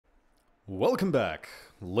Welcome back,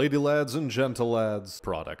 ladylads and gentlelads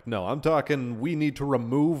product. No, I'm talking we need to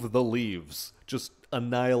remove the leaves. Just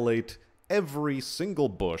annihilate every single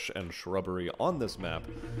bush and shrubbery on this map,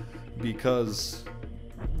 because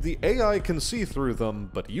the AI can see through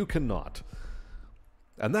them, but you cannot.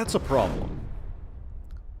 And that's a problem.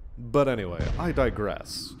 But anyway, I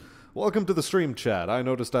digress. Welcome to the stream chat. I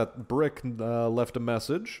noticed that Brick left a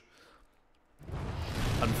message.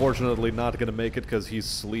 Unfortunately not gonna make it because he's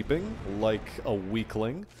sleeping like a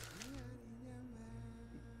weakling.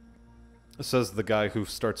 Says the guy who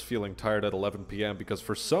starts feeling tired at 11 PM because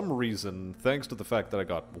for some reason, thanks to the fact that I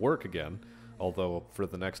got work again, although for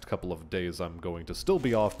the next couple of days I'm going to still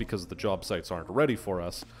be off because the job sites aren't ready for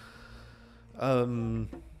us.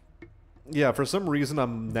 Yeah, for some reason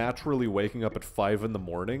I'm naturally waking up at 5 in the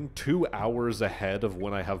morning, 2 hours ahead of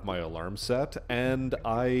when I have my alarm set, and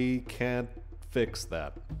I can't fix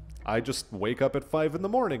that. I just wake up at 5 in the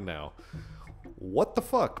morning now. What the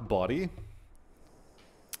fuck, body?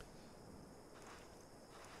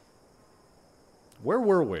 Where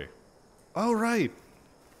were we? Oh, right.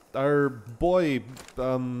 Our boy,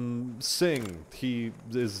 Singh, he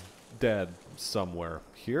is dead somewhere.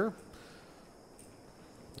 Here?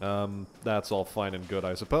 That's all fine and good,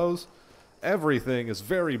 I suppose. Everything is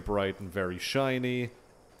very bright and very shiny.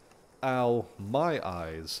 Ow, my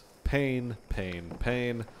eyes. Pain, pain,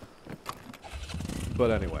 pain. But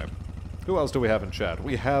anyway, who else do we have in chat?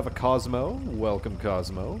 We have a Cosmo. Welcome,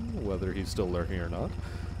 Cosmo, whether he's still lurking or not.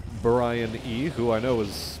 Brian E., who I know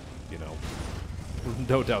is, you know,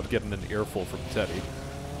 no doubt getting an earful from Teddy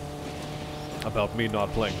about me not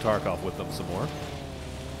playing Tarkov with them some more.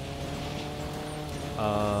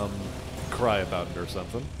 Cry about it or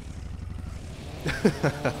something.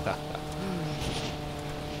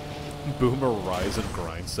 Boomer Rise and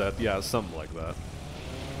Grind set? Yeah, something like that.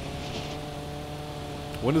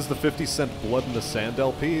 When is the 50-cent Blood in the Sand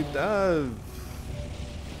LP?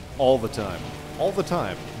 All the time. All the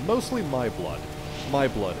time. Mostly my blood. My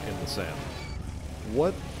blood in the sand.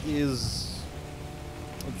 What is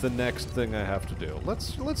the next thing I have to do?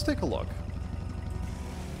 Let's take a look.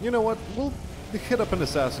 You know what? We'll hit up an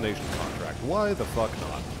assassination contract. Why the fuck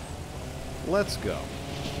not? Let's go.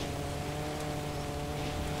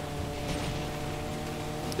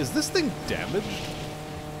 Is this thing damaged?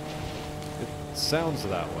 It sounds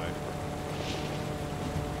that way.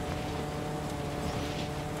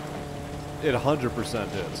 It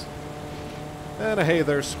 100% is. And a hey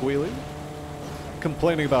there, Squealy.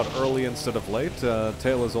 Complaining about early instead of late.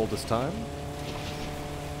 Tale as old as time.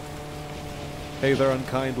 Hey there,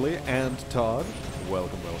 Unkindly, and Todd.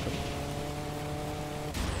 Welcome, welcome.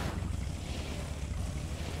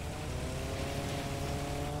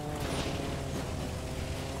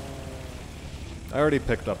 I already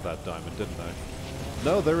picked up that diamond, didn't I?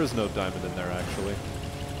 No, there is no diamond in there, actually.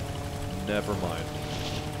 Never mind.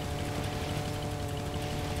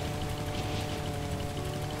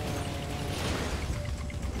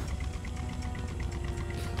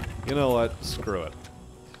 You know what? Screw it.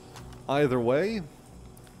 Either way,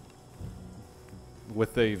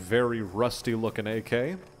 with a very rusty-looking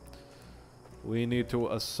AK, we need to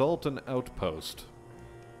assault an outpost.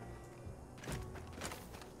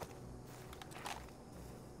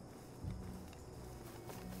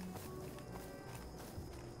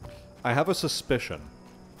 I have a suspicion.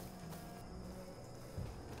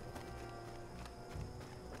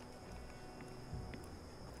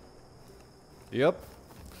 Yep.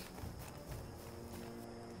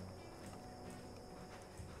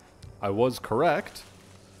 I was correct.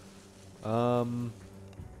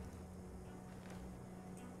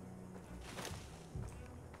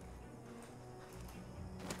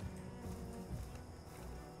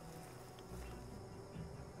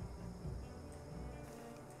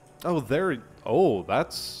 Oh, there... Oh,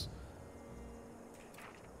 that's...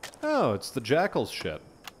 Oh, it's the Jackal's shit.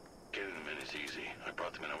 Getting them in is easy. I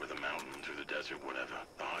brought them in over the mountain, through the desert, whatever.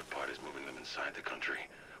 The hard part is moving them inside the country.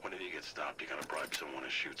 Whenever you get stopped, you gotta bribe someone to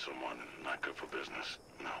shoot someone. Not good for business.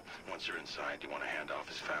 No. Once you're inside, you want to hand off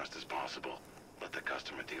as fast as possible. Let the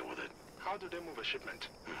customer deal with it. How do they move a shipment?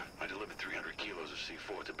 I delivered 300 kilos of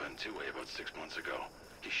C4 to Ben Two-Way about 6 months ago.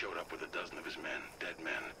 He showed up with a dozen of his men, dead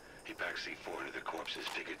men. He packed C4 into their corpses,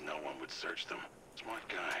 figured no one would search them. Smart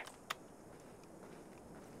guy.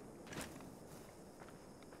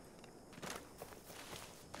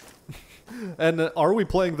 And are we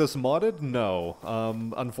playing this modded? No.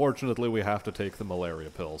 Unfortunately, we have to take the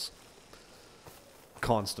malaria pills.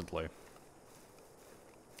 Constantly.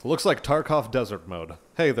 Looks like Tarkov Desert Mode.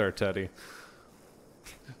 Hey there, Teddy.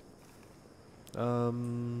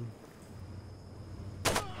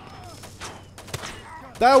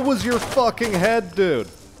 That was your fucking head, dude.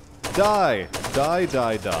 Die. Die,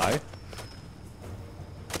 die, die.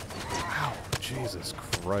 Ow, Jesus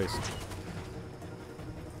Christ.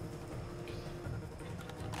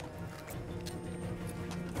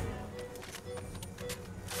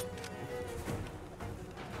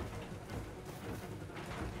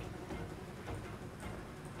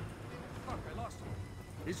 Fuck, I lost him.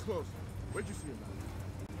 He's close. Where'd you see him at?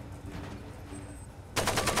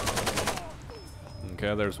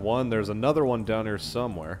 Okay, there's one. There's another one down here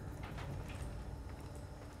somewhere.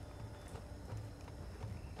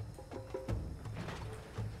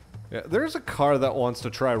 Yeah, there's a car that wants to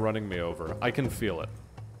try running me over. I can feel it.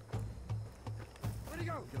 Where'd he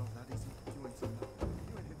go? Yo, not easy. You ain't something.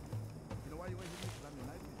 You ain't hit me. You know why you ain't hit me? 'Cause I'm your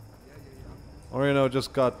knife. Yeah. Or, you know,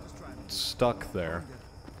 just got stuck there,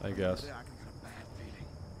 I guess. Yeah, I can get a bad feeling.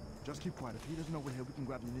 Just keep quiet. If he doesn't know we're here, we can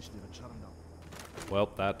grab the initiative and shut him down. Well,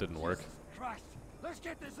 that didn't work. Christ! Let's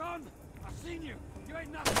get this on! I've seen you! You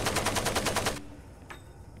ain't nothing!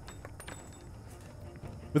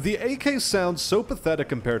 But the AK sounds so pathetic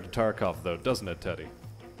compared to Tarkov, though, doesn't it, Teddy?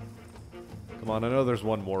 Come on, I know there's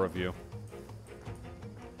one more of you.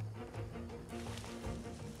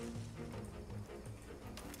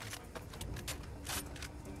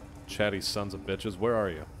 Chatty sons of bitches, where are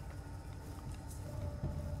you?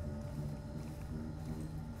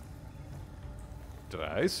 Did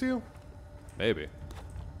I ice you? Maybe.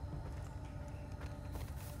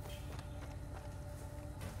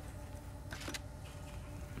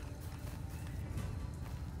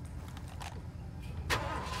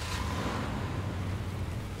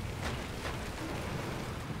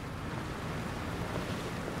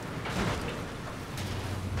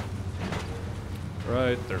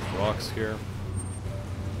 Right, there's rocks here.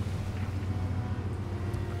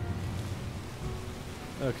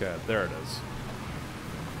 Okay, there it is.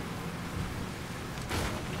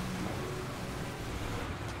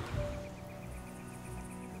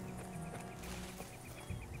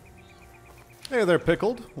 Hey there,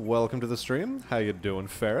 Pickled. Welcome to the stream. How you doing,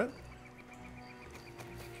 Ferret?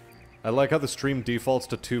 I like how the stream defaults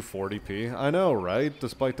to 240p. I know, right?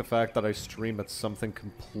 Despite the fact that I stream at something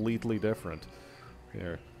completely different.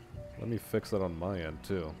 Here, let me fix that on my end,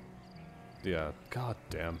 too. Yeah, god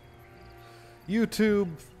damn. YouTube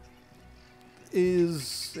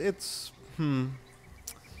is... it's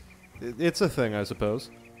a thing, I suppose.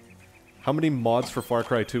 How many mods for Far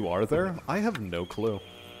Cry 2 are there? I have no clue.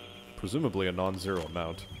 Presumably a non-zero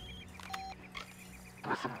amount.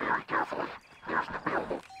 Listen very carefully. There's an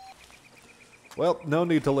available. Well, no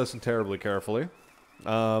need to listen terribly carefully.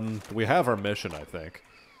 We have our mission, I think.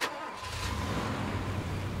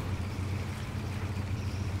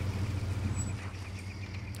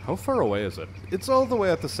 How far away is it? It's all the way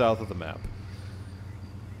at the south of the map.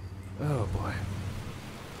 Oh boy.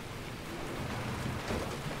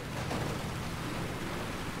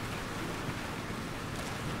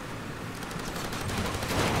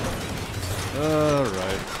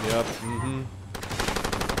 Alright, yep,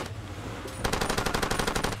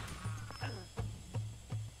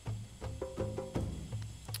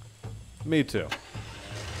 Me too.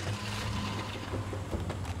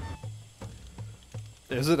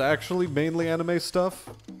 Is it actually mainly anime stuff?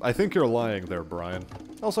 I think you're lying there, Brian.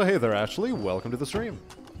 Also, hey there, Ashley. Welcome to the stream.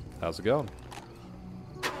 How's it going?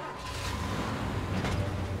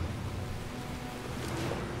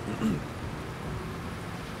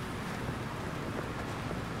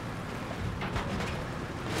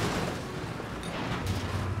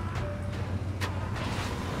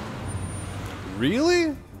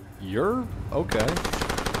 Really? You're okay.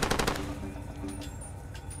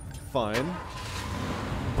 Fine.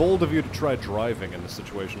 Bold of you to try driving in a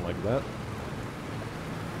situation like that.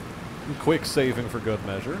 Quick saving for good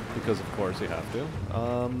measure, because of course you have to.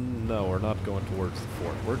 No, we're not going towards the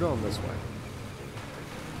fort. We're going this way.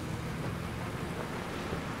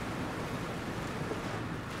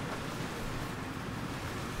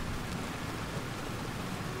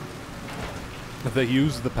 They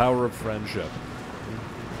use the power of friendship.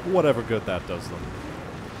 Whatever good that does them.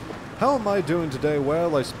 How am I doing today?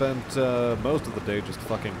 Well, I spent most of the day just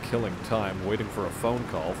fucking killing time, waiting for a phone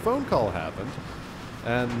call. Phone call happened,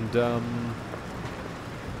 and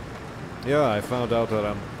yeah, I found out that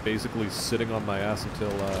I'm basically sitting on my ass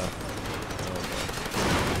until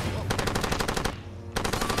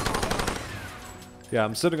yeah,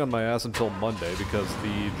 I'm sitting on my ass until Monday because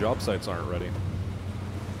the job sites aren't ready.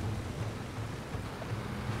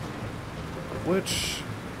 Which,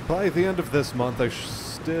 by the end of this month, I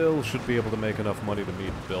still should be able to make enough money to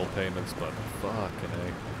meet bill payments, but fucking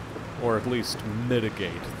A. Or at least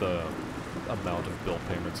mitigate the amount of bill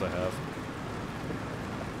payments I have.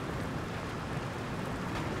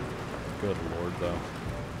 Good lord, though.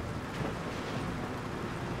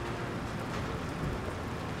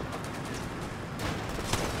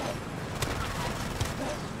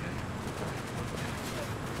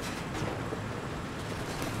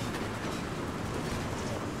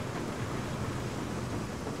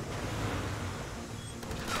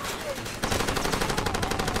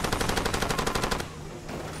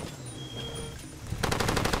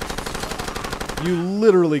 You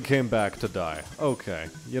literally came back to die. Okay,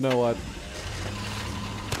 you know what?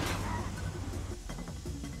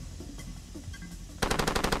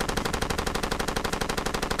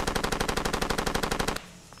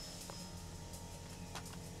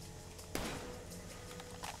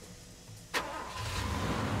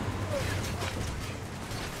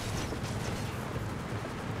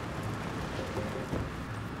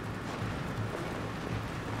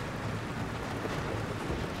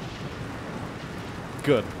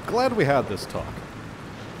 Good. Glad we had this talk.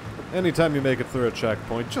 Anytime you make it through a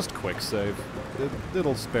checkpoint, just quick save.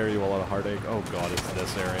 It'll spare you a lot of heartache. Oh god, it's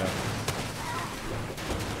this area.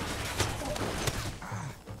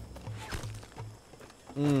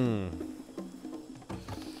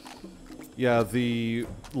 Yeah, the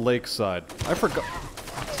lakeside. I forgot.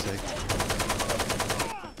 For fuck's sake.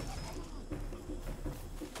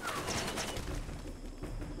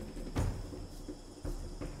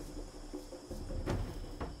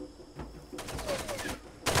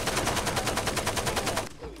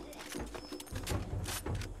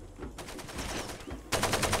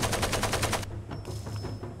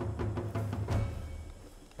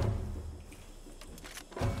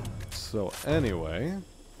 So anyway,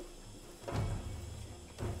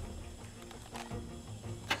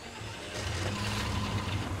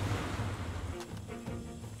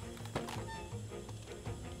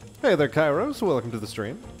 hey there, Kairos. Welcome to the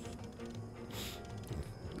stream.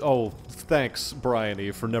 Oh, thanks,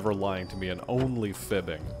 Bryony, for never lying to me and only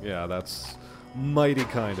fibbing. Yeah, that's mighty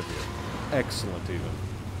kind of you. Excellent, even.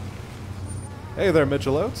 Hey there,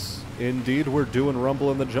 Mitchell Oates. Indeed, we're doing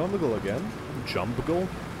Rumble in the Jungle again. Jumble?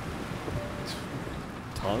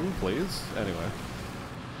 Tongue, please. Anyway.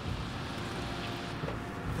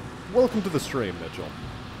 Welcome to the stream, Mitchell.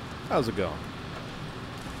 How's it going?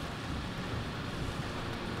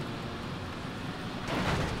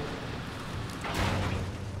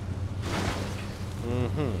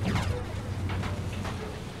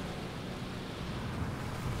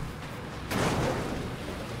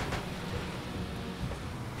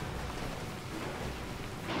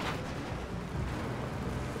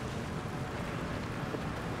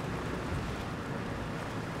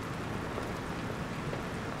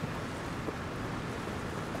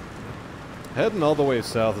 Heading all the way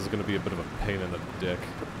south is going to be a bit of a pain in the dick.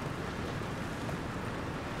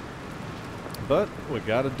 But we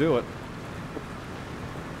gotta do it.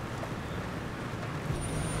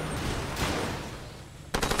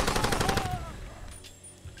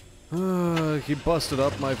 He busted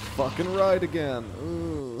up my fucking ride again.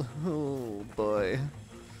 Oh boy.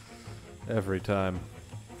 Every time.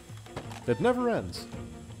 It never ends.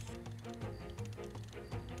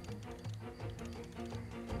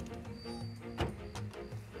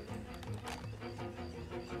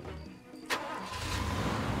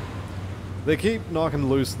 They keep knocking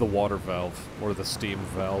loose the water valve, or the steam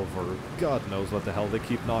valve, or God knows what the hell they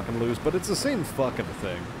keep knocking loose, but it's the same fucking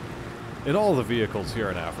thing. In all the vehicles here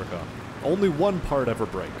in Africa, only one part ever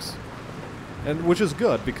breaks. And which is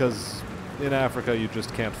good, because in Africa you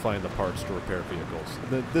just can't find the parts to repair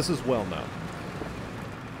vehicles. This is well known.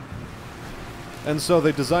 And so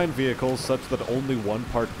they design vehicles such that only one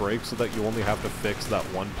part breaks so that you only have to fix that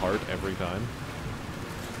one part every time.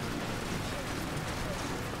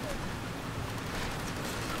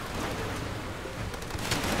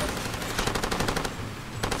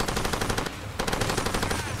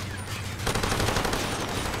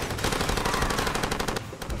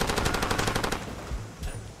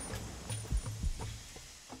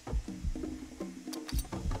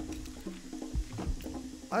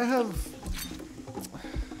 I have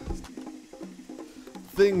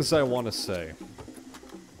things I want to say.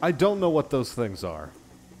 I don't know what those things are.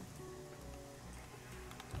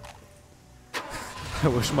 I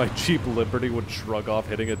wish my cheap Liberty would shrug off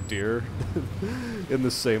hitting a deer in the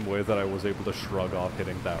same way that I was able to shrug off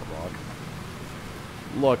hitting that rock.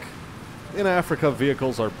 Look, in Africa,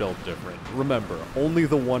 vehicles are built different. Remember, only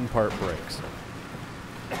the one part breaks.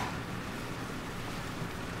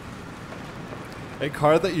 A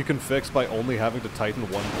car that you can fix by only having to tighten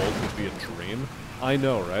one bolt would be a dream. I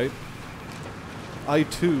know, right? I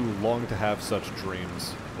too long to have such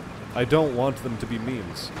dreams. I don't want them to be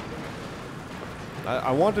memes.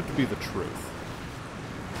 I want it to be the truth.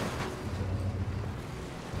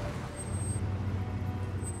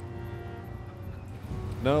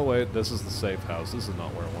 No, wait, this is the safe house. This is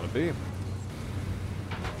not where I want to be.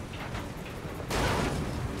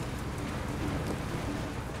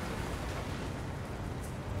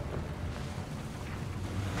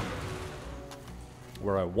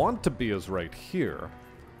 Where I want to be is right here.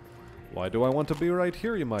 Why do I want to be right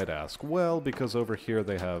here, you might ask? Well, because over here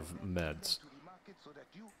they have meds. To the market so that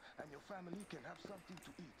you and your family can have something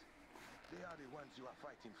to eat. They are the ones you are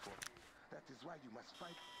fighting for. That is why you must fight.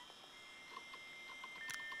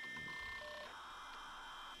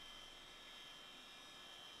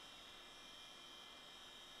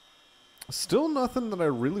 Still nothing that I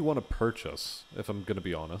really want to purchase, if I'm gonna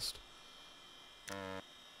be honest.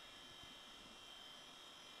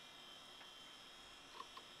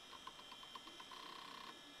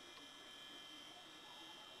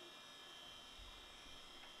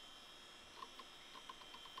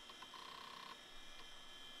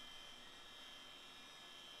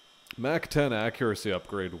 Mach 10 accuracy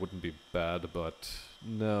upgrade wouldn't be bad, but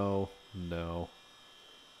no, no.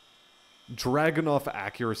 Dragunov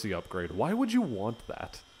accuracy upgrade. Why would you want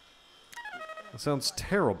that? That sounds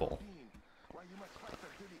terrible. Why you must fight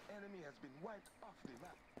until the enemy has been wiped off the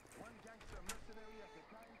map. One gangster mercenary at a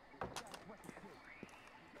time. That's what it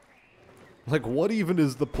is. Like, what even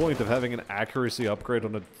is the point of having an accuracy upgrade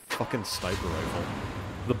on a fucking sniper rifle?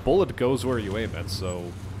 The bullet goes where you aim it, so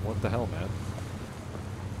what the hell, man?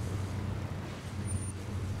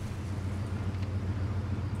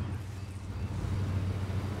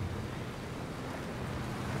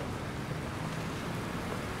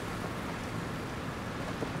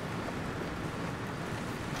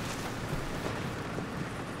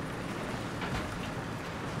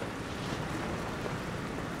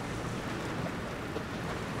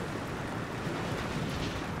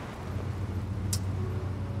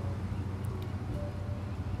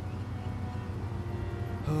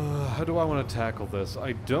 How do I want to tackle this?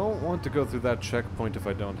 I don't want to go through that checkpoint if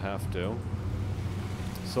I don't have to.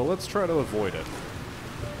 So let's try to avoid it.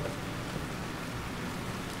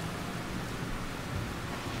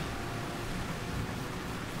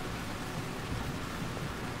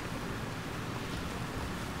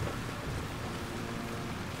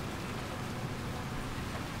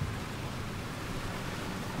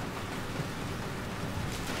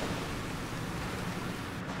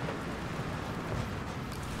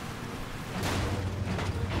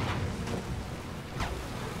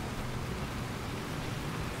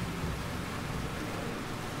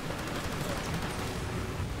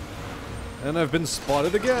 And I've been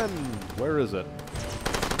spotted again! Where is it?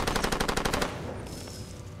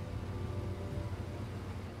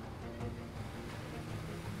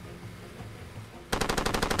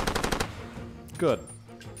 Good.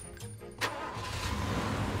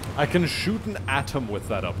 I can shoot an atom with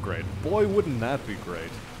that upgrade. Boy, wouldn't that be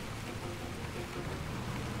great.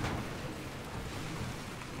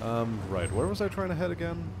 Right, where was I trying to head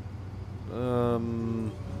again?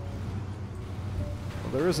 Well,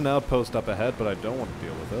 there is an outpost up ahead, but I don't want to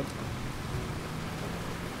deal with it.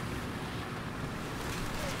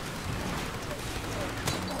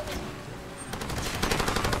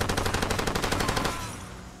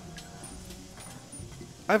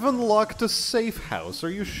 I've unlocked a safe house.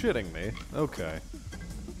 Are you shitting me? Okay.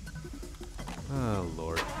 Oh,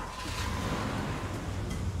 Lord.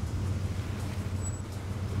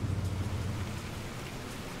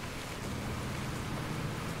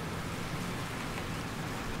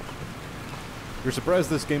 You're surprised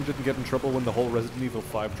this game didn't get in trouble when the whole Resident Evil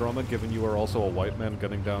 5 drama, given you are also a white man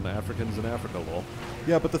gunning down Africans in Africa, lol.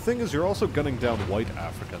 Yeah, but the thing is, you're also gunning down white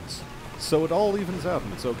Africans. So it all evens out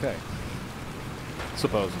and it's okay.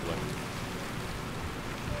 Supposedly.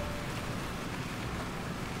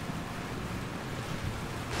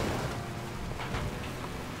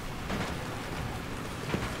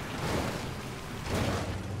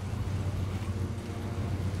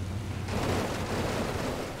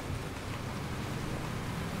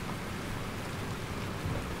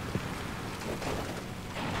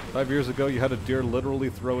 5 years ago, you had a deer literally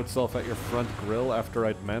throw itself at your front grill after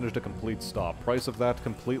I'd managed a complete stop. Price of that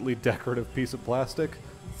completely decorative piece of plastic?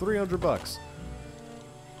 $300.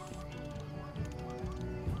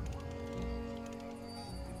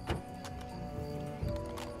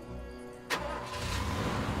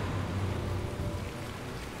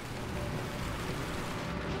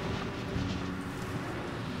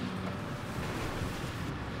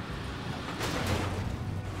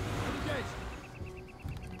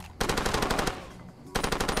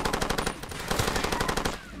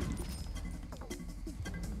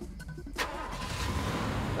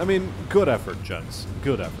 I mean, good effort, gents.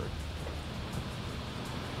 Good effort.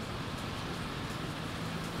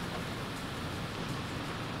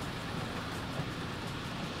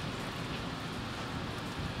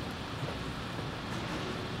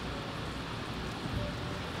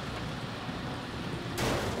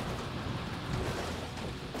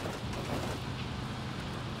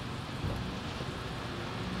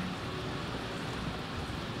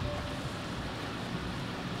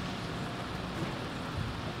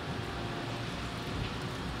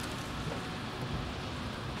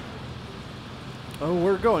 Oh,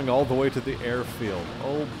 we're going all the way to the airfield.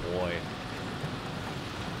 Oh boy.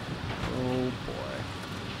 Oh boy.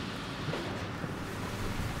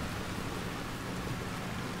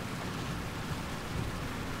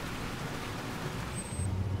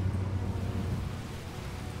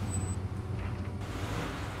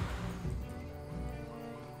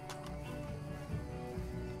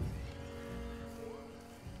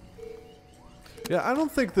 Yeah, I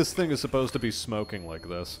don't think this thing is supposed to be smoking like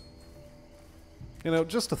this. You know,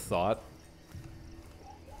 just a thought.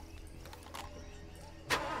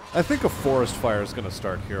 I think a forest fire is going to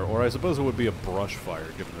start here, or I suppose it would be a brush fire,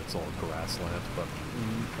 given it's all grassland, but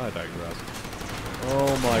I digress.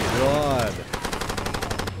 Oh my god!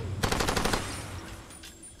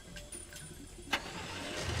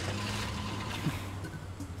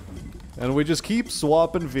 And we just keep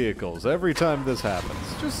swapping vehicles every time this happens.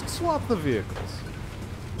 Just swap the vehicles.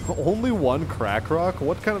 Only one crack rock?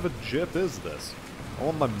 What kind of a jip is this? I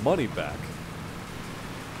want my money back.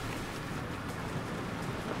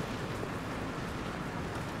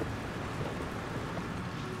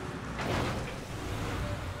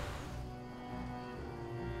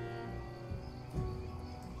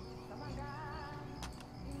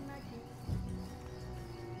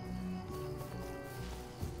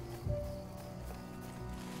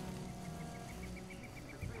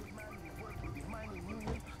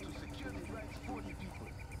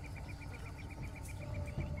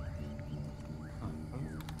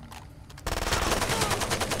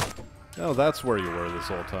 Oh, that's where you were this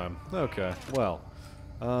whole time. Okay, well.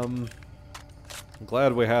 I'm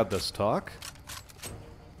glad we had this talk.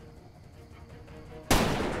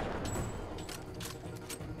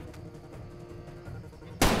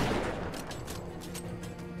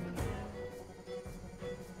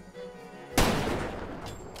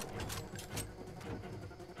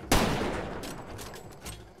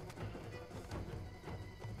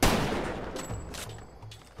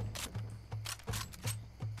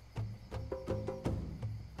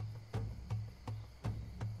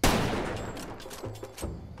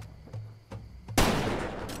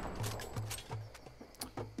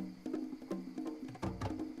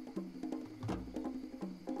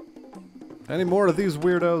 Any more of these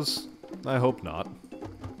weirdos? I hope not. So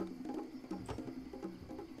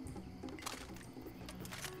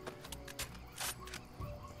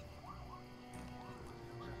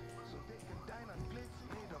they can dine on plates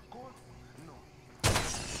made of gold? No.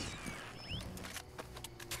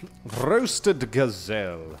 Roasted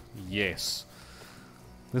gazelle. Yes.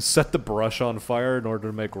 Let's set the brush on fire in order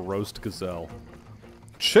to make roast gazelle.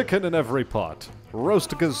 Chicken in every pot.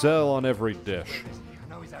 Roast gazelle on every dish. I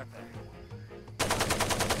know he's out there.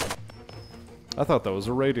 I thought that was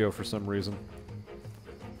a radio for some reason.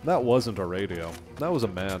 That wasn't a radio. That was a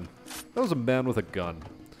man. That was a man with a gun.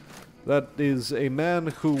 That is a man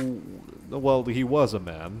who... Well, he was a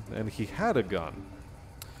man, and he had a gun.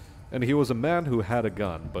 And he was a man who had a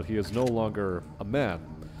gun, but he is no longer a man.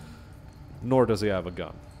 Nor does he have a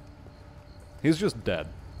gun. He's just dead.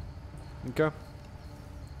 Okay?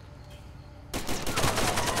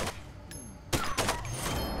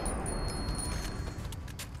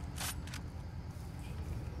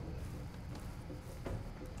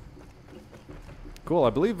 Cool, I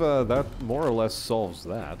believe that more or less solves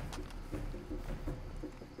that.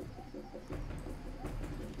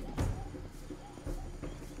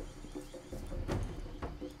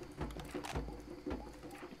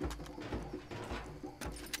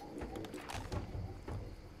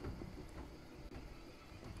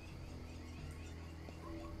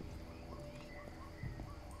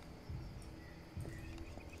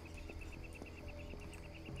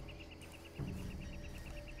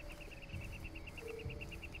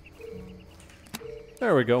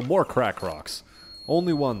 There we go, more crack rocks.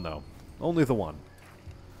 Only one, though. Only the one.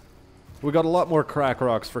 We got a lot more crack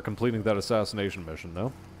rocks for completing that assassination mission,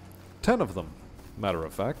 though. 10 of them, matter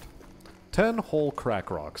of fact. 10 whole crack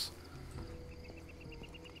rocks.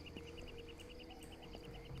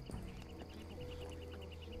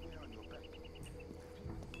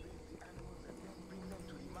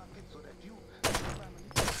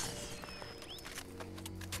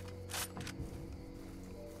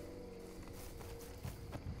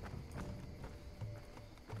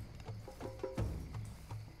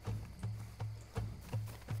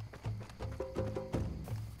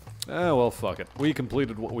 Well, fuck it. We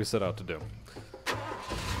completed what we set out to do.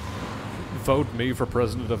 Vote me for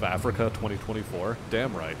President of Africa 2024.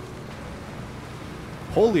 Damn right.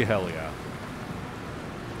 Holy hell yeah.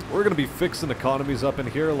 We're gonna be fixing economies up in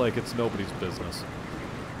here like it's nobody's business.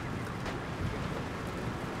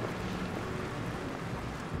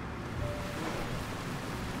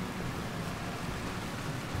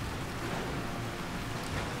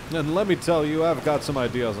 And let me tell you, I've got some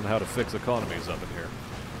ideas on how to fix economies up in here.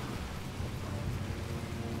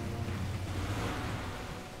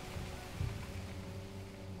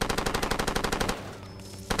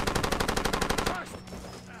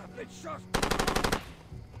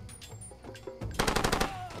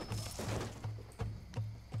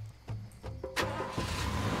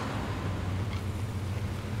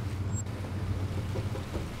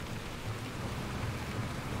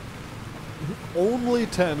 Only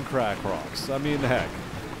 10 crack rocks. I mean, heck,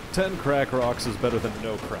 10 crack rocks is better than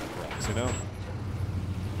no crack rocks, you know?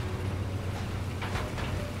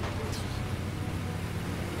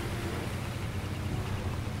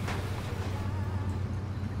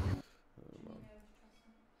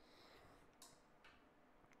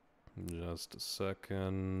 Just a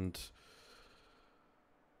second.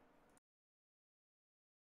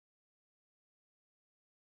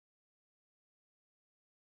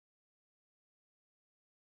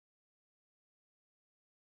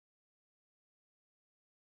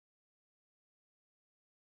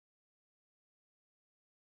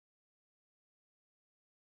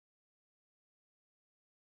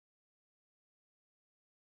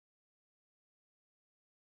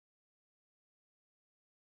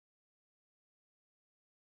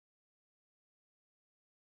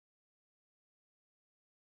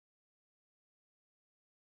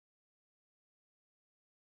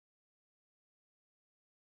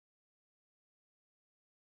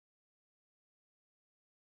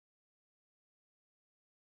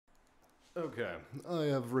 Okay, I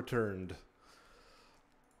have returned.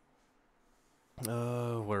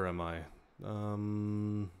 Where am I?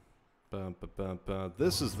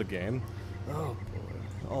 This is the game. Oh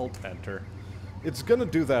boy, Alt Enter. It's gonna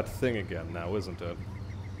do that thing again now, isn't it?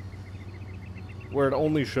 Where it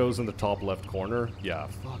only shows in the top left corner? Yeah,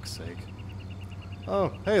 fuck's sake.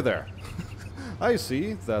 Oh, hey there. I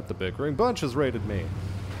see that the Bickering Bunch has raided me.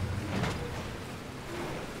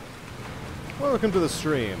 Welcome to the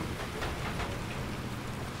stream.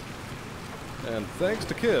 And thanks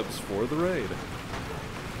to Kibbs for the raid.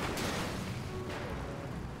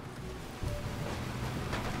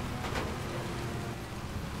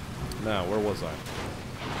 Now, where was I?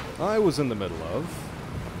 I was in the middle of...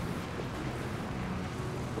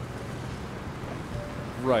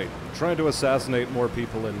 Right, trying to assassinate more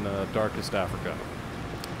people in Darkest Africa.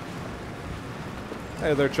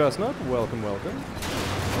 Hey there, Chestnut. Welcome, welcome.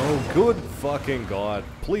 Oh, good fucking god.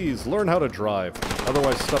 Please, learn how to drive.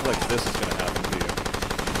 Otherwise, stuff like this is gonna happen to you.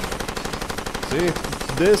 See?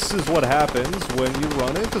 This is what happens when you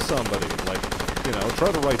run into somebody. Like, you know,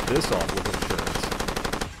 try to write this off with insurance.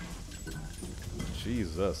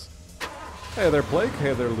 Jesus. Hey there, Blake.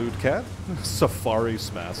 Hey there, Lewd Cat. Safari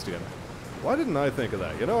Smastian. Why didn't I think of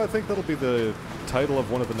that? You know, I think that'll be the title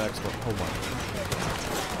of one of the next ones. Oh my.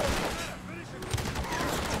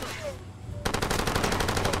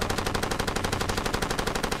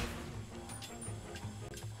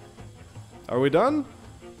 Are we done?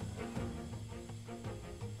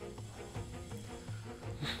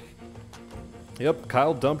 Yep,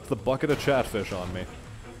 Kyle dumped the bucket of chatfish on me.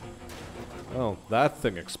 Oh, that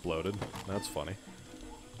thing exploded. That's funny.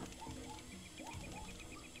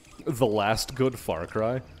 The last good Far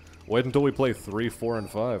Cry? Wait until we play 3, 4, and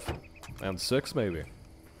 5. And 6, maybe.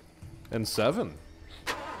 And 7.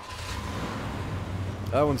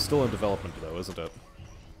 That one's still in development, though, isn't it?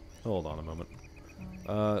 Hold on a moment.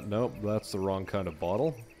 Nope, that's the wrong kind of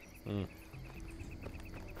bottle. Hmm.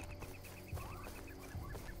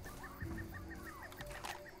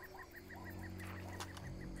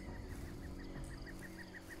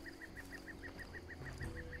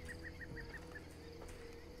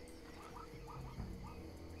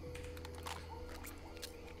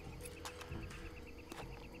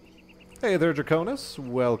 Hey there, Draconis.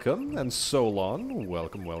 Welcome. And Solon.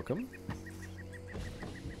 Welcome, welcome.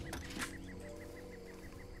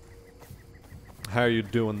 How are you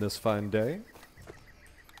doing this fine day?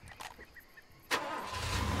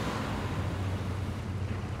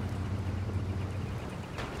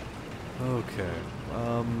 Okay.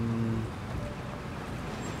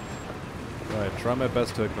 Right, try my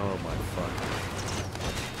best to ignore my fuck.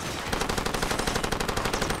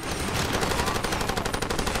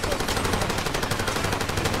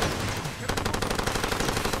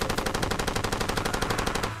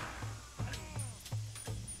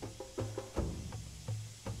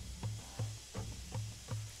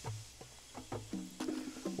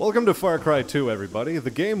 Welcome to Far Cry 2, everybody. The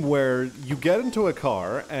game where you get into a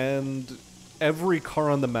car and every car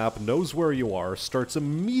on the map knows where you are, starts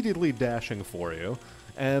immediately dashing for you,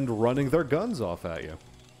 and running their guns off at you.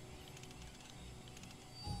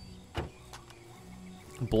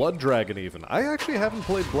 Blood Dragon even. I actually haven't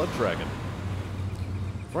played Blood Dragon.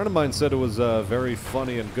 A friend of mine said it was very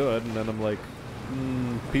funny and good, and then I'm like,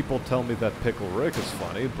 people tell me that Pickle Rick is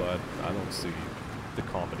funny, but I don't see the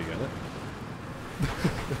comedy in it.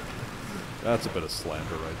 That's a bit of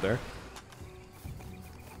slander right there.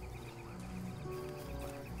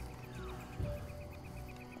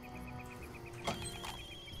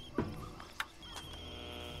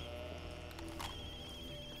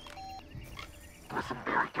 Listen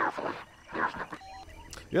very carefully. There's no...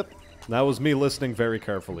 Yep, that was me listening very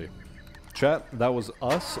carefully. Chat, that was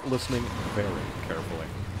us listening very carefully.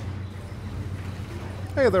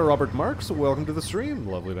 Hey there, Robert Marks. Welcome to the stream.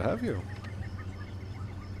 Lovely to have you.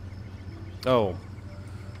 Oh,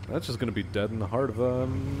 that's just gonna be dead in the heart of,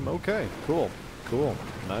 okay, cool, cool,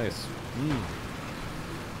 nice.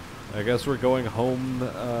 I guess we're going home,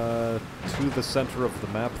 to the center of the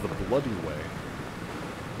map the bloody way.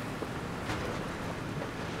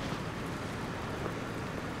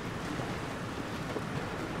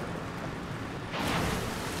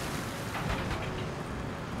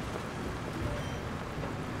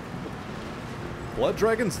 Blood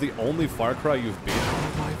Dragon's the only Far Cry you've beaten?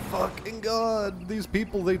 Oh my fucking god! These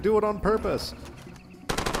people, they do it on purpose!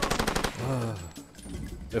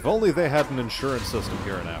 If only they had an insurance system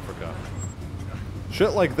here in Africa.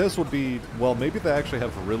 Shit like this would be... Well, maybe they actually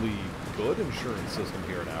have a really good insurance system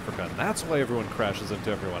here in Africa, and that's why everyone crashes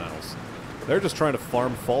into everyone else. They're just trying to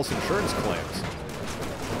farm false insurance claims.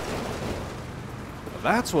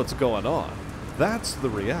 That's what's going on. That's the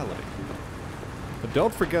reality. But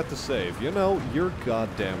don't forget to save. You know, you're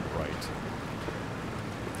goddamn right.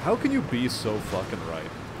 How can you be so fucking right?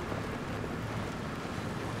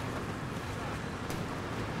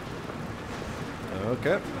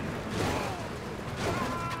 Okay.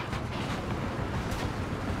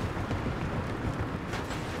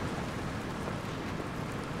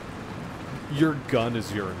 Your gun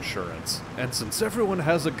is your insurance. And since everyone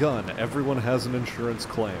has a gun, everyone has an insurance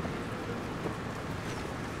claim.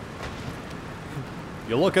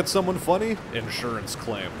 You look at someone funny, insurance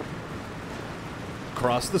claim.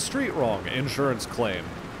 Cross the street wrong, insurance claim.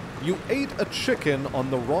 You ate a chicken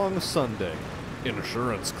on the wrong Sunday,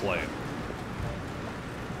 insurance claim.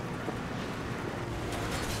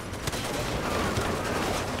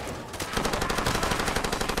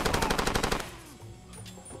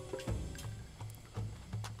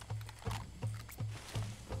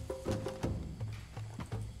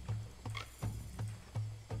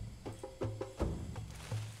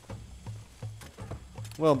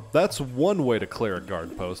 Well, that's one way to clear a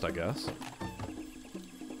guard post, I guess.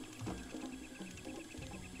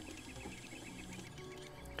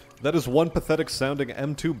 That is one pathetic sounding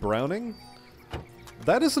M2 Browning?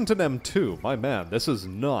 That isn't an M2, my man. This is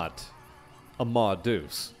not a Ma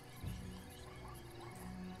Deuce.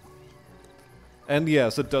 And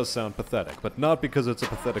yes, it does sound pathetic, but not because it's a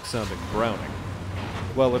pathetic sounding Browning.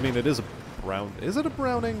 Well, I mean, it is a Brown... Is it a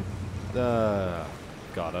Browning? God,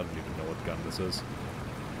 I don't even know what gun this is.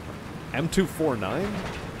 M249?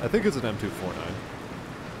 I think it's an M249.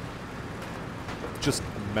 Just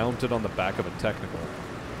mounted on the back of a technical.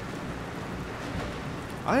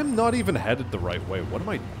 I'm not even headed the right way. What am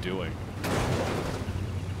I doing?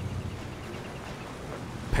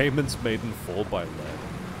 Payments made in full by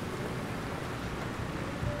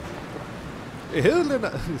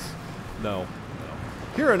lead. No.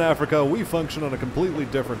 Here in Africa, we function on a completely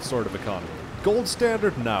different sort of economy. Gold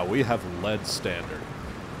standard? No, we have lead standard.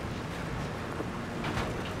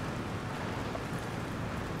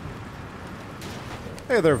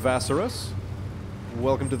 Hey there, Vassarus.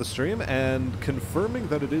 Welcome to the stream, and confirming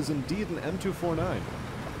that it is indeed an M249.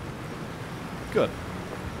 Good.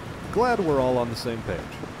 Glad we're all on the same page.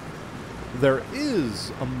 There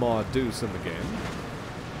is a Ma Deuce in the game.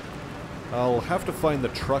 I'll have to find the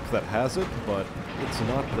truck that has it, but it's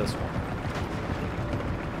not this one.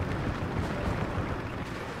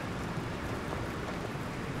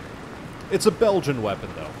 It's a Belgian weapon,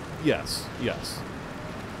 though. Yes, yes.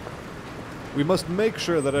 We must make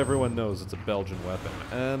sure that everyone knows it's a Belgian weapon.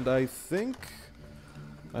 And I think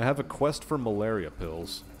I have a quest for malaria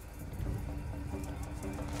pills.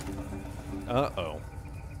 Uh-oh.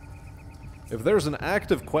 If there's an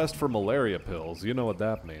active quest for malaria pills, you know what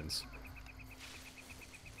that means.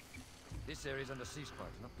 This area's under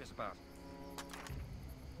ceasefire, not piss about.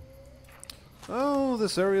 Oh,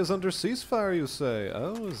 this area's under ceasefire, you say?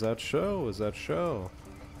 Oh, is that so? Is that so?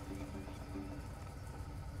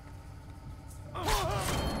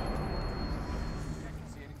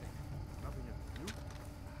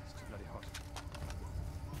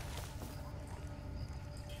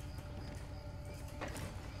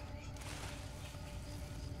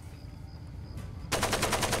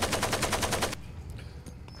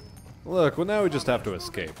 Look, well now we just have to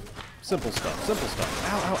escape. Simple stuff, simple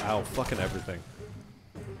stuff. Ow, ow, ow, fucking everything.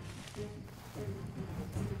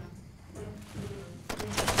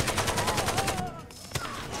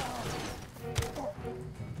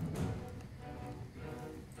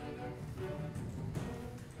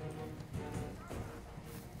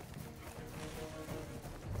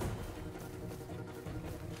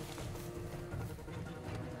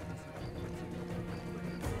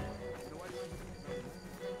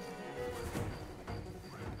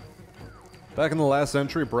 Back in the last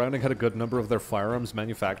century, Browning had a good number of their firearms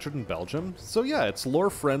manufactured in Belgium. So yeah, it's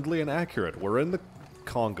lore-friendly and accurate. We're in the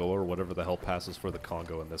Congo, or whatever the hell passes for the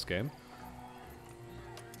Congo in this game.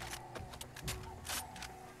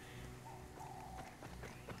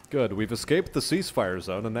 Good, we've escaped the ceasefire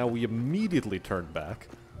zone, and now we immediately turn back.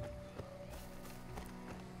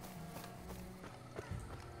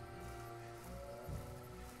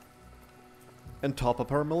 And top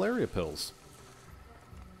up our malaria pills.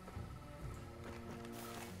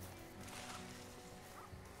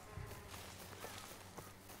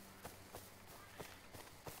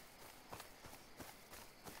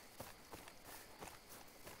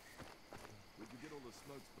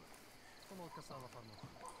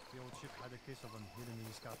 The old ship had a case of him hidden in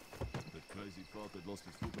his cap. The crazy fart that lost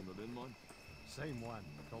his foot on the landmine? Same one.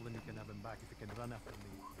 Told him you can have him back if he can run after me.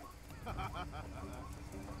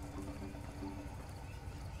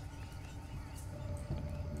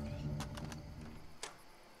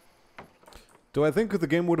 Do I think the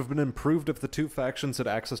game would have been improved if the two factions had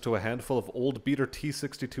access to a handful of old beater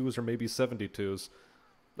T-62s or maybe 72s?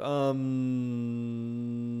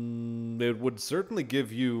 It would certainly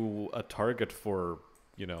give you a target for,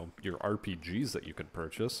 you know, your RPGs that you could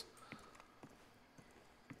purchase.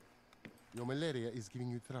 Your malaria is giving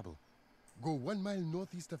you trouble. Go 1 mile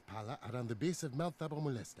northeast of Pala, around the base of Mount Tabor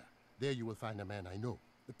Molesta. There you will find a man I know.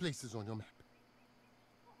 The place is on your map.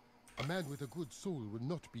 A man with a good soul will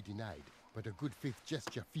not be denied, but a good faith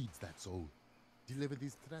gesture feeds that soul. Deliver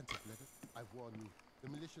these transit letters. I warn you, the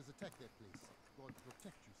militias attack that place. God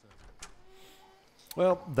protect you, sir.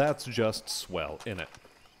 Well, that's just swell, innit?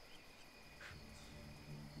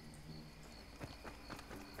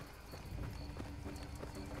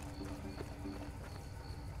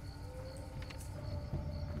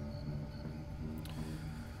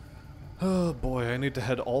 Oh boy, I need to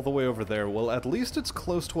head all the way over there. Well, at least it's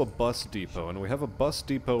close to a bus depot, and we have a bus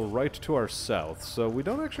depot right to our south, so we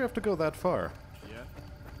don't actually have to go that far. Yeah.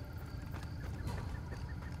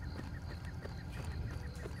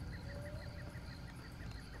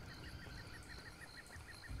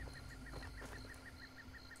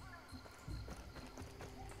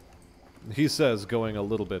 He says going a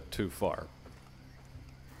little bit too far.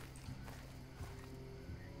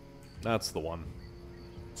 That's the one.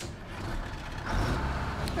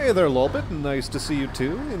 Hey there, Lolbit. Nice to see you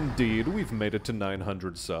too. Indeed, we've made it to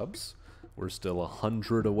 900 subs. We're still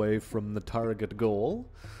 100 away from the target goal.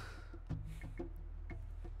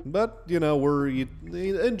 But, you know, we're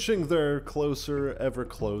inching there closer, ever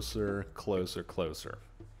closer, closer, closer.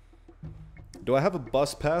 Do I have a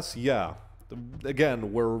bus pass? Yeah.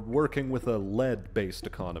 Again, we're working with a lead-based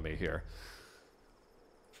economy here.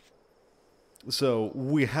 So,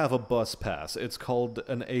 we have a bus pass. It's called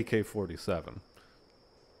an AK-47.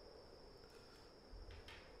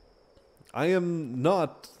 I am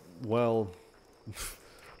not, well,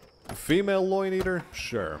 female loin eater?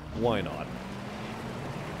 Sure, why not?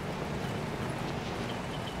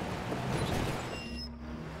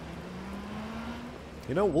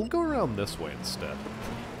 You know, we'll go around this way instead.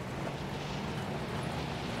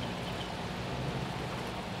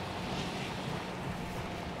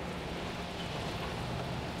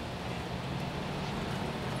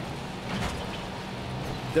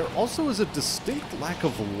 There also is a distinct lack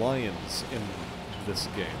of lions in this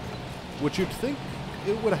game, which you'd think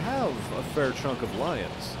it would have a fair chunk of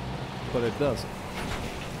lions, but it doesn't.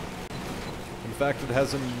 In fact, it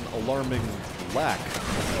has an alarming lack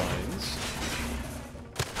of lions.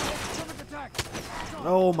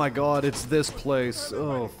 Oh my god, it's this place.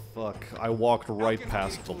 Oh fuck, I walked right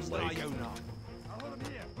past the lake.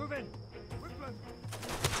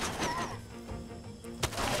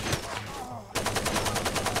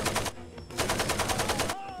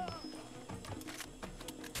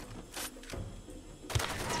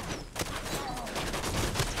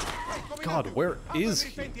 God, where is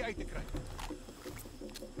he?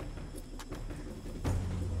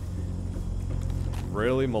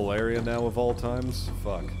 Really? Malaria now of all times?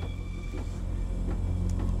 Fuck.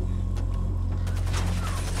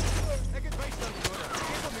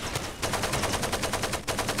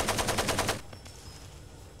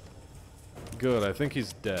 Good, I think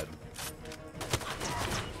he's dead.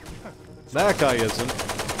 That guy isn't.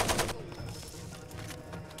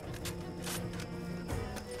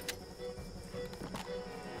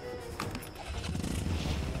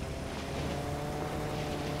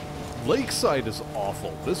 Lakeside is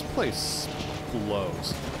awful. This place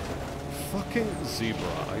blows. Fucking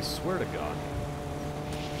zebra, I swear to God.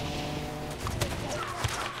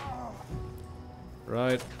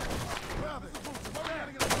 Right.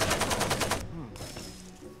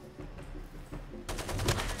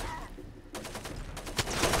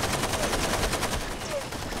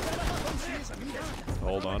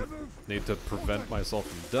 Hold on. Need to prevent myself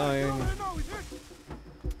from dying.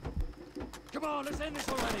 Come on, let's end this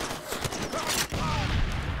already.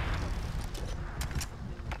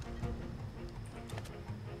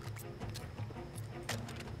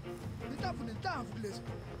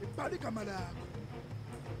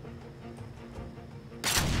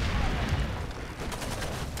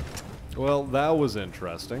 Well, that was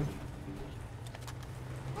interesting.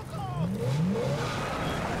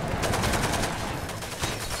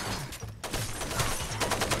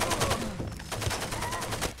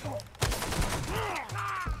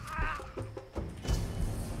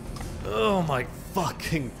 Oh my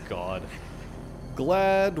fucking God.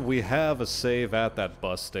 Glad we have a save at that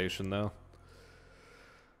bus station, though.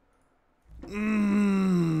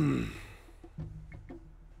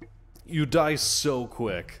 You die so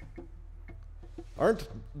quick. Aren't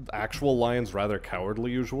actual lions rather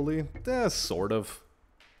cowardly usually? Sort of.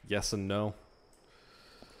 Yes and no.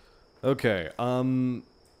 Okay,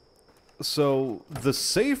 so the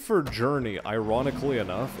safer journey, ironically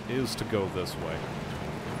enough, is to go this way.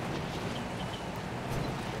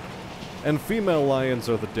 And female lions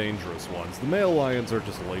are the dangerous ones. The male lions are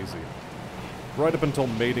just lazy. Right up until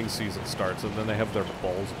mating season starts, and then they have their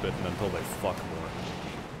balls bitten until they fuck more.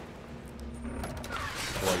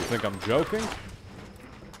 Well, you think I'm joking?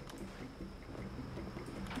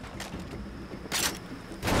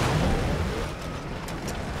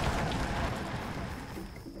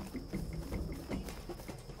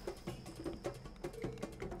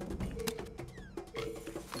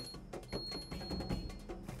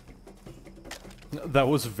 That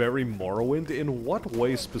was very Morrowind. In what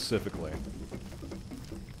way specifically?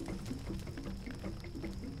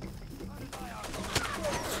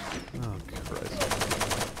 Oh, Christ.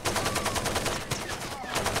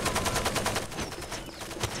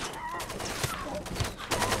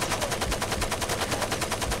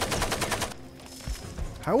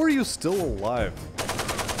 How are you still alive,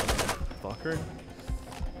 fucker?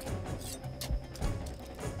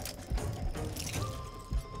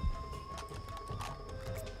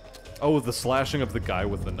 Oh, the slashing of the guy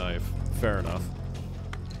with the knife. Fair enough.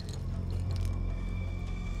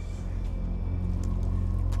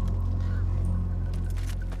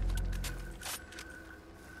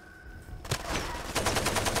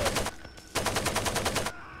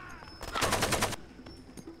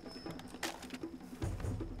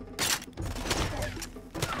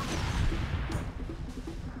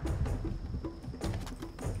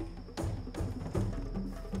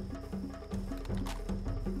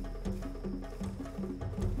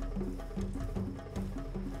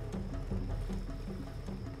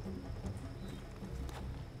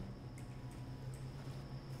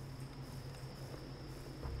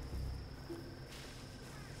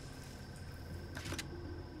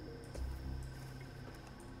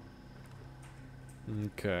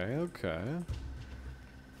 Okay, okay.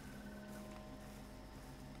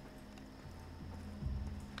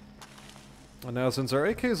 And now, since our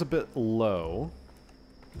AK is a bit low,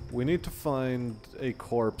 we need to find a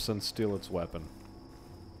corpse and steal its weapon.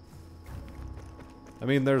 I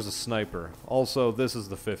mean, there's a sniper. Also, this is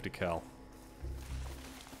the 50 cal.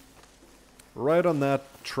 Right on that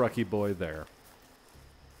trucky boy there.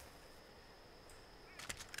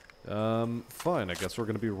 Fine, I guess we're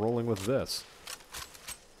gonna be rolling with this.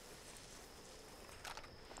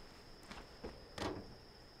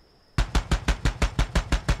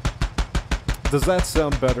 Does that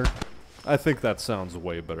sound better? I think that sounds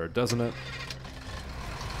way better, doesn't it?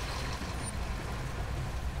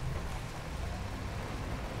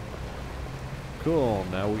 Cool,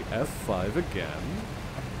 now we F5 again.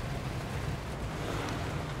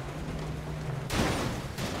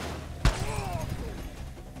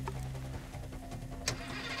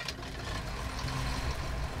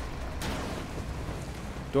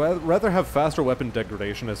 Do I rather have faster weapon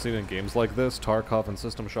degradation as seen in games like this, Tarkov and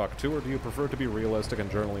System Shock 2, or do you prefer to be realistic and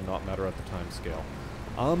generally not matter at the time scale?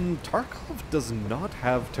 Tarkov does not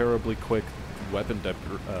have terribly quick weapon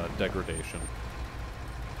degradation.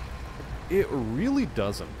 It really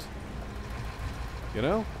doesn't. You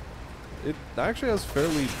know? it actually has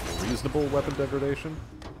fairly reasonable weapon degradation.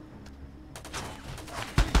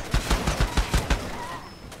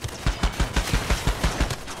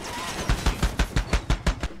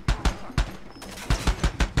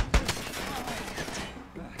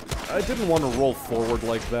 I didn't want to roll forward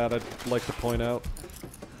like that, I'd like to point out.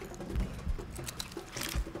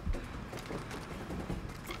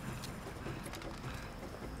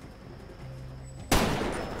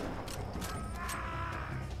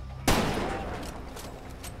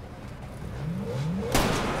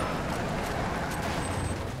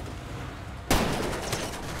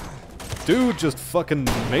 Dude just fucking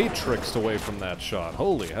matrixed away from that shot.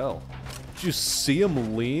 Holy hell. Did you see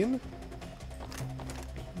him lean?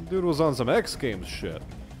 Dude was on some X Games shit.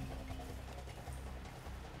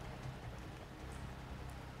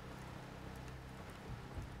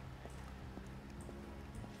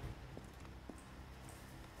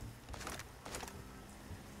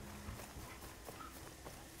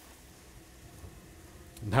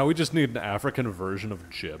 Now we just need an African version of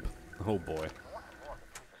Jib. Oh boy.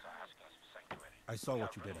 I saw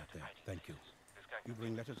what you did out there. Thank you. You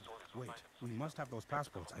bring letters? Wait, we must have those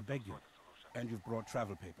passports, I beg you. And you've brought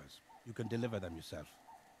travel papers. You can deliver them yourself.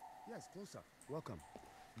 Yes, closer. Welcome.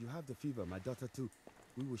 You have the fever, my daughter too.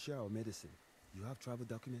 We will share our medicine. You have travel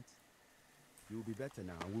documents? You will be better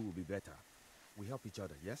now, and we will be better. We help each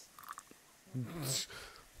other, yes?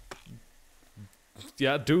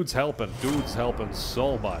 Yeah, dude's helping. Dude's helping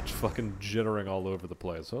so much. Fucking jittering all over the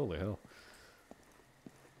place. Holy hell.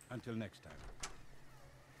 Until next time.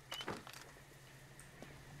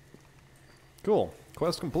 Cool.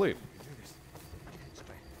 Quest complete. Do this.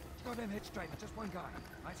 Straight. Go then, head straight. Just one guy,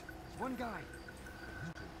 right? One guy.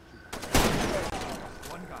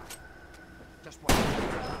 One guy. Just one.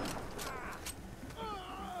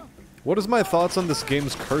 What is my thoughts on this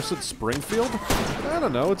game's curse at Springfield? I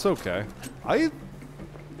don't know, it's okay. I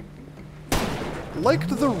liked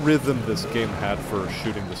the rhythm this game had for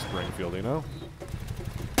shooting the Springfield, you know?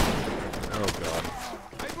 Oh god.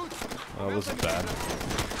 Oh, this is bad.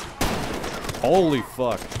 Holy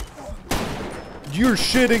fuck. You're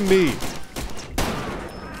shitting me!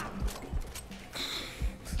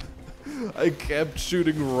 I kept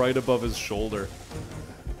shooting right above his shoulder.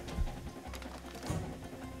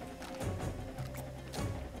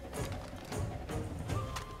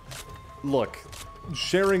 Look,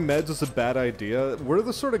 sharing meds is a bad idea. We're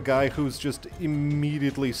the sort of guy who's just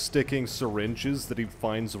immediately sticking syringes that he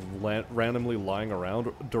finds randomly lying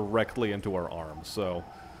around directly into our arms, so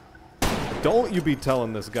don't you be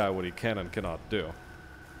telling this guy what he can and cannot do.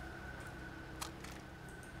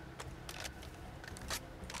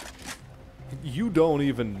 You don't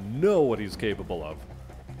even know what he's capable of.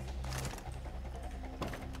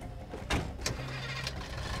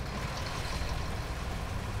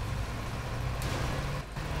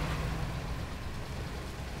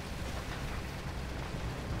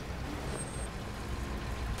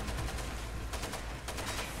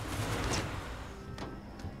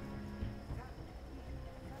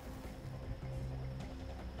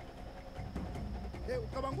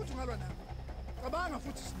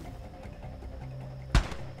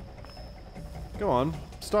 Go on,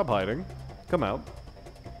 stop hiding. Come out.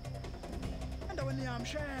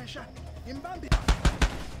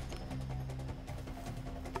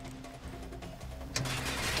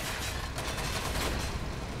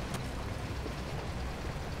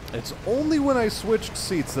 It's only when I switched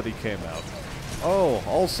seats that he came out. Oh,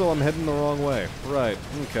 also I'm heading the wrong way. Right,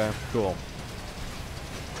 okay, cool.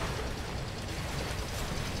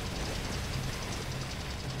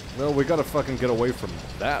 Well, we gotta fucking get away from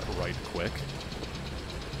that right quick.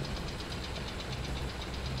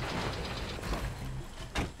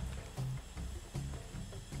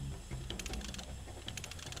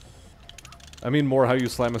 I mean more how you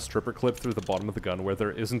slam a stripper clip through the bottom of the gun where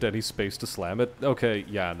there isn't any space to slam it. Okay,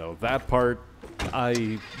 yeah, no, that part,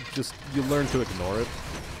 you learn to ignore it.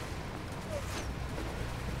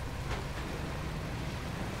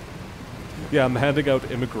 Yeah, I'm handing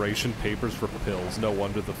out immigration papers for pills. No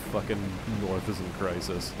wonder the fucking North is in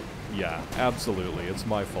crisis. Yeah, absolutely. It's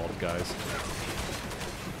my fault, guys.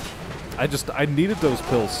 I needed those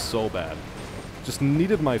pills so bad. Just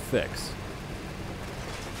needed my fix.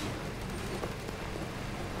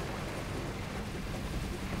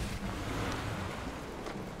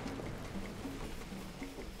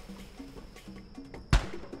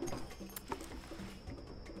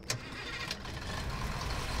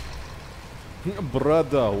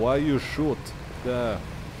 Brother, why you shoot?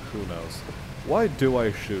 Who knows? Why do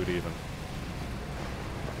I shoot even?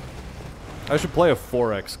 I should play a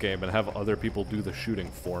 4X game and have other people do the shooting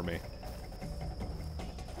for me.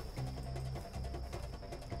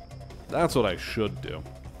 That's what I should do.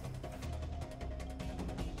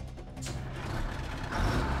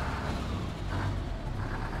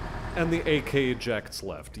 And the AK ejects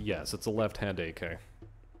left. Yes, it's a left-hand AK.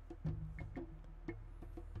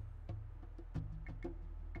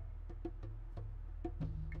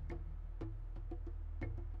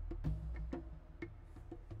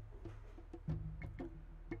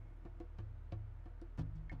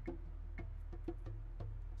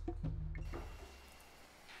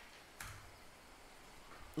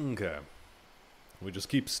 Okay. We just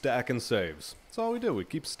keep stacking saves. That's all we do. We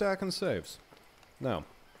keep stacking saves. Now,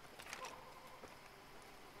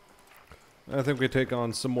 I think we take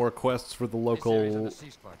on some more quests for the local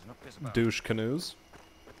douche canoes.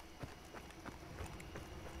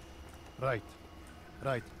 Right.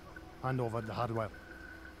 Right. Hand over the hardware.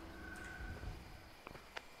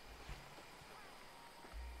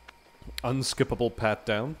 Unskippable pat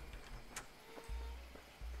down.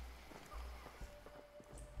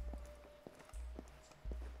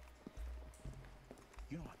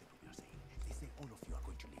 You know what the people are saying? They say all of you are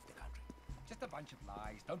going to leave the country. Just a bunch of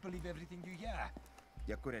lies. Don't believe everything you hear.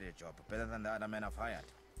 You're good at your job, better than the other men I've hired.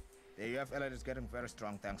 The UF alert is getting very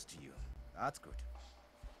strong thanks to you. That's good.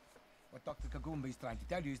 What Dr. Kagumba is trying to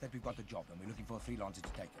tell you is that we've got a job and we're looking for a freelancer to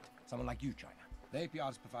take it. Someone like you, China. The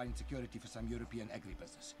APR is providing security for some European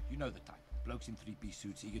agribusiness. You know the type. Blokes in 3-piece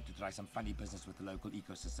suits eager to try some funny business with the local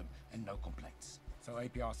ecosystem and no complaints. So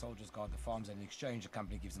APR soldiers guard the farms and in exchange the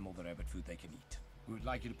company gives them all the rabbit food they can eat. We would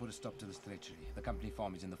like you to put a stop to this treachery. The company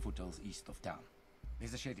farm is in the foothills east of town.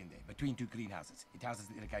 There's a shed in there, between two greenhouses. It houses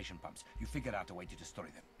the irrigation pumps. You figure out a way to destroy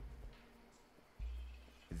them.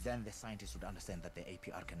 Then the scientists would understand that the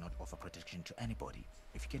APR cannot offer protection to anybody.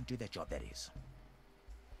 If you can do their job, that is.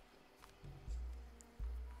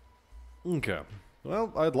 Okay.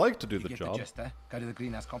 Well, I'd like to do the Get job. the gist, eh? Go to the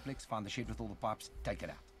greenhouse complex, find the shed with all the pipes, take it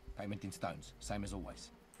out. Payment in stones, same as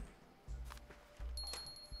always.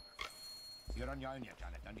 You're on your own here,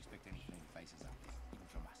 China. Don't expect any friendly faces out there, even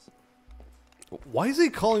from us. Why is he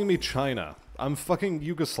calling me China? I'm fucking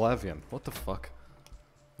Yugoslavian. What the fuck?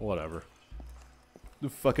 Whatever. The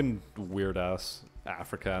fucking weird-ass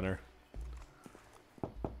Afrikaner.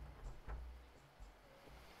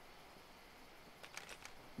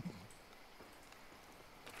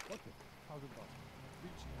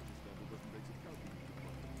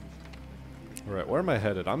 Alright, where am I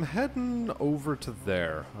headed? I'm heading over to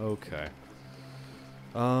there. Okay.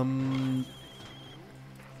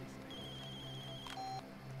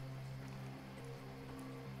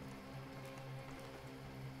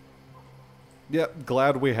 Yep,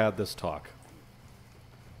 glad we had this talk.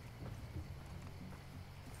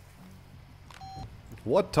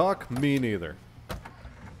 What talk? Me neither.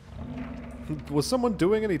 Was someone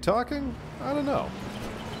doing any talking? I don't know.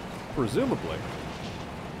 Presumably.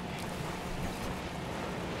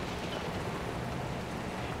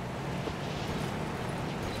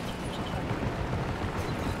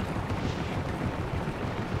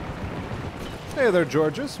 Hey there,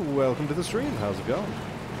 Georges. Welcome to the stream. How's it going?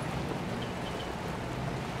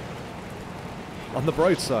 On the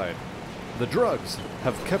bright side, the drugs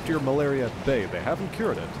have kept your malaria at bay. They haven't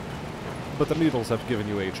cured it. But the needles have given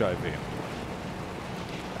you HIV.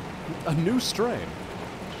 A new strain.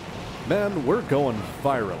 Man, we're going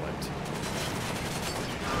virulent.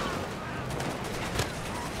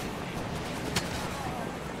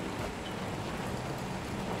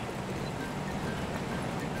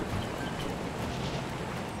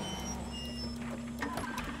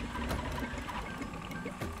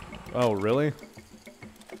 Oh, really?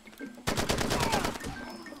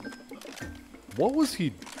 What was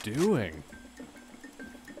he doing?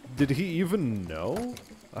 Did he even know?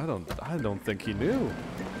 I don't think he knew.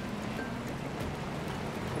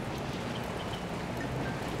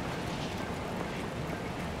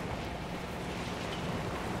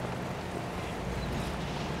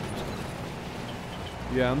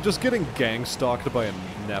 Yeah, I'm just getting gang stalked by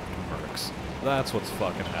inept mercs. That's what's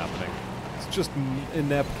fucking happening. It's just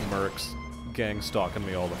inept mercs gang stalking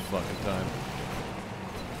me all the fucking time.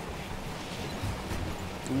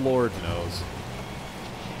 Lord knows.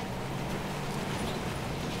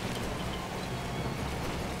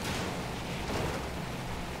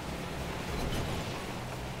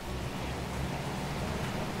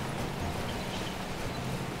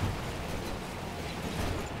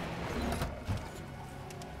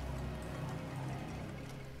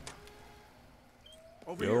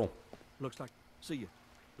 Over Yo. here. Looks like. See ya.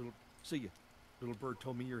 Little bird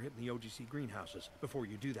told me you're hitting the OGC greenhouses. Before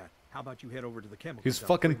you do that, how about you head over to the chemical He's dump,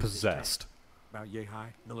 fucking bring me this tank. possessed. About yay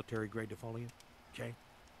high, military grade defoliant. Okay?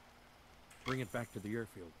 Bring it back to the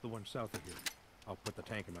airfield, the one south of here. I'll put the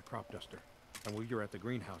tank in my crop duster. And while you're at the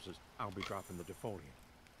greenhouses, I'll be dropping the defoliant.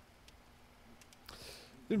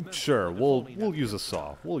 Sure, we'll use a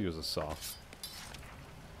saw. We'll use a saw.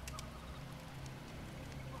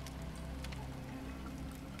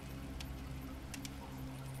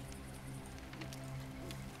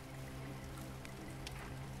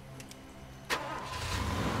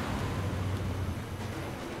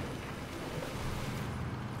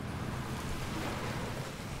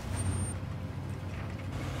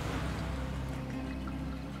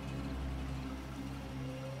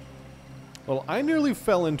 Well, I nearly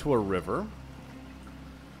fell into a river.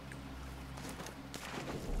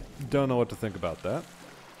 Don't know what to think about that.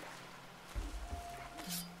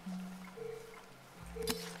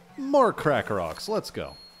 More cracker rocks. Let's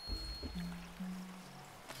go.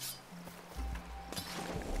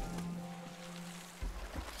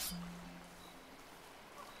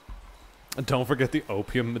 And don't forget the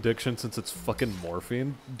opium addiction since it's fucking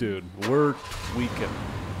morphine. Dude, we're tweaking.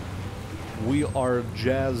 We are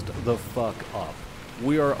jazzed the fuck up.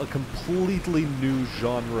 We are a completely new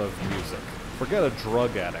genre of music. Forget a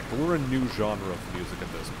drug addict. We're a new genre of music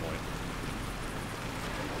at this point.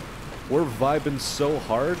 We're vibing so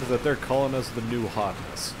hard that they're calling us the new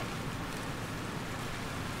hotness.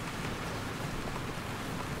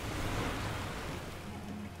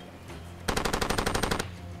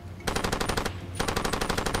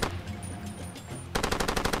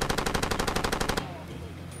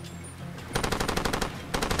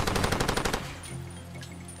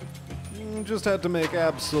 Just had to make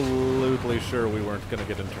absolutely sure we weren't going to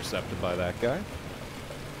get intercepted by that guy.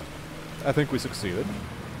 I think we succeeded.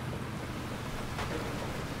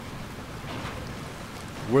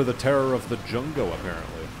 We're the terror of the Jungo,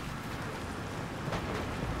 apparently.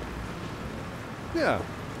 Yeah.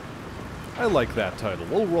 I like that title.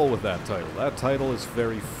 We'll roll with that title. That title is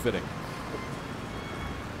very fitting.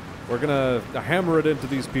 We're gonna hammer it into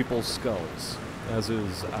these people's skulls, as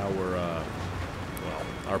is our, well,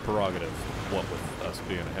 our prerogative. What with us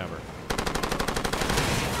being a hammer.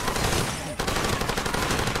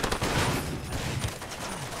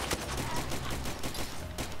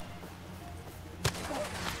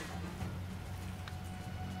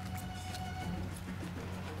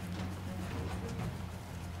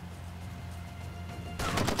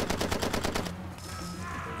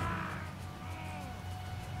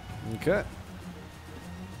 Okay.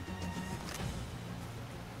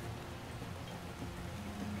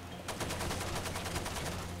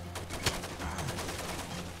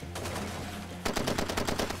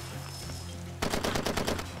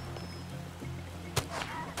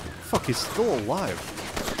 Fuck, he's still alive.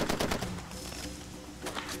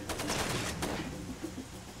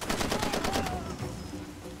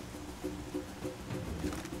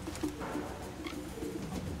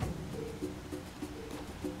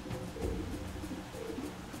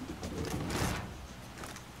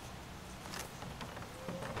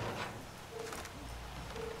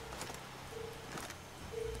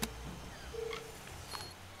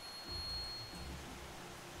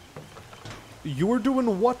 You're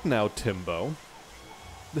doing what now, Timbo?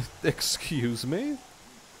 Excuse me?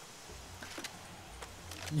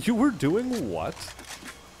 You were doing what?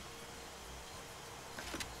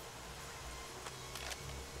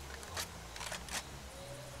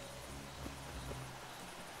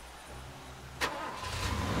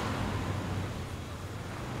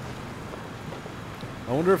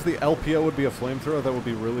 I wonder if the LPO would be a flamethrower that would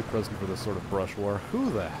be really present for this sort of brush war. Who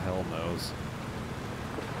the hell knows?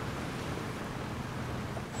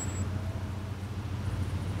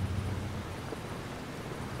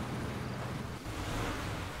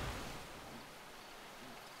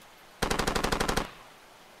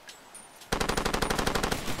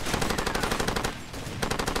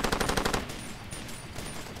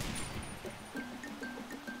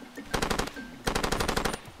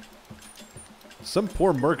 Some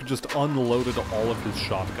poor merc just unloaded all of his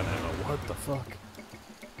shotgun ammo. What the fuck?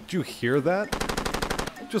 Did you hear that?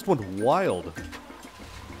 It just went wild.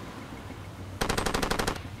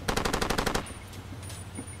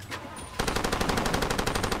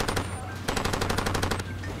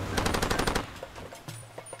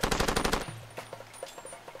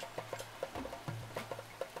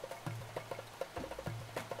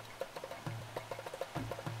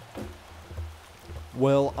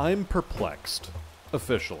 Well, I'm perplexed.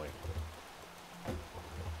 Officially.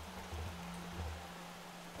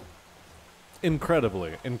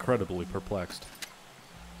 Incredibly perplexed.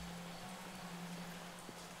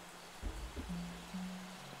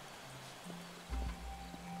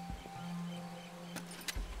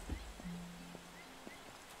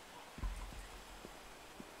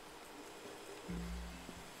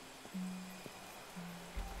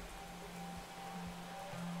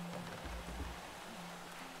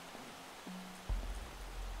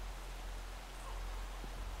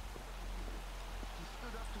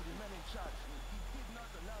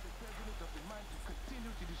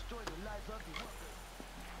 lives of the workers.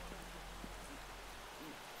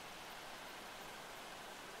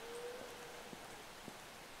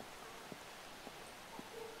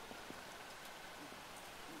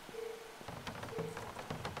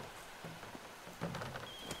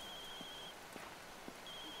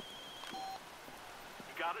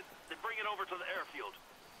 You got it? Then bring it over to the airfield.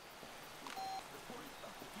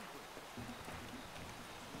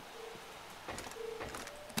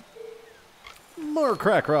 More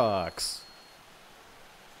crack rocks.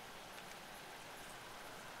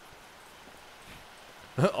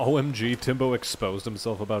 OMG, Timbo exposed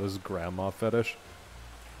himself about his grandma fetish.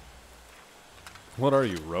 What are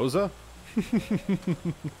you, Rosa?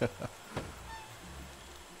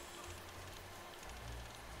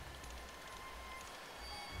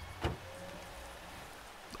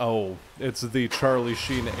 Oh, it's the Charlie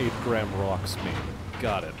Sheen 8-gram rocks meme.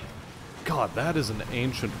 Got it. God, that is an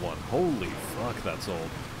ancient one. Holy fuck, that's old.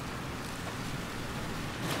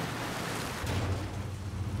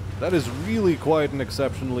 That is really quite an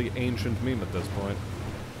exceptionally ancient meme at this point.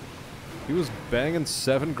 He was banging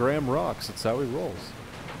 7-gram rocks. That's how he rolls.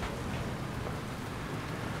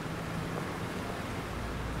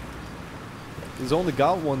 He's only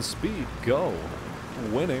got one speed. Go.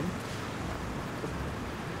 Winning.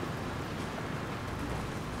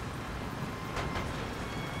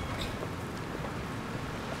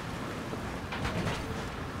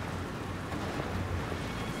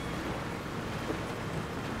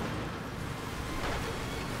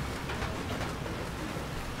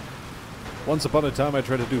 Once upon a time, I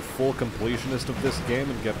tried to do full completionist of this game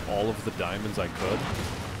and get all of the diamonds I could.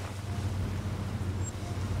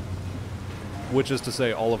 Which is to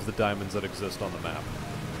say, all of the diamonds that exist on the map.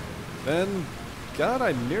 And, God,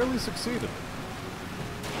 I nearly succeeded.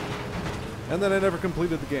 And then I never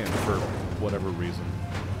completed the game, for whatever reason.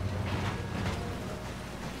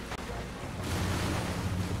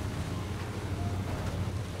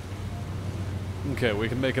 Okay, we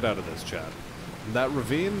can make it out of this, chat. That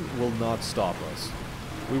ravine will not stop us.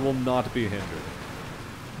 We will not be hindered.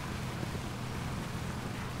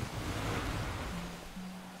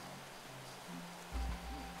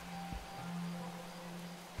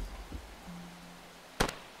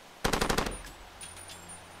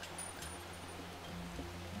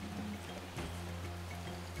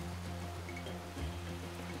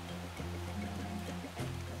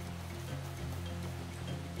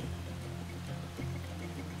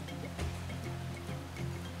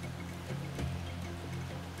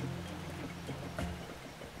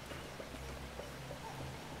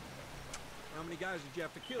 How many guys did you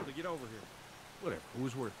have to kill to get over here? Whatever, who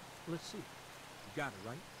was worth it? Let's see. You got it,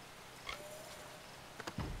 right?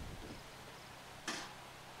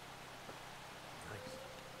 Nice.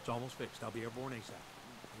 It's almost fixed. I'll be airborne ASAP.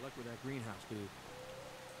 Good luck with that greenhouse, dude.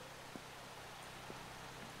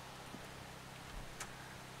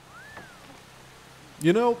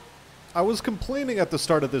 You know, I was complaining at the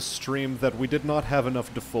start of this stream that we did not have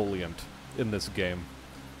enough defoliant in this game.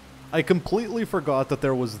 I completely forgot that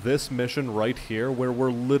there was this mission right here where we're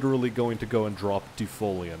literally going to go and drop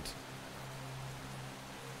defoliant.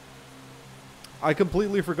 I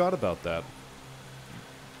completely forgot about that.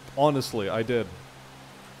 Honestly, I did.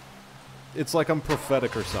 It's like I'm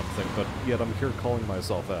prophetic or something, but yet I'm here calling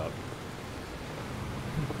myself out.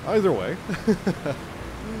 Either way.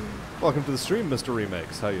 Welcome to the stream, Mr.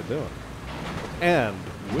 Remakes. How you doing? And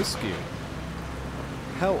Whiskey.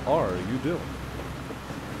 How are you doing?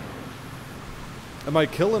 Am I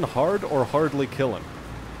killing hard or hardly killing?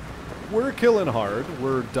 We're killing hard.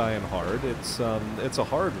 We're dying hard. It's a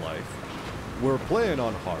hard life. We're playing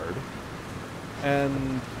on hard.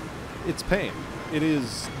 And it's pain. It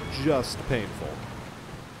is just painful.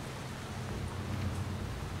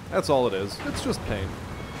 That's all it is. It's just pain.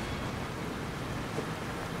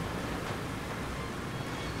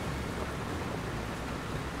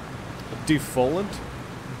 Defoliant?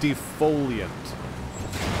 Defoliant.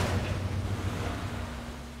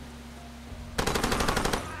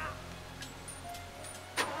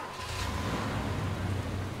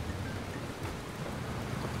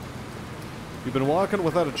 You've been walking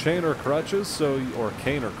without a chain or crutches, or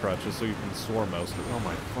cane or crutches, so you can soar most of it. Oh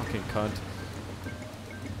my fucking cunt.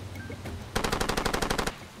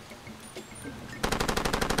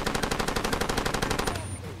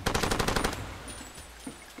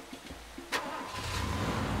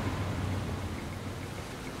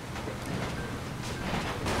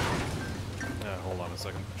 Hold on a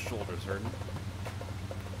second. My shoulder's hurting.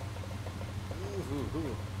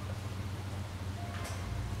 Ooh.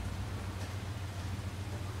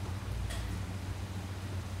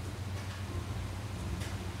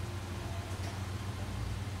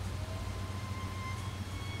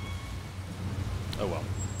 Oh well.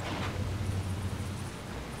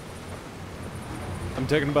 I'm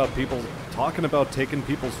talking about taking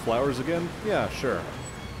people's flowers again? Yeah, sure.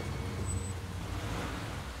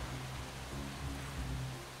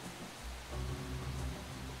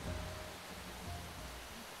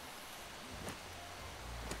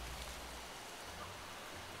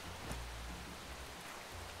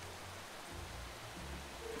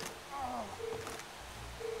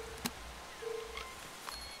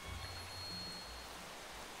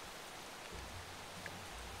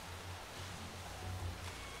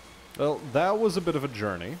 Well, that was a bit of a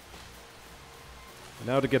journey.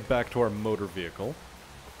 Now to get back to our motor vehicle.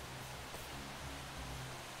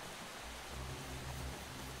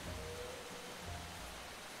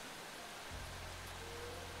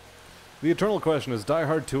 The eternal question is, Die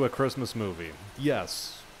Hard 2 a Christmas movie?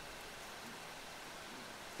 Yes.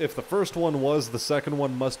 If the first one was, the second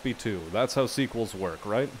one must be too. That's how sequels work,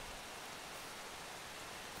 right?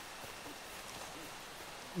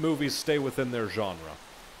 Movies stay within their genre.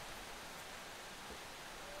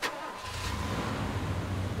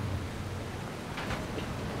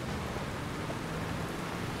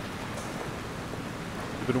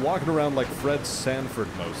 You've been walking around like Fred Sanford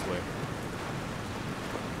mostly.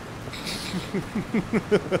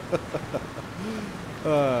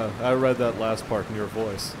 I read that last part in your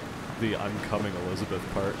voice. The I'm coming Elizabeth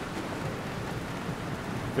part.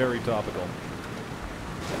 Very topical.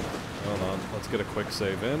 Hold on, let's get a quick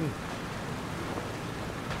save in.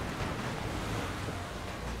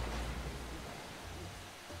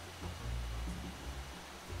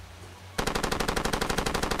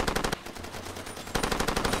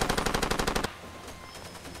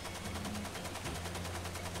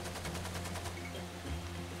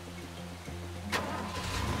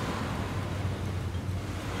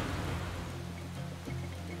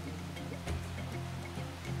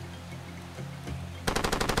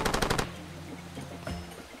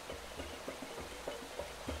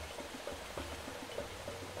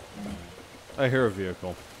 I hear a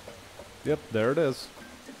vehicle. Yep, there it is.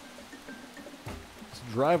 It's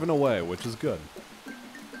driving away, which is good.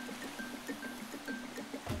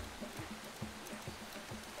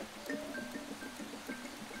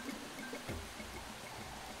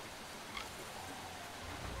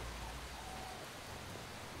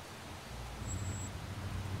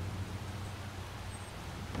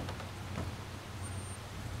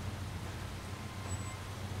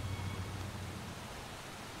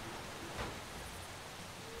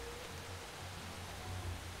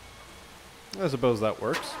 I suppose that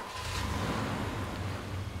works.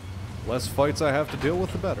 Less fights I have to deal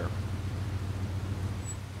with, the better.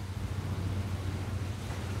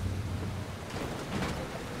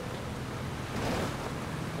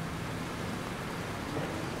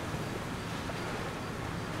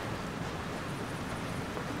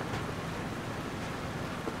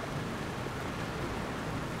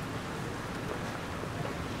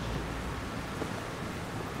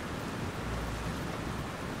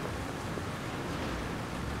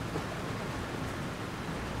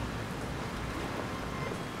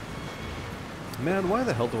 Man, why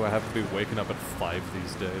the hell do I have to be waking up at 5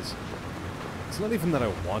 these days? It's not even that I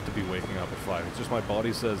want to be waking up at 5, it's just my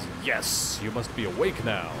body says, yes, you must be awake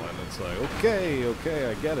now, and it's like, okay,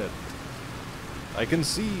 I get it. I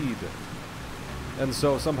concede. And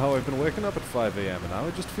so somehow I've been waking up at 5 a.m. and now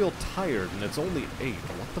I just feel tired, and it's only 8.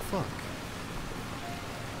 What the fuck?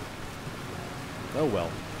 Oh well.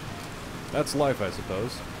 That's life, I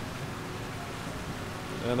suppose.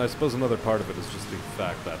 And I suppose another part of it is just the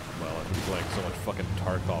fact that, well, I've been playing so much fucking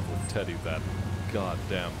Tarkov with Teddy that,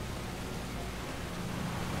 goddamn.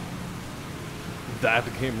 That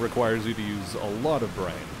game requires you to use a lot of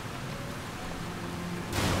brain.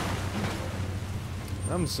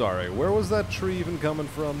 I'm sorry, where was that tree even coming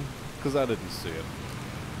from? Because I didn't see it.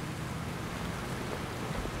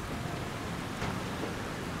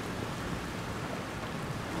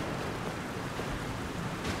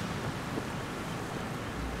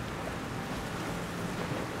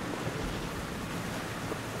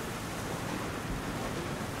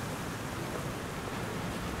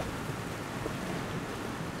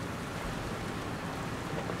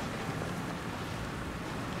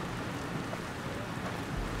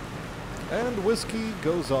 And Whiskey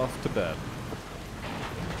goes off to bed.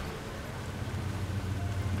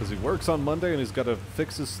 Because he works on Monday and he's got to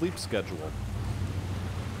fix his sleep schedule.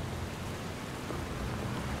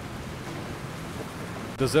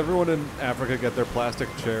 Does everyone in Africa get their plastic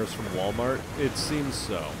chairs from Walmart? It seems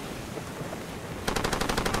so.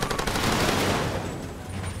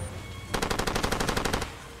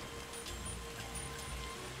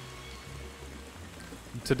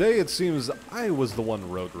 Today it seems I was the one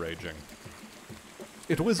road raging.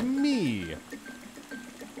 It was me!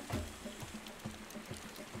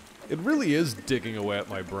 It really is digging away at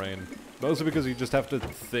my brain. Mostly because you just have to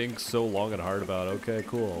think so long and hard about, okay,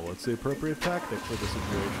 cool, what's the appropriate tactic for the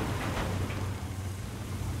situation?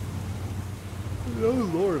 Oh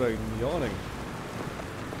lord, I'm yawning.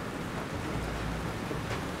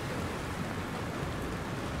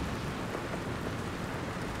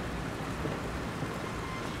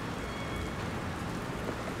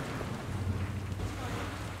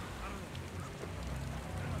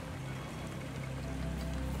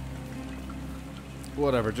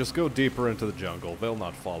 Whatever, just go deeper into the jungle. They'll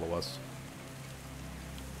not follow us.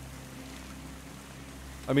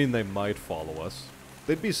 I mean, they might follow us.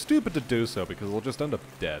 They'd be stupid to do so because they'll just end up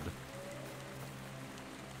dead.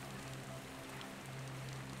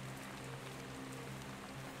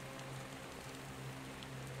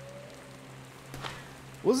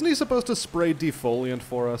 Wasn't he supposed to spray defoliant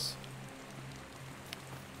for us?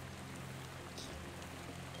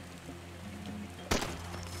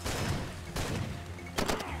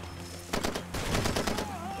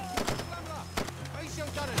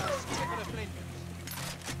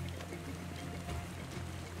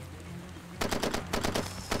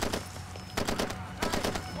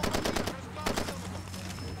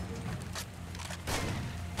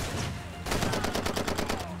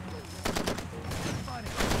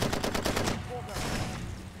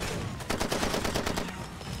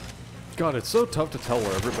 God, it's so tough to tell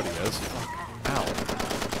where everybody is. Ow.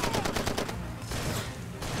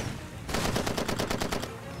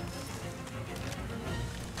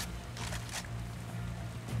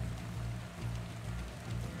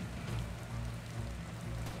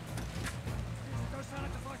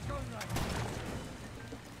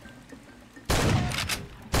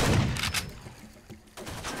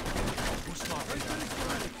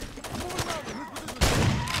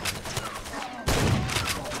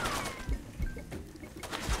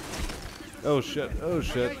 Oh shit, oh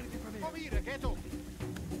shit.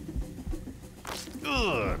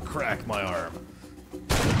 Ugh, crack my arm.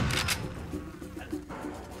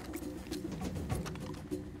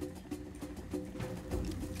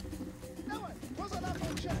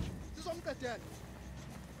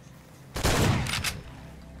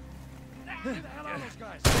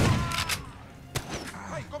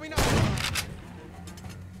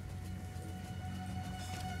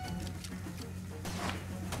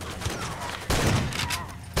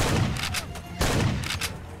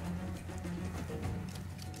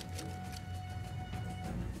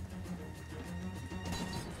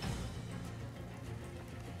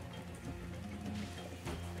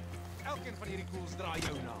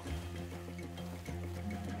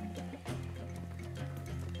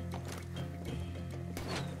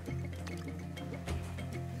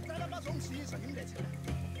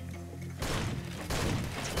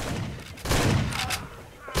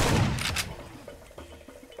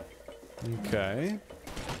 Okay.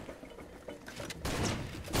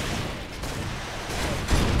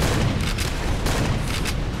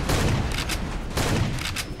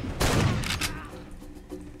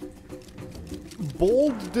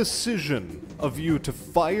 Bold decision of you to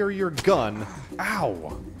fire your gun.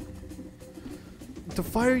 Ow! To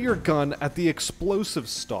fire your gun at the explosive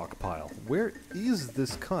stockpile. Where is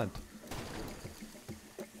this cunt?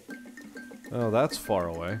 Oh, that's far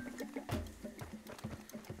away.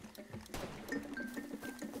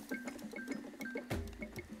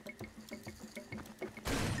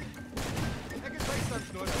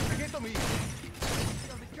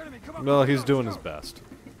 Well, he's doing his best.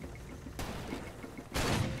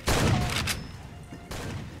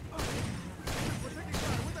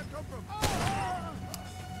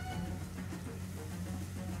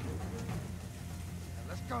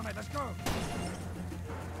 Let's go, mate, let's go!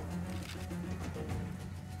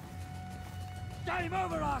 Game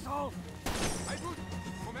over, asshole!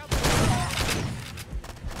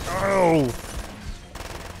 Oh!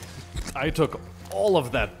 I took all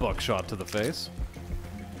of that buckshot to the face.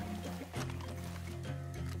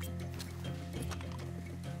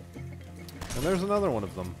 And there's another one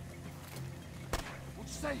of them.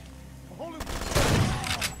 What'd you say? Hold him!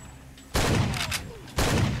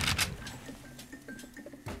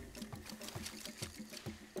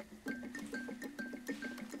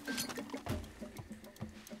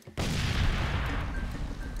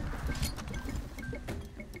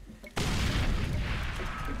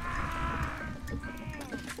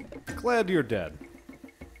 Glad you're dead.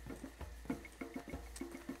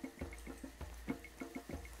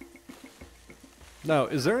 Now,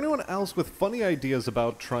 is there anyone else with funny ideas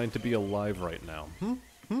about trying to be alive right now?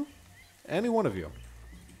 Any one of you?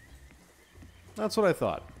 That's what I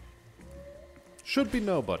thought. Should be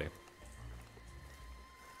nobody.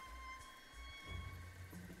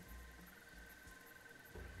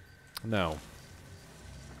 Now,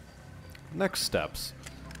 next steps.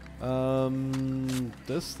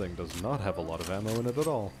 This thing does not have a lot of ammo in it at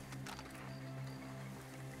all.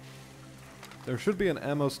 There should be an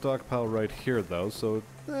ammo stockpile right here, though, so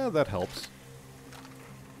that helps.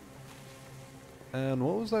 And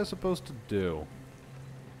what was I supposed to do?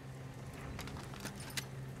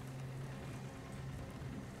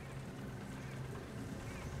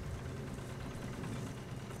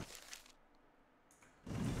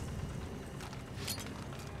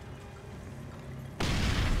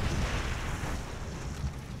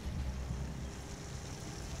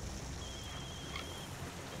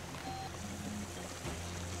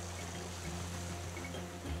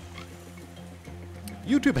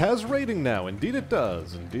 YouTube has rating now. Indeed it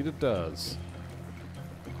does. Indeed it does.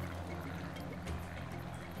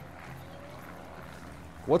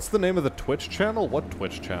 What's the name of the Twitch channel? What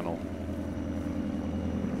Twitch channel?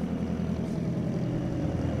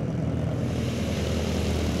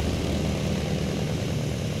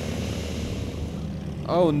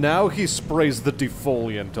 Oh, now he sprays the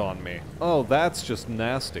defoliant on me. Oh, that's just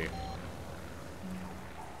nasty.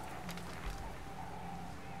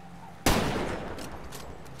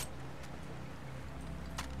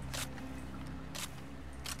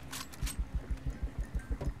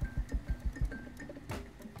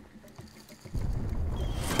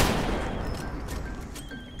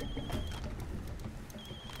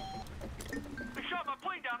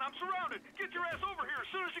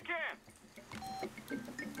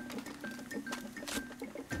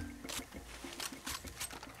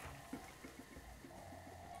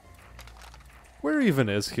 Where even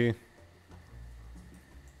is he?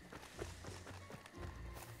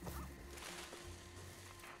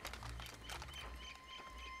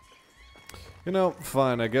 You know,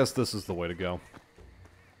 fine, I guess this is the way to go.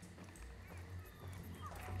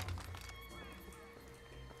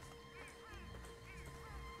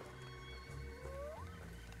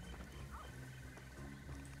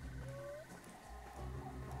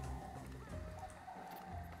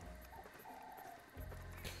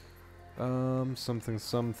 Something.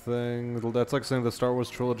 That's like saying the Star Wars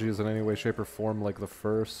trilogy is in any way, shape, or form like the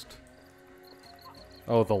first.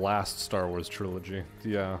 Oh, the last Star Wars trilogy.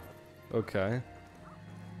 Yeah. Okay.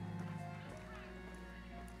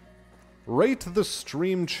 Rate the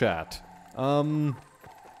stream chat. Well,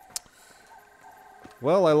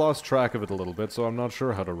 I lost track of it a little bit, so I'm not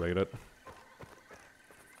sure how to rate it.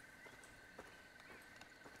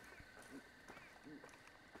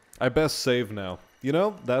 I best save now. You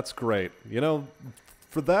know, that's great. You know,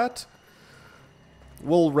 for that,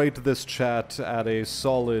 we'll rate this chat at a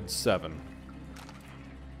solid 7.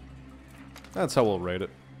 That's how we'll rate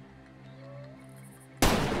it.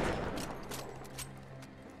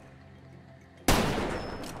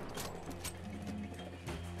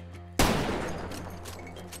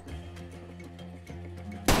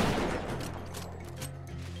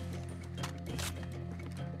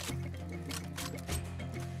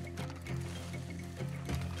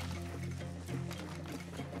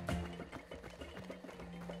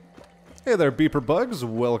 Hey there, Beeper Bugs.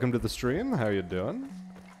 Welcome to the stream. How you doing?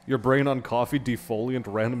 Your brain on coffee, defoliant,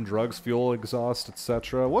 random drugs, fuel exhaust,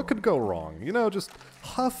 etc. What could go wrong? You know, just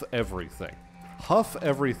huff everything. Huff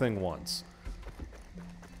everything once.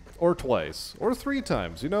 Or twice. Or 3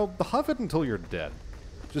 times. You know, huff it until you're dead.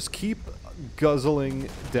 Just keep guzzling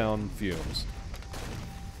down fumes.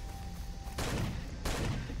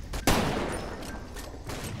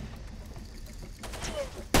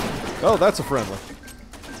 Oh, that's a friendly.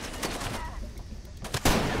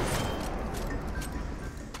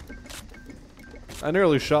 I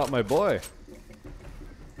nearly shot my boy.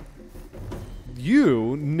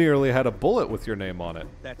 You nearly had a bullet with your name on it.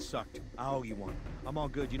 That sucked. I owe you one. I'm all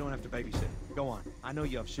good. You don't have to babysit. Go on. I know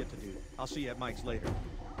you have shit to do. I'll see you at Mike's later.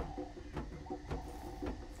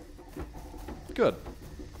 Good.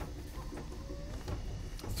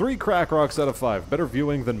 3 crack rocks out of 5. Better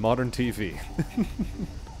viewing than modern TV.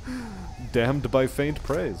 Damned by faint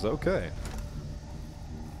praise. Okay.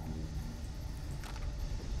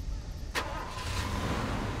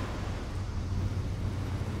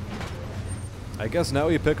 I guess now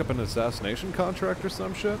you pick up an assassination contract or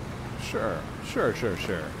some shit? Sure. Sure.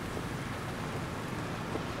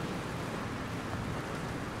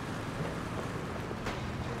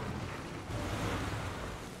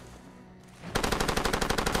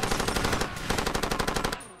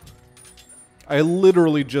 I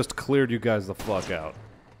literally just cleared you guys the fuck out.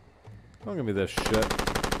 Don't give me this shit.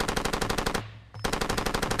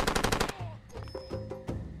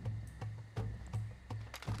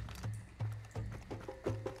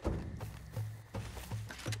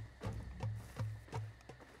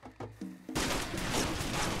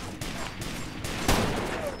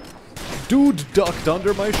 Dude ducked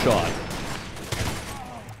under my shot.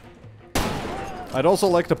 I'd also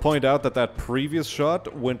like to point out that that previous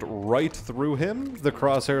shot went right through him. The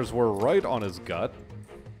crosshairs were right on his gut.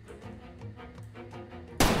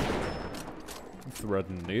 Thread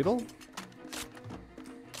and needle.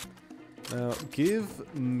 Now,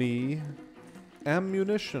 give me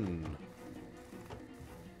ammunition.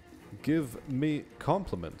 Give me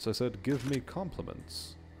compliments. I said, give me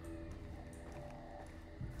compliments.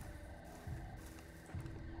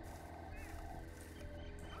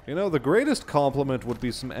 You know, the greatest compliment would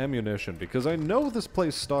be some ammunition, because I know this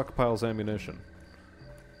place stockpiles ammunition.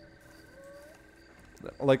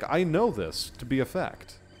 Like, I know this to be a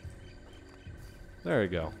fact. There you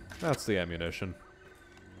go. That's the ammunition.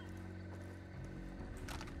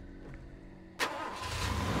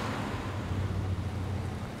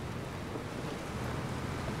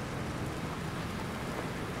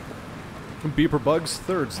 Beeper Bugs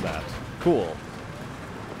thirds that. Cool.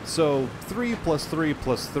 So, 3 plus 3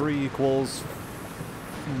 plus 3 equals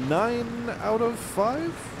 9 out of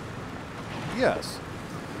 5? Yes.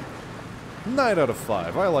 9 out of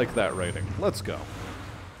 5. I like that rating. Let's go.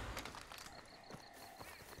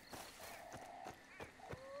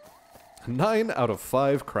 Nine out of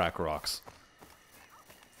 5 crack rocks.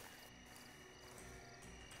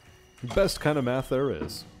 Best kind of math there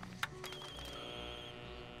is.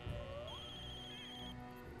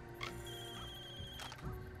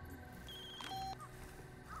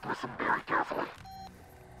 Listen very carefully.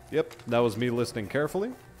 Yep, that was me listening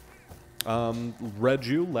carefully. Read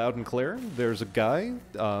you loud and clear. There's a guy,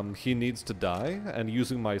 he needs to die, and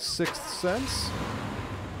using my 6th sense,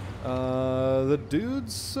 the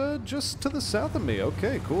dude's just to the south of me.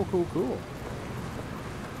 Okay, cool, cool, cool.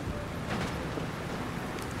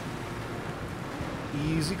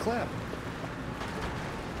 Easy clap.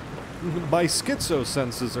 My schizo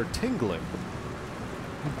senses are tingling.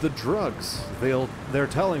 The drugs, they're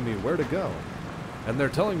telling me where to go. And they're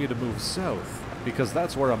telling me to move south, because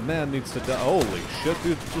that's where a man needs to die. Holy shit,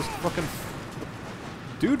 dude, just fucking...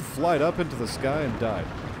 Dude flied up into the sky and died.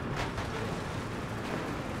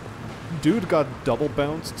 Dude got double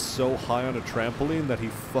bounced so high on a trampoline that he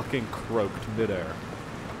fucking croaked midair.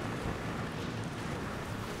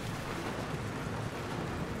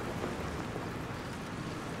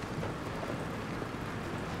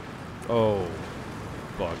 Oh,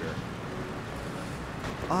 bugger.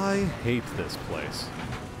 I hate this place.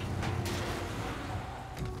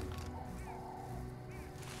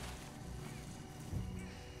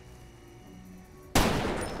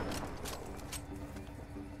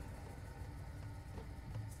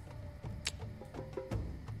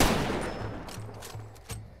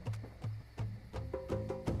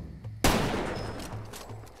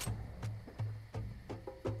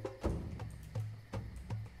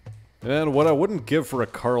 And what I wouldn't give for a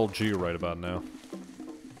Carl G right about now.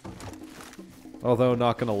 Although,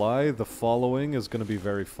 not gonna lie, the following is gonna be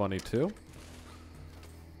very funny too.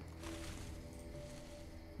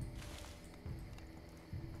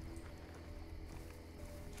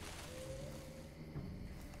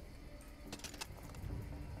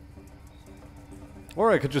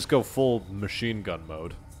 Or I could just go full machine gun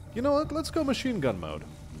mode. You know what? Let's go machine gun mode.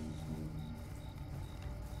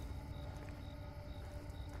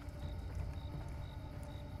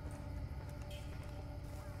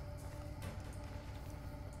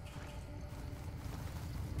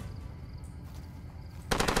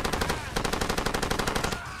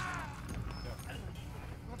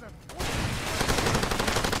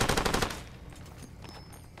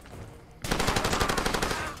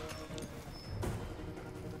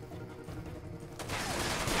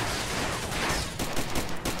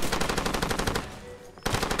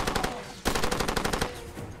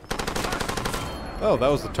 Oh, that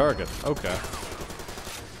was the target. Okay.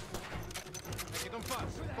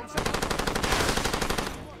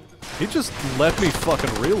 He just let me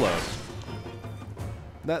fucking reload.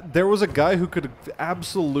 There was a guy who could have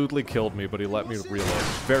absolutely killed me, but he let me reload.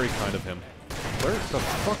 Very kind of him. Where the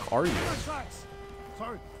fuck are you?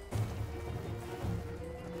 Sorry.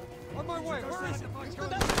 On my way. Where is it?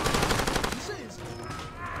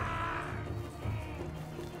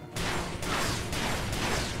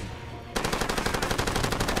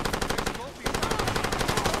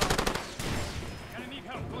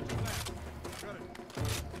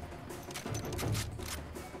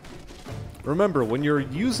 Remember, when you're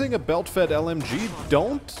using a belt-fed LMG,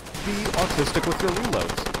 don't be autistic with your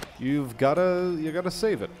reloads. You gotta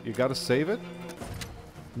save it. You gotta save it.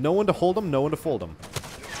 No one to hold them, no one to fold them.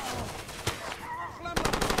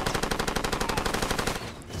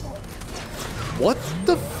 What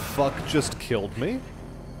the fuck just killed me?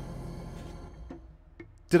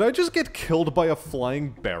 Did I just get killed by a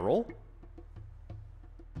flying barrel?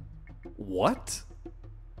 What?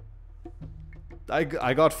 I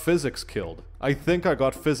got physics killed. I think I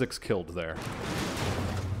got physics killed there.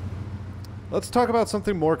 Let's talk about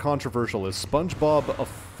something more controversial. Is SpongeBob a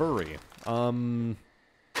furry? I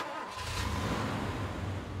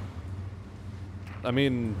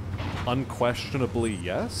mean, unquestionably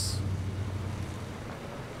yes.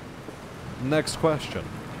 Next question.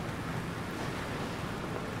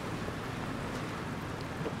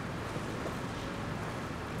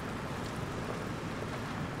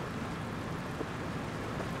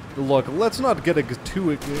 Look, let's not get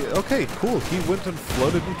too... Okay, cool, he went and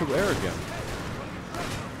floated into air again.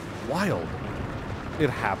 Wild. It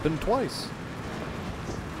happened twice.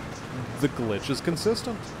 The glitch is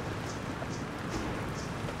consistent.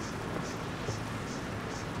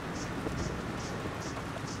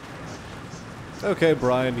 Okay,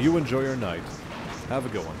 Brian, you enjoy your night. Have a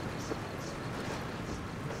good one.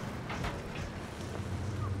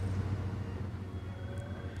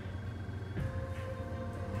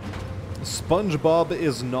 SpongeBob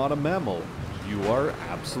is not a mammal. You are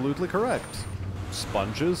absolutely correct.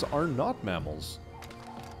 Sponges are not mammals.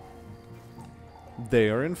 They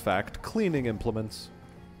are in fact cleaning implements.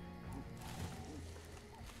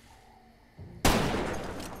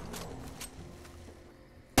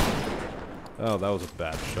 Oh, that was a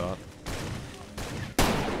bad shot.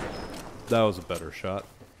 That was a better shot.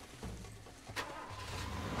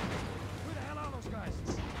 Who the hell are those guys?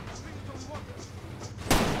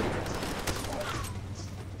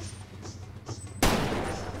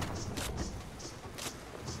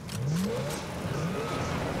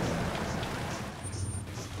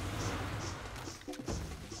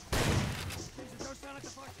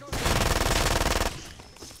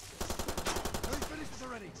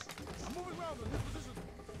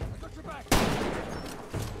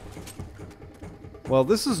 Well,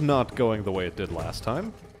 this is not going the way it did last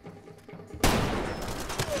time.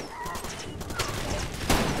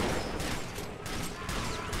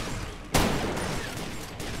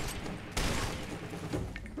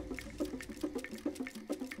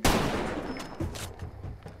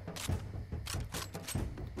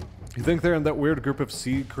 You think they're in that weird group of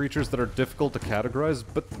sea creatures that are difficult to categorize?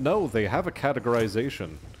 But no, they have a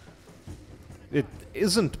categorization. It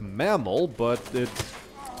isn't mammal, but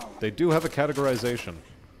they do have a categorization.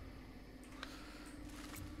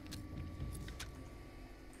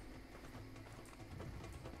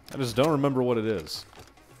 I just don't remember what it is.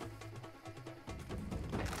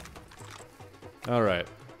 Alright.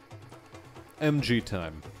 MG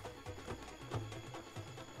time.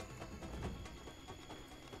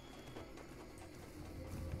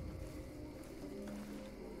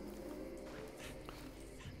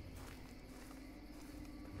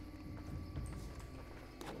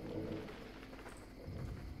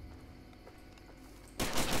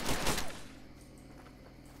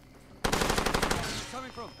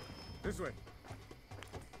 This way.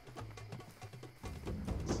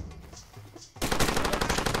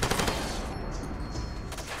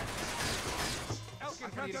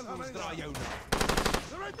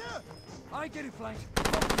 They're right there! I get it flanked.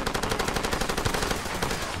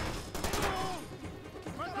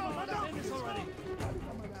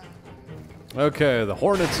 Okay, the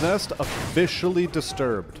Hornet's Nest officially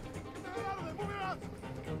disturbed.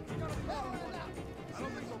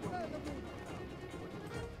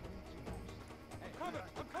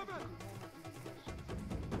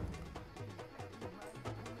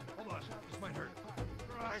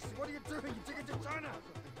 What are you doing? You take it to China?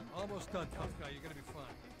 Almost done, tough guy. You're gonna be fine.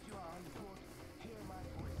 You are on board. Hear my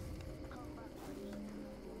voice. Come back, please.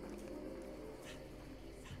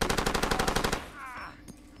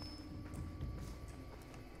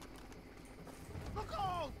 Look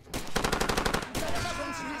out!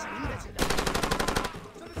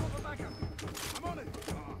 I'm on it.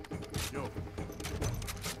 Yo.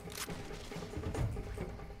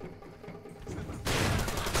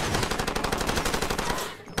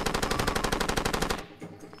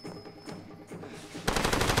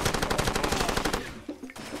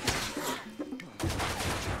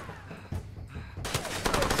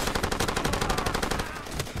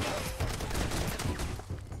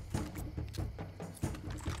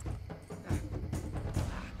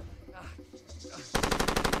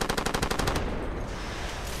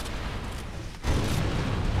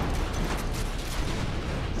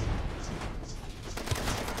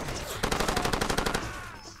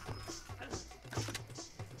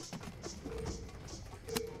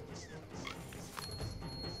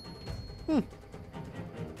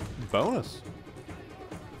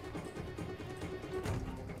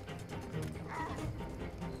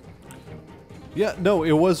 Yeah, no,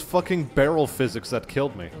 it was fucking barrel physics that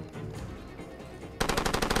killed me.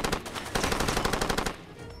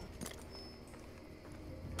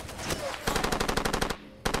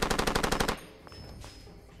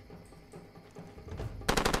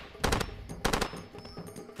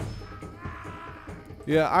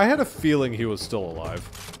 Yeah, I had a feeling he was still alive.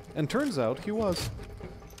 And turns out he was.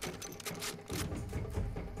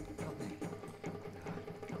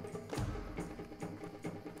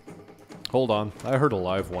 Hold on, I heard a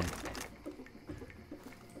live one.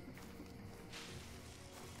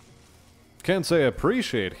 Can't say I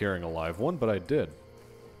appreciate hearing a live one, but I did.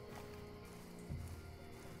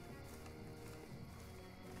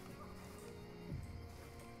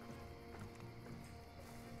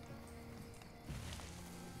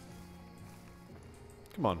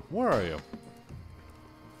 Come on, where are you?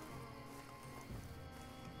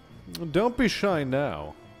 Don't be shy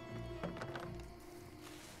now.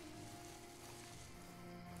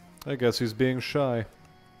 I guess he's being shy.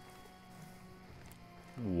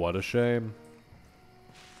 What a shame.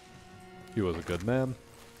 He was a good man.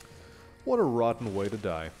 What a rotten way to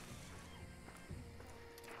die.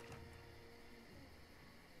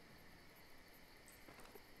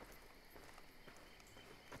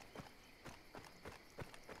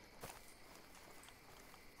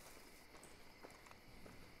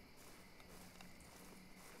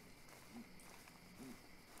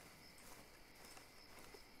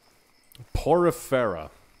 Porifera.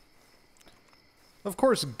 Of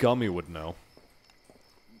course Gummy would know.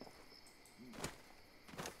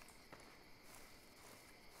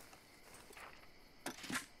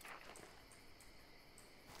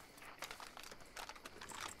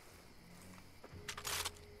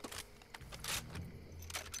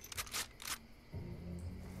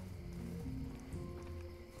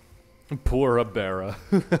 Poor Abera.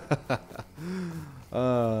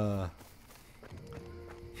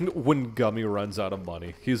 When Gummy runs out of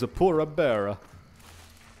money, he's a poor Abera.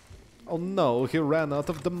 Oh no, he ran out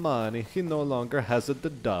of the money. He no longer has it, the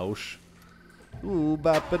douche. Ooh,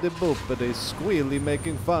 bappity boopity, squealy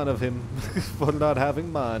making fun of him for not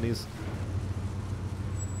having monies.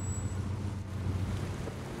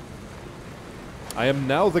 I am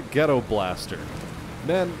now the Ghetto Blaster.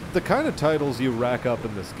 Man, the kind of titles you rack up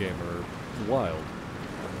in this game are wild.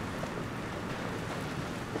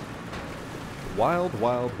 Wild,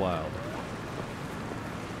 wild, wild.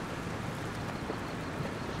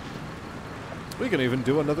 We can even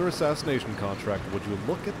do another assassination contract. Would you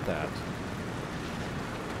look at that?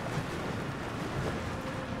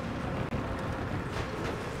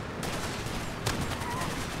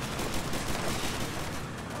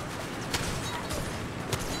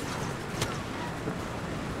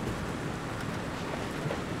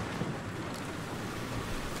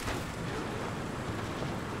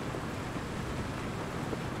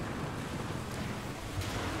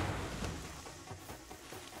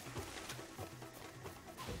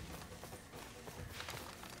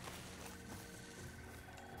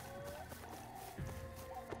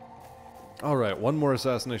 Alright, one more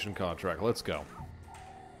assassination contract. Let's go.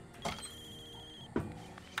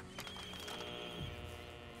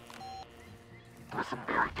 Listen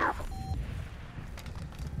very careful.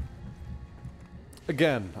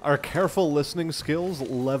 Again, our careful listening skills,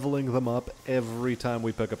 leveling them up every time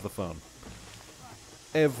we pick up the phone.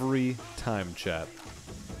 Every time, chat.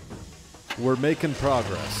 We're making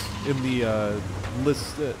progress in the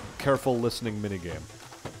careful listening minigame.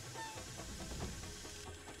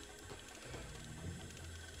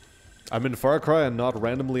 I'm in Far Cry and not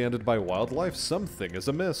randomly ended by wildlife? Something is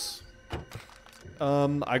amiss.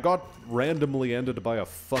 I got randomly ended by a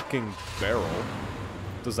fucking barrel.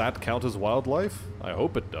 Does that count as wildlife? I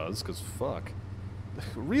hope it does, because fuck.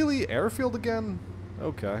 Really? Airfield again?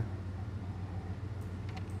 Okay.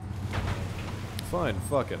 Fine,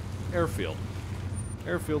 fuck it. Airfield.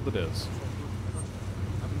 Airfield it is.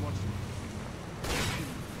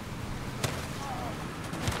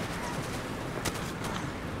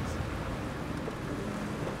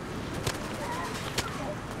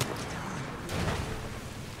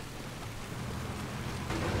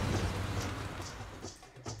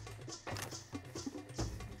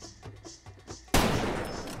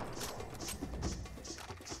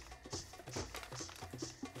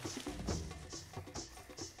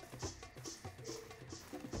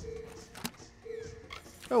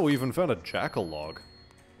 Oh, we even found a jackal log.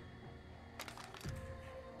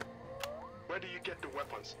 Where do you get the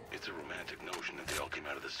weapons? It's a romantic notion that they all came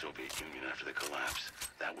out of the Soviet Union after the collapse.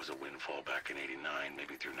 That was a windfall back in '89,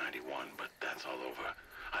 maybe through '91, but that's all over.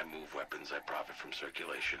 I move weapons, I profit from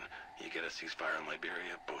circulation. You get a ceasefire in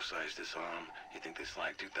Liberia, both sides disarm. You think they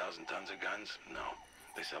slag 2,000 tons of guns? No.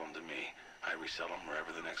 They sell them to me. I resell them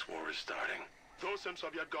wherever the next war is starting. Those same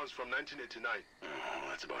Soviet guns from 1989. Oh,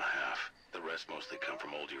 that's about half. The rest mostly come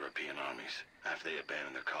from old European armies. After they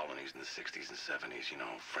abandoned their colonies in the 60s and 70s, you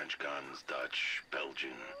know, French guns, Dutch,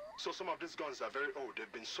 Belgian. So some of these guns are very old. They've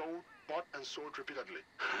been sold, bought, and sold repeatedly.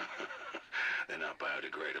 They're not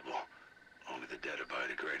biodegradable. Only the dead are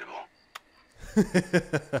biodegradable.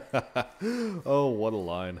 Oh, what a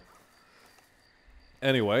line.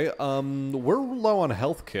 Anyway, we're low on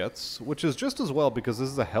health kits, which is just as well because this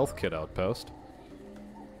is a health kit outpost.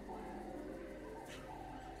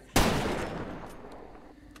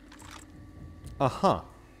 Uh-huh.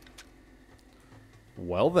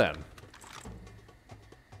 Well then.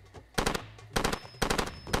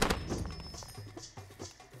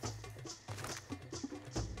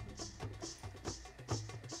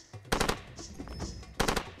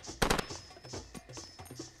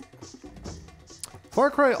 Far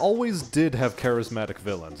Cry always did have charismatic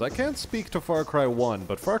villains. I can't speak to Far Cry 1,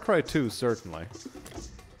 but Far Cry 2 certainly.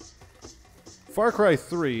 Far Cry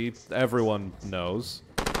 3, everyone knows.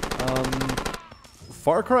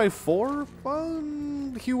 Far Cry 4,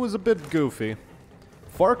 he was a bit goofy.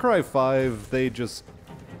 Far Cry 5, they just...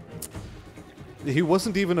 He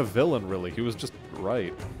wasn't even a villain, really. He was just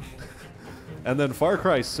right. And then Far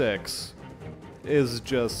Cry 6 is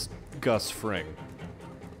just Gus Fring.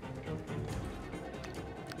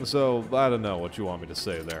 So, I don't know what you want me to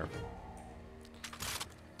say there.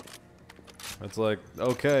 It's like,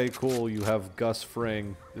 okay, cool, you have Gus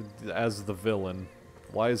Fring as the villain.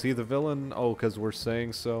 Why is he the villain? Oh, because we're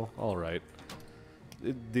saying so? Alright.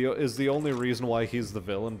 Is the only reason why he's the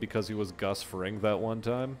villain because he was Gus Fring that one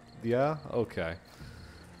time? Yeah? Okay.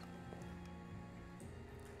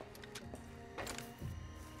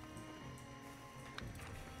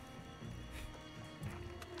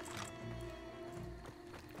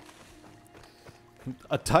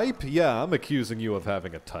 A type? Yeah, I'm accusing you of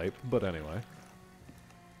having a type, but anyway.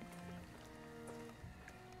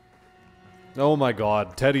 Oh my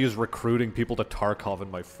god, Teddy is recruiting people to Tarkov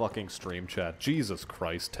in my fucking stream chat. Jesus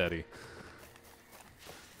Christ, Teddy.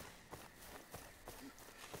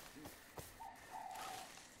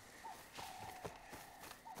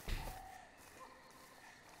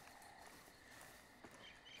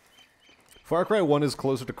 Far Cry 1 is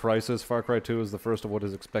closer to Crysis, Far Cry 2 is the first of what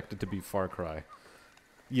is expected to be Far Cry.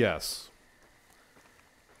 Yes.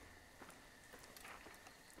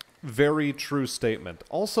 Very true statement.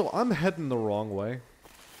 Also, I'm heading the wrong way.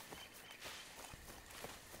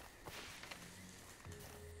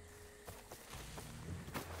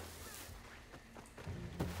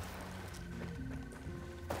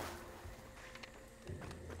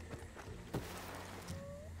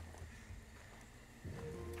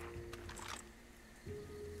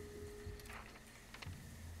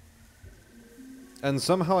 And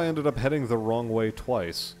somehow I ended up heading the wrong way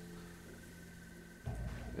twice.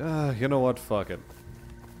 You know what? Fuck it.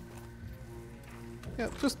 Yeah,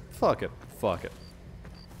 just fuck it. Fuck it.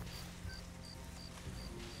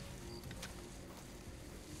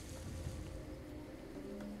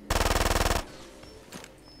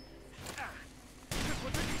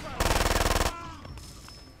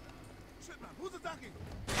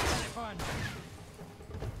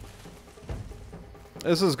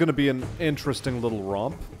 This is going to be an interesting little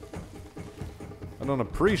romp. I don't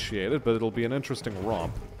appreciate it, but it'll be an interesting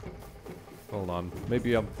romp. Hold on.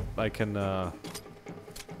 Maybe I can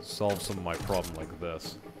solve some of my problem like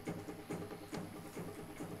this.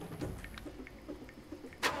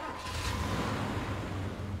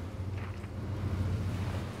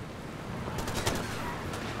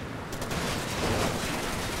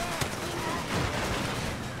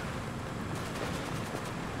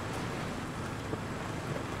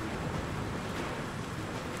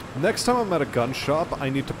 Next time I'm at a gun shop, I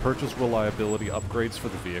need to purchase reliability upgrades for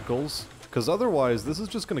the vehicles. Because otherwise, this is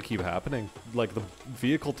just going to keep happening. Like, the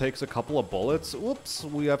vehicle takes a couple of bullets. Whoops,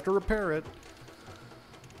 we have to repair it.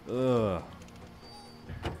 Ugh.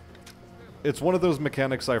 It's one of those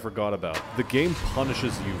mechanics I forgot about. The game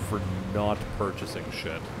punishes you for not purchasing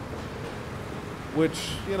shit.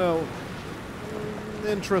 Which, you know,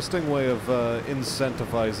 interesting way of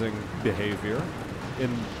incentivizing behavior.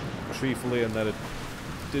 Chiefly in that it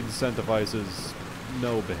incentivizes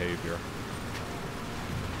no behavior.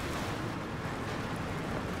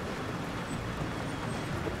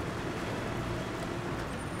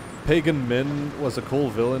 Pagan Min was a cool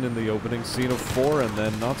villain in the opening scene of 4, and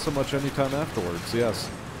then not so much anytime afterwards, yes.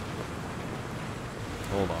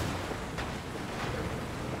 Hold on.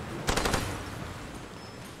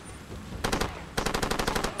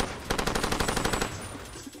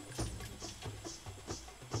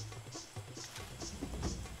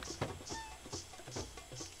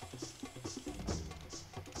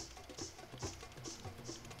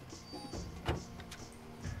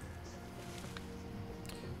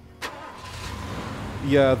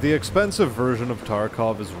 Yeah, the expensive version of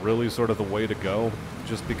Tarkov is really sort of the way to go,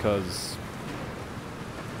 just because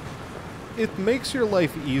it makes your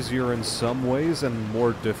life easier in some ways and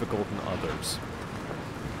more difficult in others.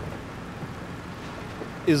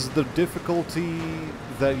 Is the difficulty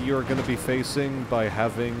that you're going to be facing by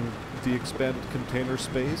having the expanded container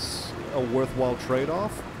space a worthwhile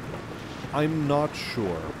trade-off? I'm not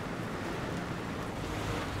sure.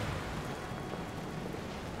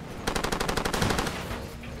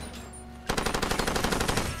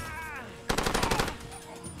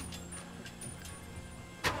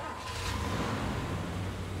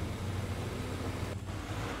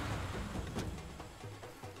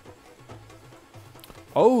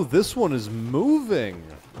 Oh, this one is moving.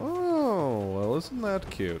 Oh, well, isn't that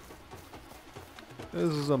cute?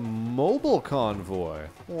 This is a mobile convoy.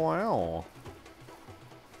 Wow.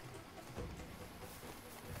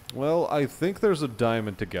 Well, I think there's a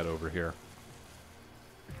diamond to get over here.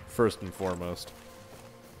 First and foremost.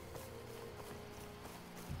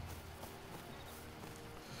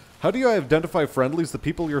 How do you identify friendlies, the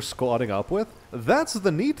people you're squatting up with? That's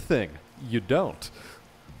the neat thing. You don't.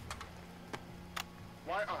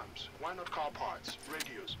 Why arms? Why not car parts,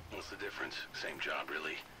 radios? What's the difference? Same job,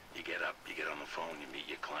 really. You get up, you get on the phone, you meet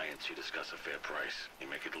your clients, you discuss a fair price,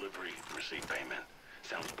 you make a delivery, receive payment.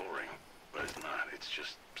 Sounds boring, but it's not. It's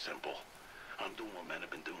just simple. I'm doing what men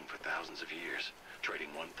have been doing for thousands of years,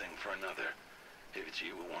 trading one thing for another. If it's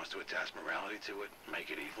you who wants to attach morality to it,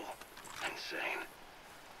 make it evil. Insane.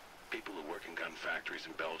 People who work in gun factories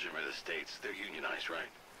in Belgium or the States, they're unionized,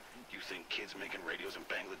 right? You think kids making radios in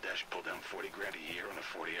Bangladesh pull down 40 grand a year on a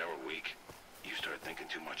 40-hour week? You start thinking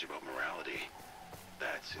too much about morality.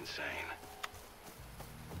 That's insane.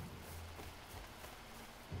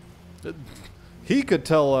 He could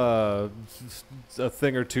tell a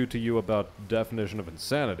thing or two to you about definition of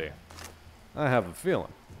insanity. I have a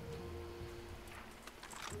feeling.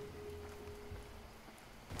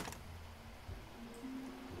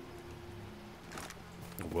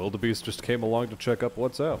 Wildebeest just came along to check up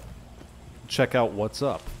what's up. Check out what's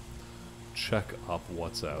up. Check up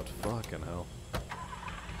what's out. Fucking hell.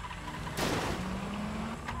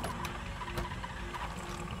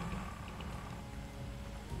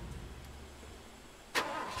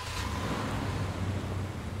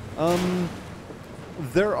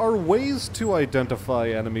 There are ways to identify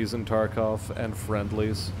enemies in Tarkov and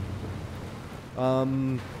friendlies.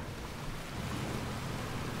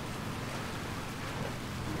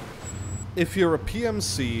 If you're a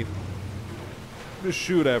PMC,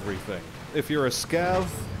 shoot everything. If you're a scav,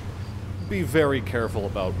 be very careful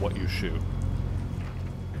about what you shoot.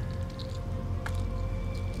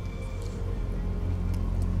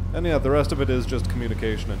 And yeah, the rest of it is just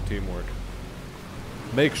communication and teamwork.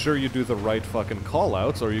 Make sure you do the right fucking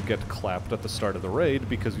callouts or you get clapped at the start of the raid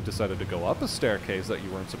because you decided to go up a staircase that you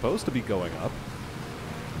weren't supposed to be going up.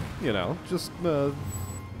 You know, just,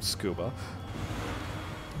 scuba.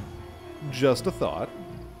 Just a thought.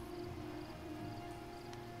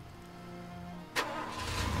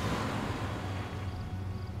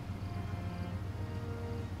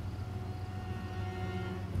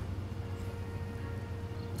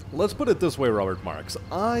 Let's put it this way, Robert Marks.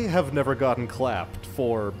 I have never gotten clapped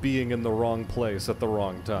for being in the wrong place at the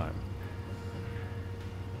wrong time.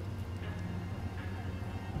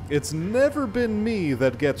 It's never been me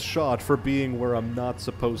that gets shot for being where I'm not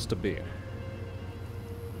supposed to be.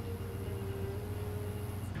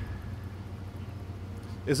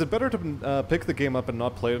 Is it better to pick the game up and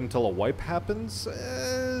not play it until a wipe happens?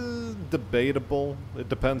 Debatable. It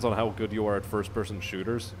depends on how good you are at first-person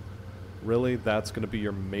shooters. Really? That's going to be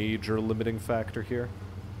your major limiting factor here?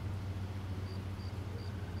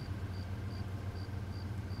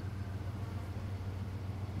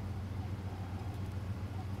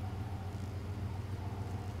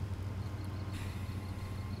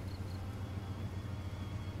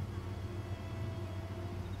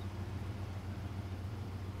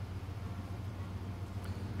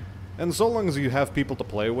 And so long as you have people to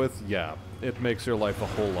play with, yeah, it makes your life a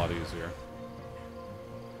whole lot easier.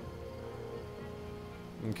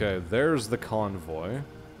 Okay, there's the convoy.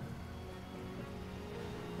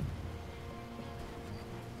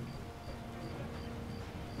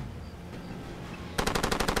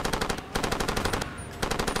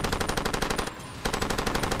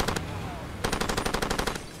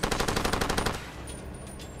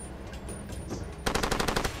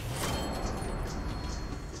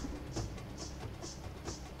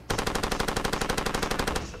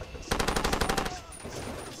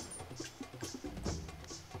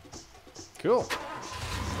 Cool.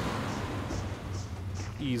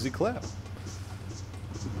 Easy clap.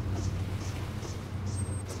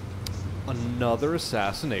 Another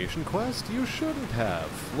assassination quest? You shouldn't have.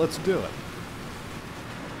 Let's do it.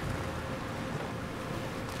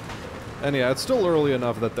 And yeah, it's still early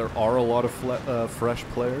enough that there are a lot of fresh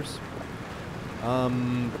players.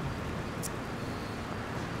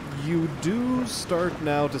 You do start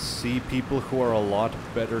now to see people who are a lot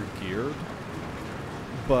better geared,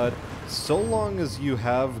 but so long as you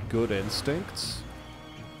have good instincts,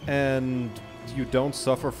 and you don't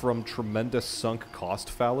suffer from tremendous sunk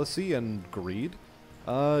cost fallacy and greed,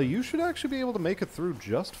 you should actually be able to make it through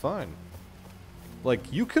just fine.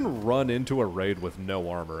 Like, you can run into a raid with no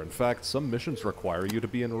armor. In fact, some missions require you to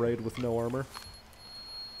be in a raid with no armor.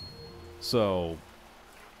 So,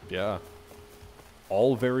 yeah.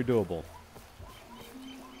 All very doable.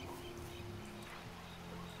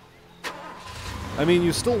 I mean,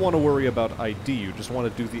 you still want to worry about ID, you just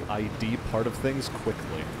want to do the ID part of things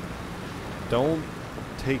quickly. Don't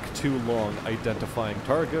take too long identifying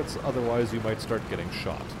targets, otherwise you might start getting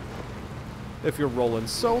shot. If you're rolling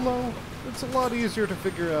solo, it's a lot easier to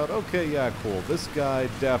figure out, okay, yeah, cool, this guy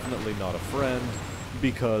definitely not a friend,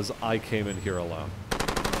 because I came in here alone.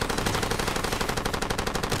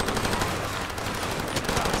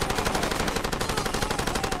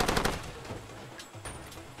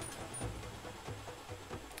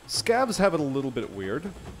 Scavs have it a little bit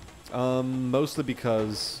weird, mostly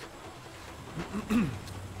because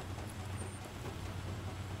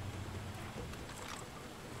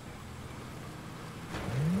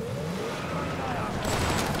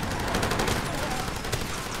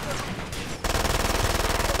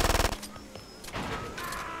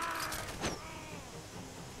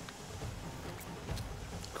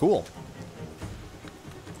cool.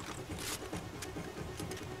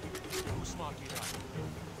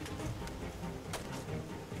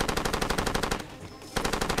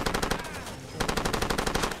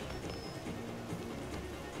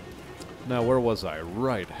 Now, where was I?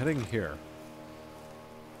 Right, heading here.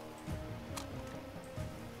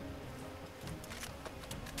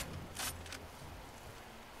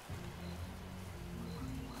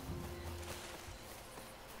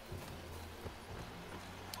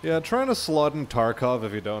 Yeah, trying to slot in Tarkov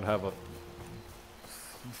if you don't have a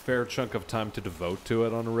fair chunk of time to devote to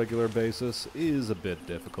it on a regular basis is a bit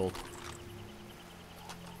difficult.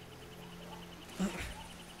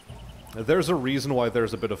 There's a reason why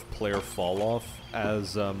there's a bit of player fall-off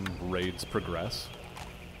as raids progress.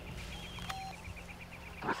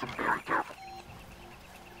 Listen very careful.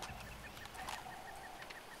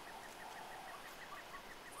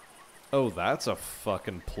 Oh, that's a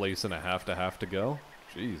fucking place and a half to go?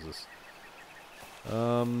 Jesus.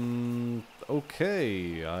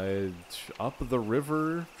 Okay, up the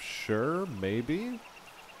river, sure, maybe?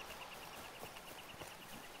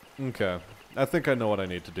 Okay. I think I know what I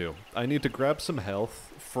need to do. I need to grab some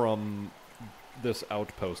health from this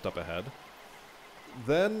outpost up ahead.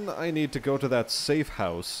 Then I need to go to that safe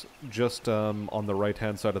house just on the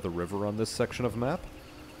right-hand side of the river on this section of map.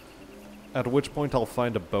 At which point I'll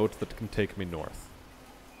find a boat that can take me north.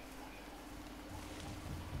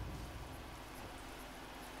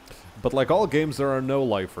 But like all games, there are no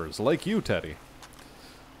lifers. Like you, Teddy.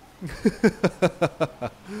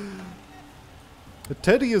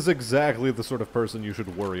 Teddy is exactly the sort of person you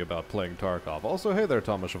should worry about playing Tarkov. Also, hey there,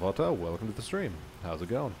 Thomas Shavota. Welcome to the stream. How's it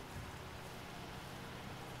going?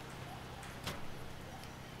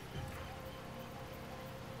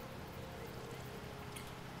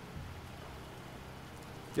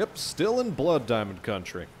 Yep, still in Blood Diamond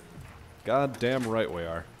Country. Goddamn right we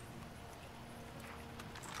are.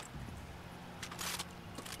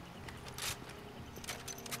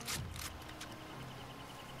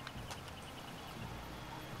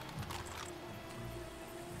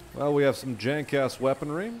 Well, we have some jank-ass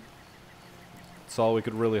weaponry. That's all we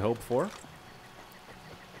could really hope for.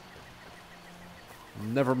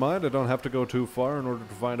 Never mind, I don't have to go too far in order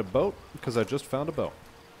to find a boat, because I just found a boat.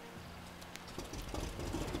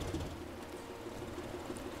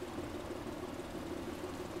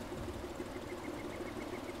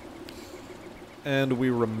 And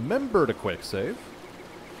we remembered a quick save.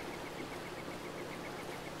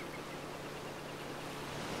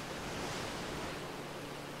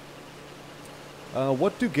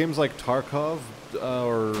 What do games like Tarkov,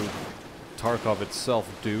 or Tarkov itself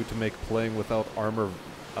do to make playing without armor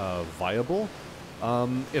viable?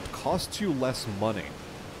 It costs you less money.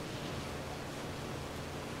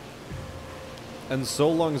 And so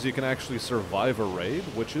long as you can actually survive a raid,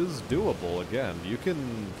 which is doable, again, you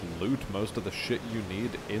can loot most of the shit you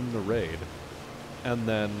need in the raid, and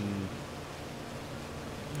then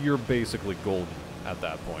you're basically golden at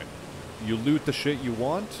that point. You loot the shit you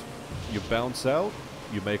want, you bounce out,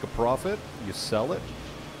 You make a profit, you sell it,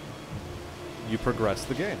 you progress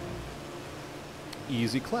the game.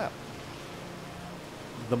 Easy clap.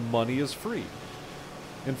 The money is free.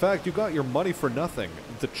 In fact, you got your money for nothing.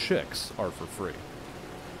 The chicks are for free.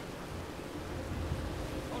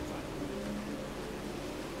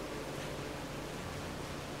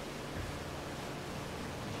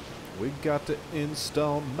 We got to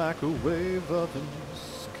install microwave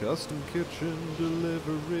ovens, custom kitchen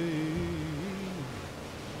delivery.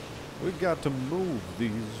 We got to move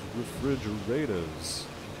these refrigerators.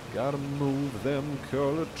 Gotta move them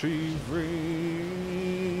color TVs.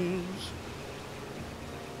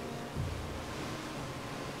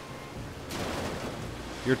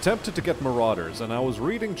 You're tempted to get marauders, and I was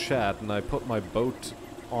reading chat and I put my boat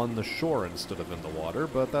on the shore instead of in the water,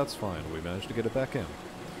 but that's fine. We managed to get it back in.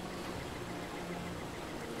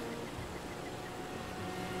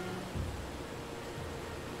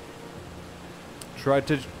 Tried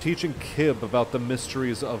teaching Kib about the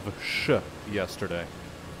mysteries of sh yesterday.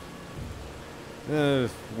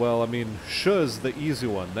 Well, I mean, sh is the easy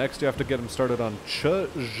one. Next, you have to get him started on ch,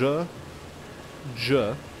 j,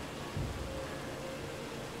 j,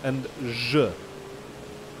 and j.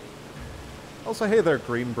 Also, hey there,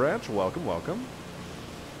 Green Branch. Welcome, welcome.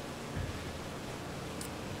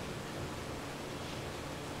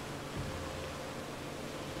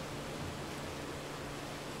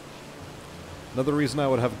 Another reason I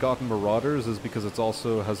would have gotten Marauders is because it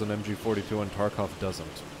also has an MG42 and Tarkov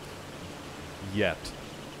doesn't. Yet.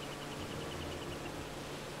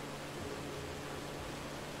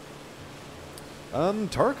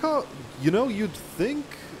 Tarkov, you know, you'd think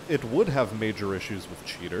it would have major issues with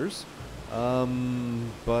cheaters,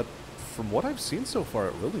 but from what I've seen so far,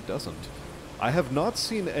 it really doesn't. I have not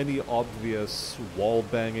seen any obvious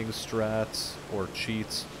wall-banging strats or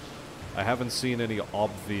cheats. I haven't seen any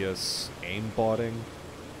obvious aimbotting.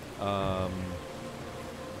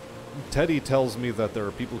 Teddy tells me that there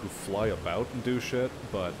are people who fly about and do shit,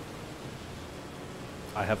 but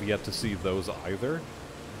I have yet to see those either.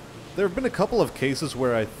 There have been a couple of cases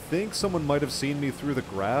where I think someone might have seen me through the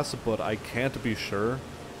grass, but I can't be sure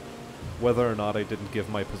whether or not I didn't give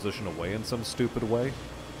my position away in some stupid way.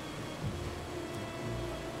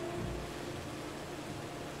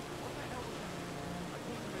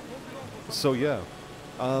 So yeah,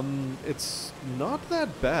 it's not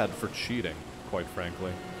that bad for cheating, quite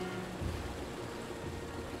frankly.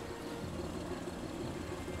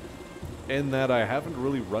 In that I haven't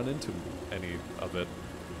really run into any of it,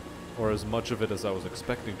 or as much of it as I was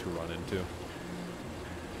expecting to run into.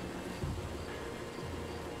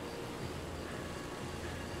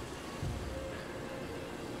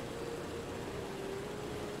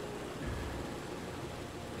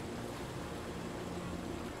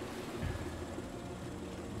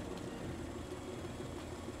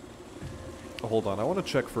 Hold on, I want to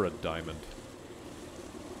check for a diamond.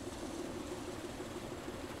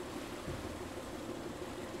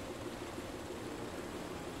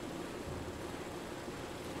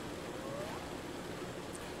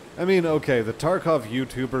 I mean, okay, the Tarkov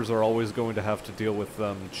YouTubers are always going to have to deal with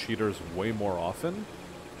cheaters way more often,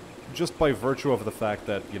 just by virtue of the fact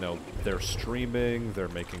that, you know, they're streaming, they're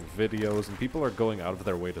making videos, and people are going out of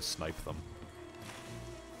their way to snipe them.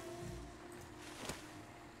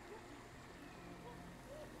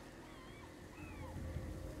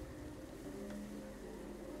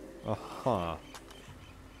 Huh.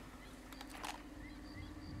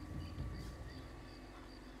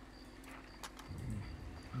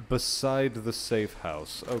 Beside the safe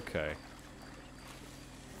house. Okay.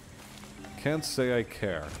 Can't say I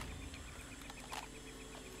care.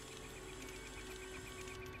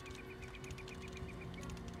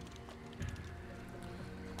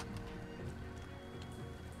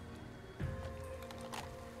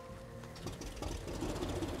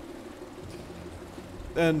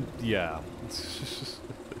 And, yeah.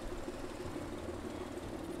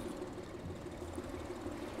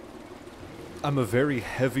 I'm a very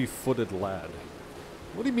heavy-footed lad.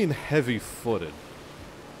 What do you mean heavy-footed?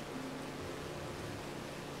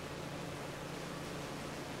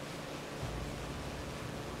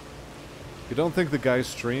 You don't think the guy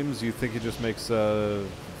streams, you think he just makes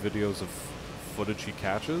videos of footage he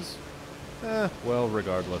catches? Well,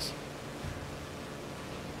 regardless.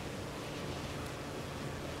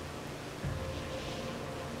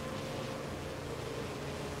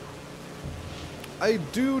 I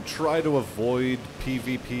do try to avoid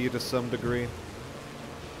PvP to some degree,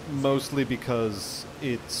 mostly because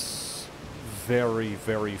it's very,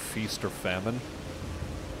 very feast or famine.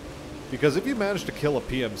 Because if you manage to kill a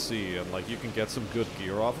PMC and, like, you can get some good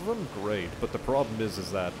gear off of them, great. But the problem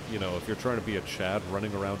is that, you know, if you're trying to be a Chad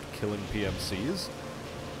running around killing PMCs,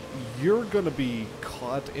 you're gonna be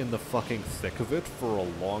caught in the fucking thick of it for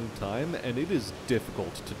a long time, and it is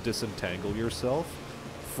difficult to disentangle yourself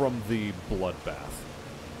from the bloodbath.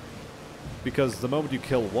 Because the moment you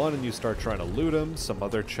kill one and you start trying to loot him, some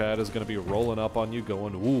other Chad is gonna be rolling up on you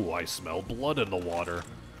going, "Ooh, I smell blood in the water.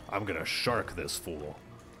 I'm gonna shark this fool."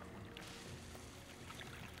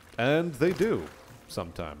 And they do,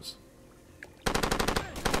 sometimes.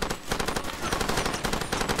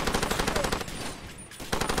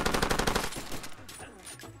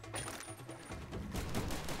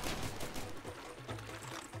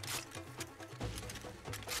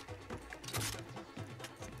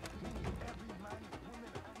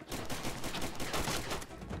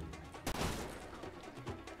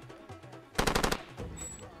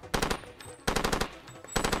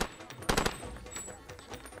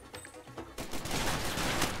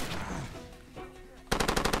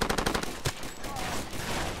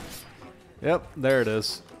 Yep, there it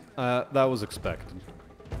is. That was expected.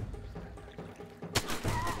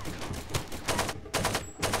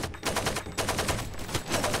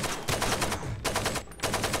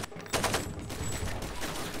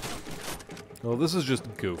 Well, this is just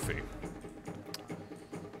goofy.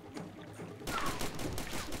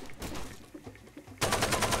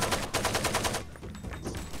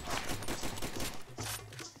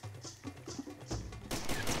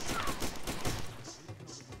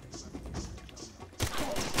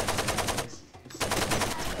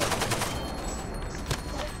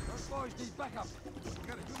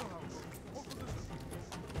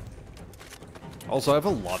 Also, I have a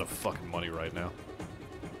lot of fucking money right now.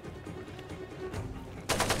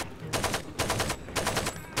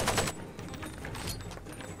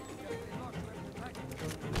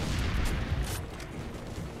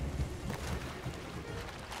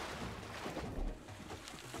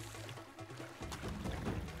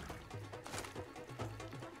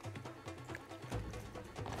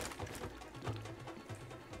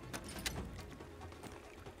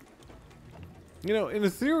 You know, in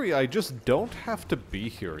theory, I just don't have to be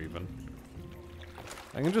here, even.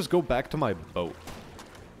 I can just go back to my boat.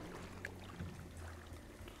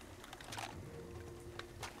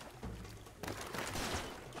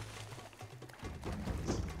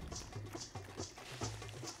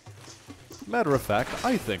 Matter of fact,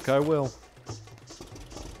 I think I will.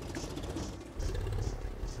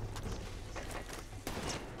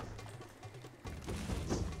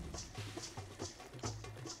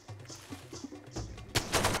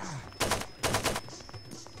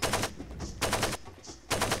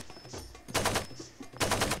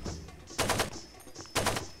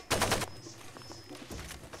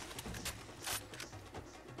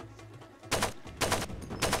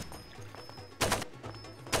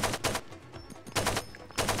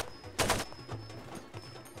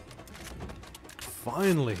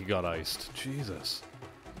 Finally he got iced. Jesus.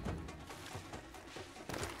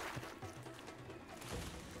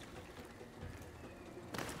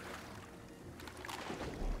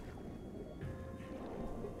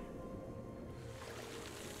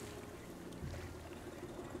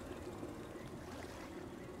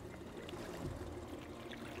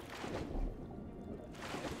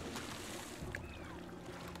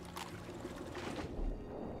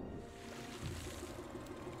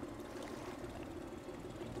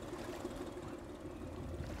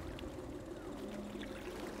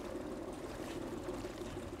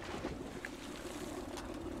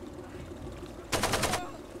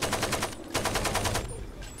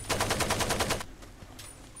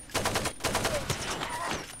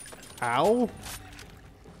 Ow?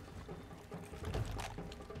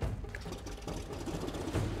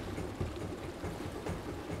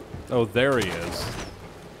 Oh, there he is.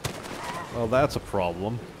 Well, that's a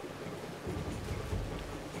problem.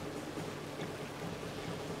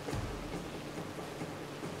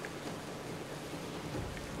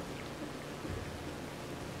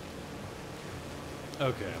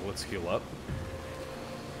 Okay, let's heal up.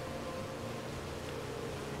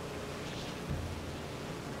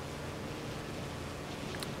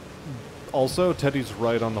 Also, Teddy's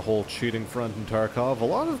right on the whole cheating front in Tarkov. A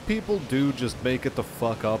lot of people do just make it the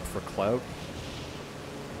fuck up for clout.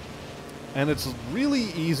 And it's really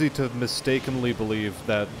easy to mistakenly believe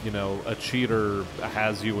that, you know, a cheater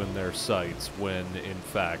has you in their sights when, in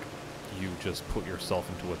fact, you just put yourself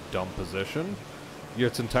into a dumb position.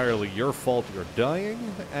 It's entirely your fault you're dying,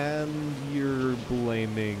 and you're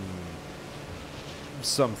blaming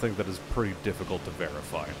something that is pretty difficult to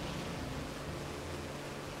verify.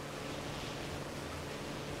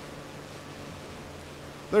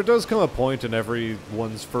 There does come a point in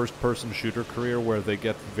everyone's first-person shooter career where they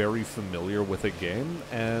get very familiar with a game,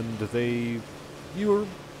 and you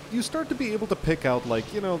start to be able to pick out,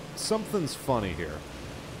 like, you know, something's funny here.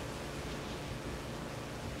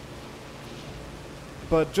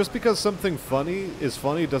 But just because something funny is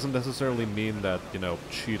funny doesn't necessarily mean that, you know,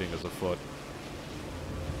 cheating is afoot.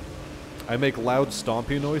 I make loud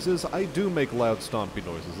stompy noises. I do make loud stompy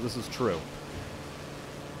noises. This is true.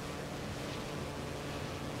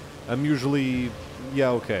 I'm usually...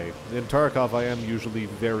 yeah, okay. In Tarkov, I am usually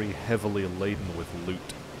very heavily laden with loot.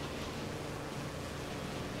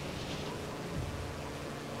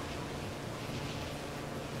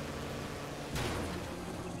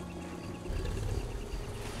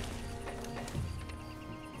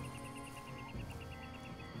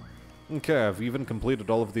 Okay, I've even completed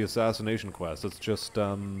all of the assassination quests. It's just,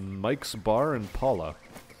 Mike's Bar and Paula.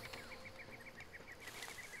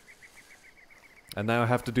 And now I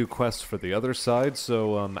have to do quests for the other side,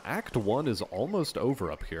 so, Act 1 is almost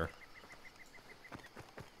over up here.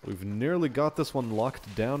 We've nearly got this one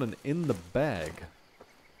locked down and in the bag.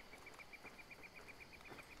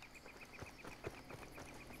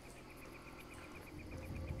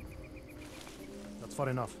 That's far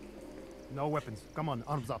enough. No weapons. Come on,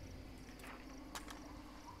 arms up.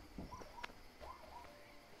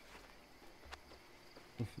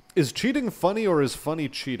 Is cheating funny or is funny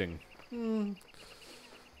cheating?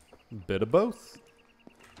 Bit of both.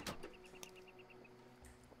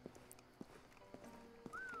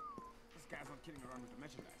 This guy's not kidding around with the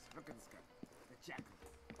merchandise. Look at this guy. The Jackal.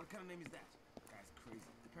 What kind of name is that? Guy's crazy.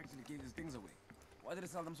 They practically gave these things away. Why did they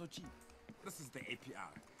sell them so cheap? This is the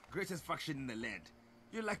APR. Greatest faction in the land.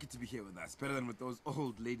 You're lucky to be here with us. Better than with those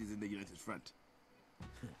old ladies in the United Front.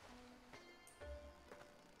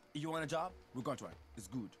 You want a job? We got one. It's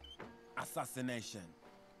good. Assassination.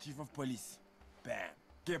 Chief of police. Bam.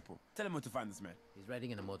 Gepo. Tell him where to find this man. He's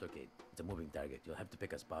riding in a motorcade. It's a moving target. You'll have to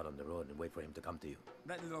pick a spot on the road and wait for him to come to you.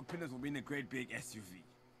 That little penis will be in a great big SUV.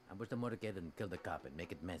 Ambush the motorcade and kill the cop and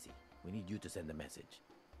make it messy. We need you to send a message.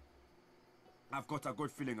 I've got a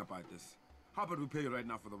good feeling about this. How about we pay you right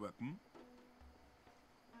now for the work, hmm?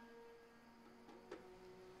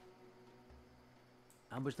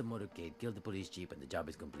 Ambush the motorcade, kill the police chief, and the job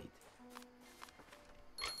is complete.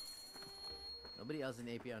 Nobody else in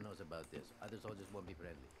APR knows about this. Other soldiers won't be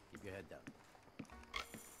friendly. Keep your head down.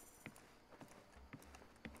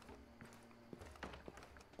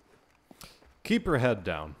 Keep your head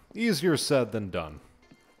down. Easier said than done.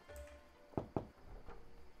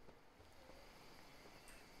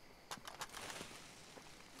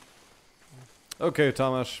 Okay,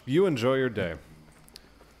 Tomasz, you enjoy your day.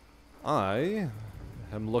 I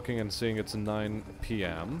am looking and seeing it's 9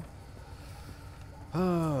 p.m.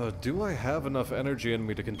 Do I have enough energy in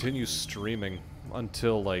me to continue streaming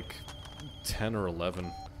until, like, 10 or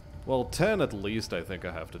 11? Well, 10 at least I think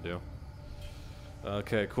I have to do.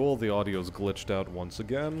 Okay, cool. The audio's glitched out once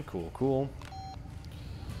again. Cool, cool.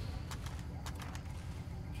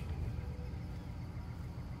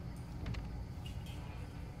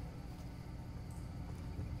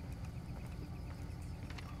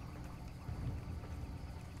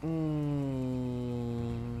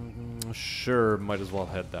 Sure, might as well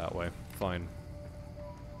head that way. Fine.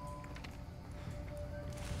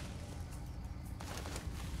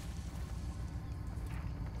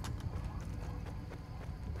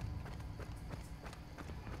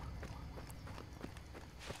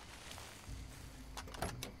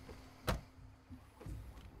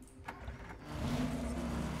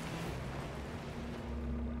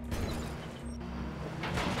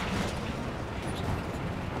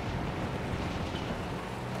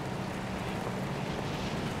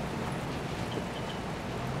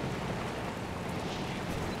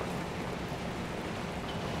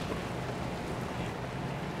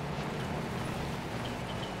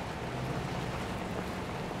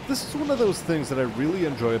 This is one of those things that I really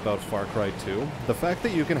enjoy about Far Cry 2. The fact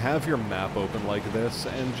that you can have your map open like this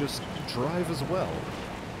and just drive as well.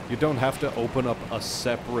 You don't have to open up a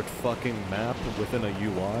separate fucking map within a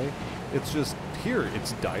UI. It's just, here,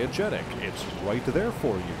 it's diegetic. It's right there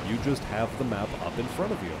for you. You just have the map up in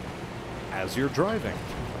front of you as you're driving.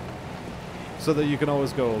 So that you can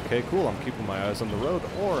always go, okay, cool, I'm keeping my eyes on the road,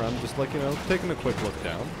 or I'm just like, you know, taking a quick look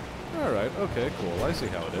down. Alright, okay, cool, I see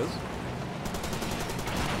how it is.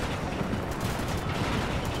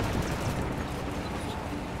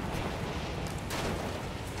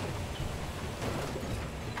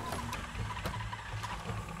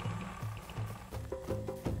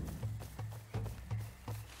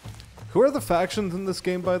 Who are the factions in this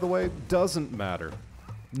game, by the way? Doesn't matter.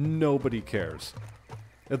 Nobody cares.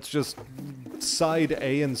 It's just Side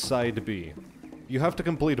A and Side B. You have to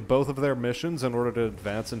complete both of their missions in order to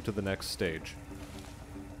advance into the next stage.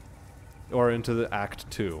 Or into the Act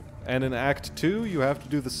 2. And in Act 2, you have to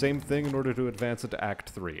do the same thing in order to advance into Act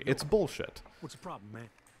 3. It's bullshit. What's the problem, man?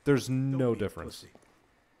 There's no difference.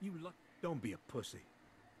 You luck. Don't be a pussy.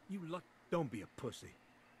 You luck. Don't be a pussy.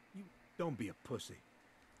 You don't be a pussy.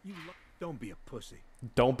 You luck. Don't be a pussy.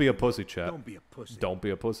 Don't be a pussy, chat. Don't be a pussy. Don't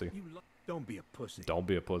be a pussy. You luck. Don't be a pussy. Don't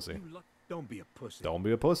be a pussy. You luck. Don't be a pussy. Don't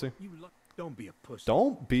be a pussy. You luck. Don't be a pussy.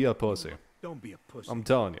 Don't be a pussy. Don't be a pussy. I'm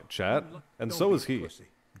telling you, chat. And so is he.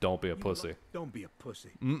 Don't be a pussy. Don't be a pussy.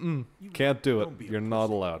 Mm-mm. Can't do it. You're not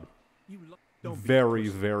allowed. Very,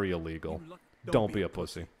 very illegal. Don't be a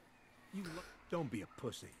pussy. You don't be a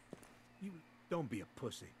pussy. You don't be a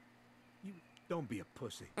pussy. You don't be a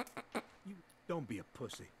pussy. You don't be a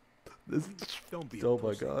pussy. This don't be a oh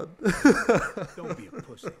pussy. my god. Don't be a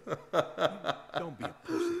pussy. You don't be a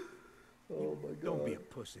pussy. Oh my god. Don't be a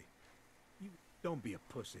pussy. You don't be a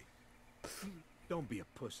pussy. You don't be a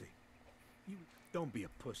pussy. You don't be a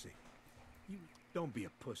pussy. You don't be a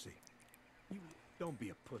pussy. You don't be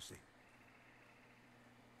a pussy.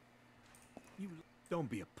 You don't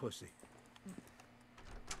be a pussy.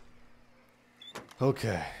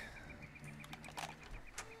 Okay.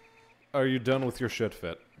 Are you done with your shit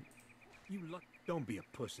fit? You luck. Don't be a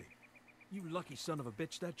pussy. You lucky son of a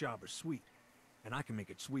bitch. That job is sweet, and I can make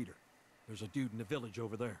it sweeter. There's a dude in the village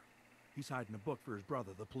over there. He's hiding a book for his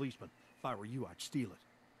brother, the policeman. If I were you, I'd steal it.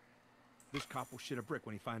 This cop will shit a brick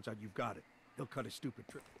when he finds out you've got it. He'll cut his stupid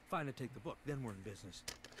trick. Find and take the book, then we're in business.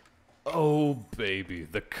 Oh, baby.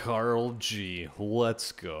 The Carl G.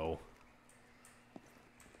 Let's go.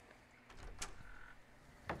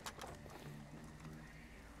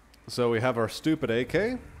 So we have our stupid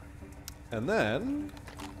AK. And then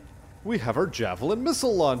we have our javelin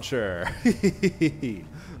missile launcher.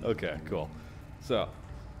 Okay, cool. So,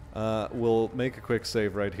 we'll make a quick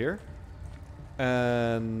save right here.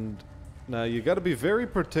 And now you got to be very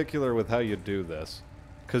particular with how you do this,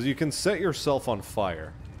 because you can set yourself on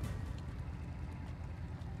fire.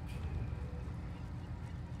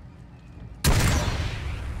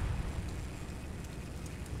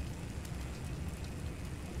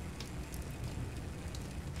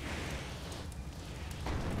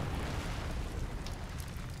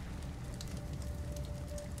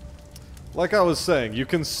 Like I was saying, you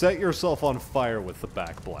can set yourself on fire with the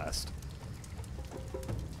backblast.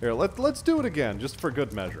 Here, let's do it again, just for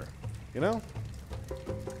good measure. You know?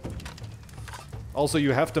 Also,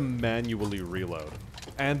 you have to manually reload.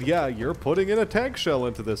 And yeah, you're putting in a tank shell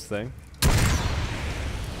into this thing.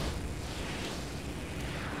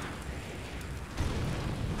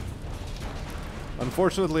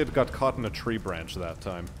 Unfortunately, it got caught in a tree branch that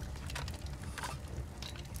time.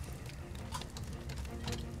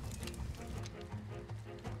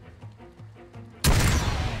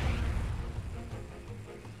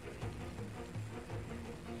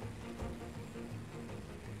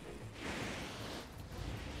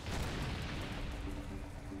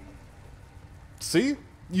 See?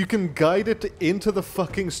 You can guide it into the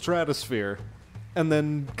fucking stratosphere, and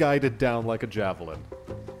then guide it down like a javelin.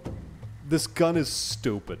 This gun is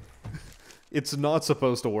stupid. It's not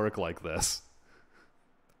supposed to work like this.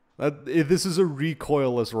 This is a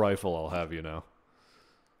recoilless rifle, I'll have you know.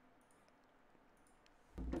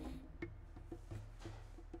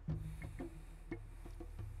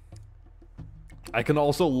 I can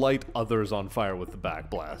also light others on fire with the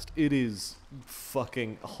backblast. It is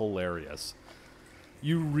fucking hilarious.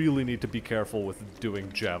 You really need to be careful with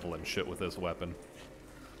doing javelin shit with this weapon.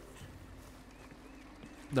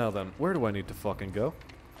 Now then, where do I need to fucking go?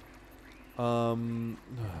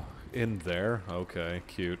 In there? Okay,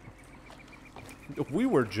 cute. We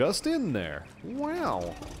were just in there.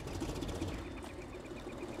 Wow.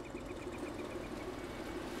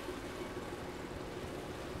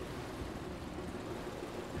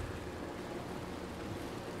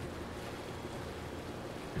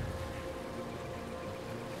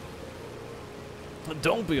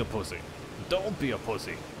 Don't be a pussy. Don't be a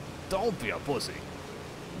pussy. Don't be a pussy.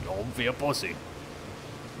 Don't be a pussy.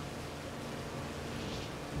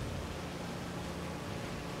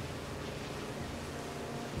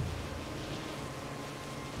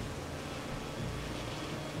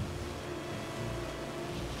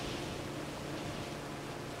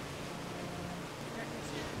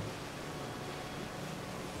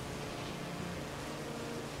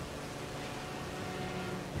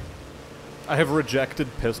 I have rejected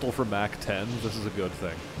pistol for Mac 10. This is a good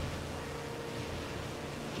thing.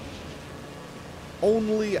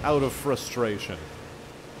 Only out of frustration.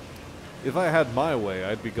 If I had my way,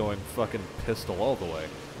 I'd be going fucking pistol all the way.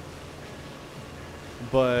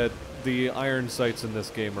 But the iron sights in this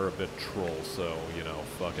game are a bit troll, so, you know,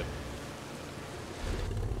 fuck it.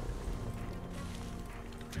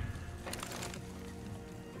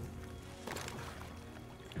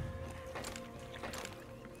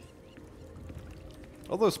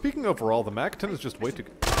 Although, speaking overall, the MAC-10 is just way too...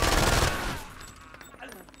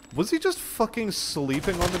 Was he just fucking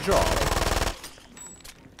sleeping on the job?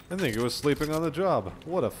 I think he was sleeping on the job.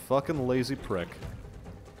 What a fucking lazy prick.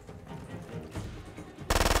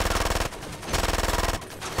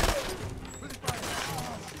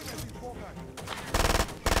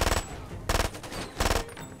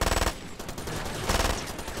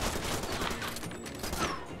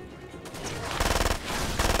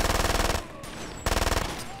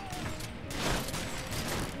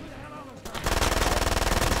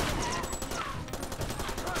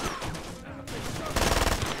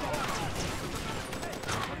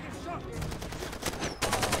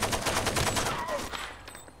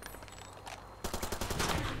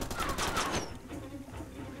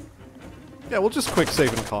 Yeah, we'll just quick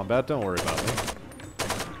save in combat, don't worry about me.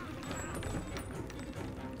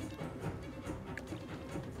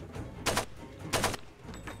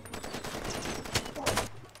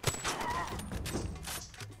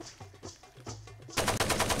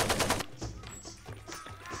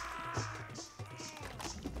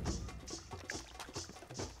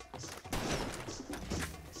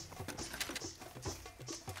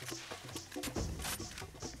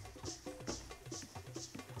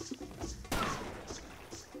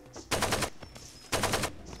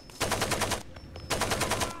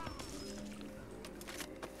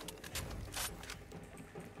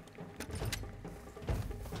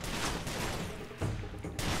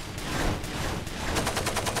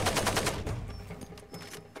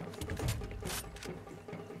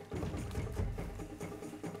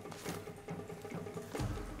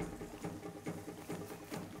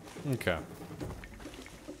 Okay.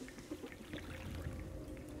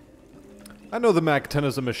 I know the MAC-10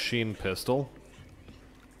 is a machine pistol.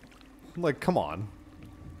 Like, come on.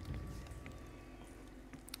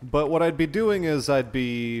 But what I'd be doing is I'd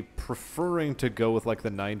be preferring to go with, like, the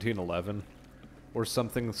 1911. Or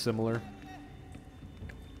something similar.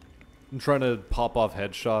 I'm trying to pop off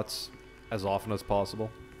headshots as often as possible.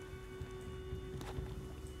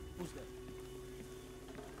 Who's there?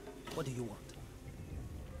 What do you want?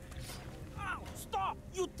 Ow! Stop!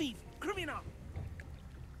 You thief! Criminal!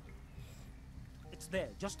 It's there.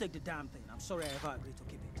 Just take the damn thing. I'm sorry I ever agreed to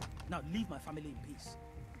keep it. Now leave my family in peace.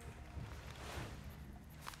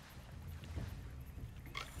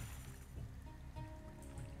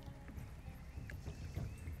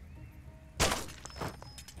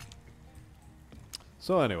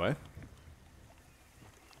 So anyway.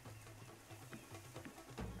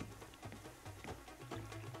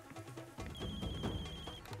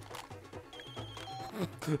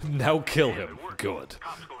 Now kill him. Good.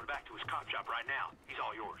 Cop's going back to his cop shop right now. He's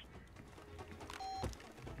all yours.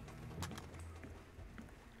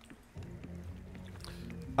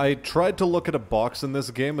 I tried to look at a box in this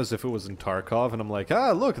game as if it was in Tarkov, and I'm like,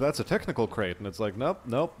 ah, look, that's a technical crate. And it's like, nope,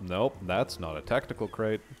 nope, nope, that's not a technical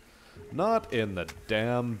crate. Not in the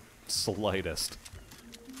damn slightest.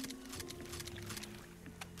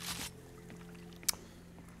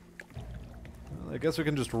 Well, I guess we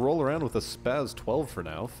can just roll around with a Spaz 12 for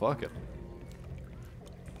now. Fuck it.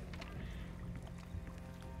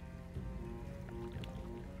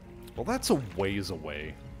 Well, that's a ways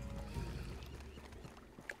away.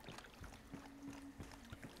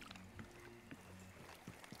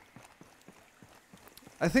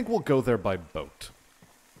 I think we'll go there by boat.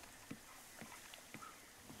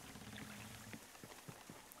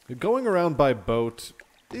 Going around by boat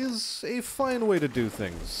is a fine way to do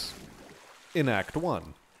things in Act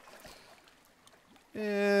 1.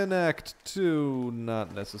 In Act 2,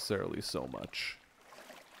 not necessarily so much.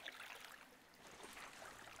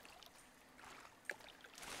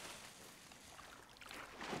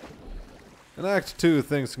 In Act 2,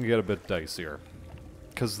 things can get a bit dicier,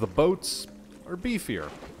 because the boats are beefier.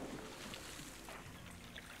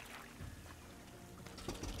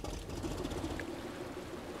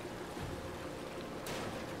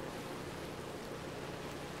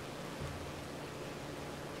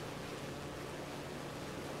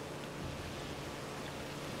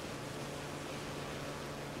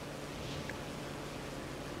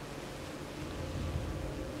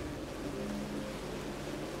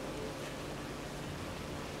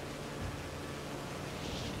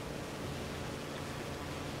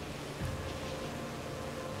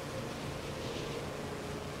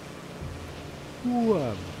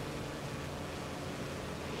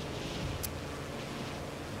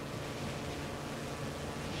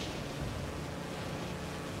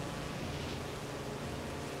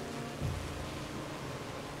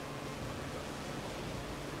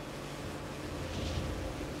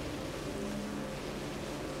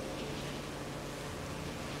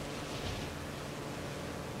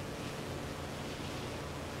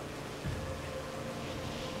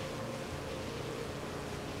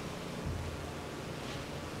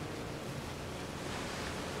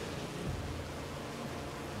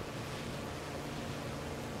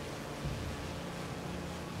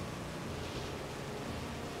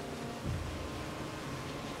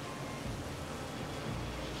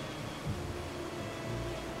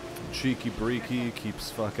 Cheeky Breaky keeps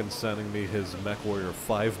fucking sending me his MechWarrior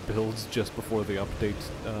 5 builds just before the update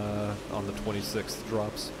on the 26th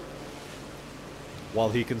drops. While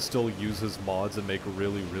he can still use his mods and make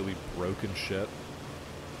really, really broken shit.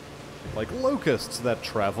 Like locusts that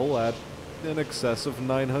travel at in excess of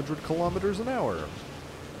 900 kilometers an hour.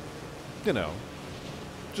 You know,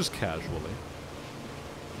 just casually.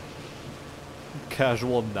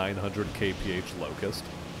 Casual 900 kph locust.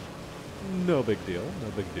 No big deal,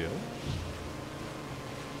 no big deal.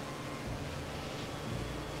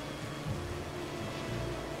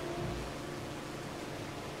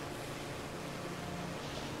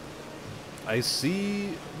 I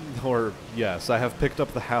see, or yes, I have picked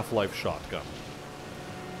up the Half-Life shotgun.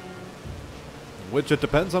 Which, it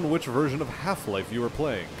depends on which version of Half-Life you were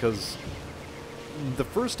playing, because the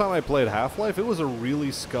first time I played Half-Life, it was a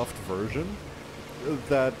really scuffed version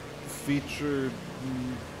that featured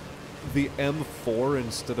the M4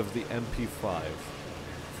 instead of the MP5,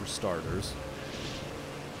 for starters.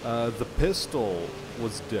 The pistol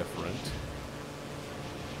was different.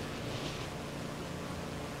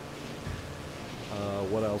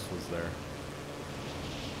 What else was there?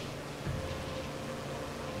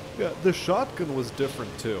 Yeah, the shotgun was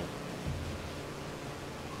different too.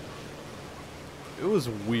 It was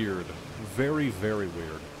weird. Very, very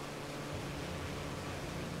weird.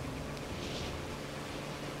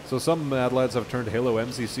 So some mad lads have turned Halo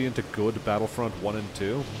MCC into good Battlefront 1 and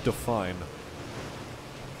 2? Define.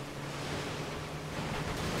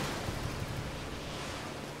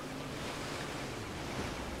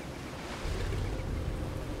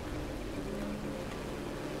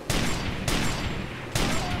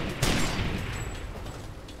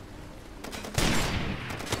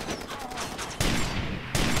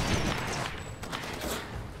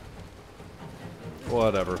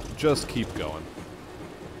 Whatever. Just keep going.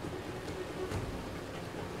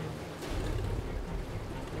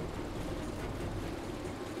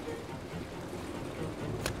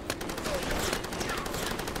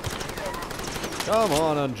 Come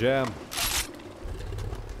on, Unjam.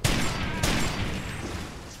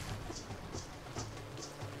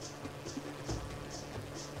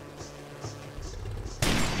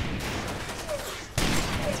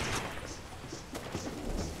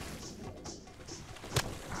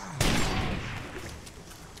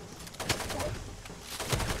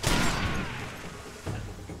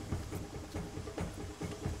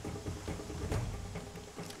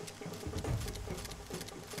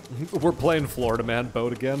 We're playing Florida Man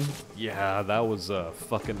boat again? Yeah, that was a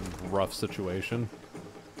fucking rough situation.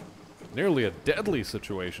 Nearly a deadly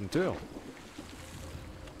situation, too.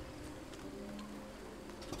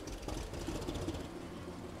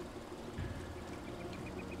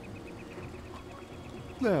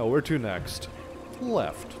 Now, where to next?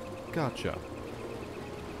 Left. Gotcha.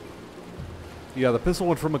 Yeah, the pistol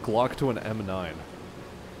went from a Glock to an M9.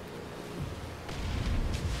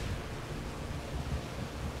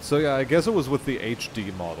 So yeah, I guess it was with the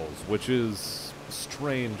HD models, which is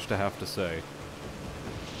strange to have to say.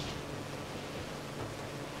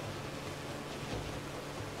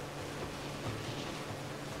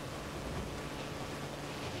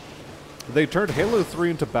 They turned Halo 3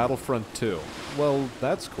 into Battlefront 2. Well,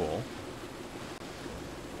 that's cool.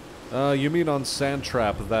 You mean on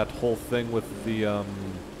Sandtrap, that whole thing with the, Oh,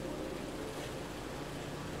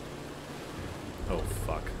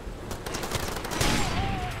 fuck.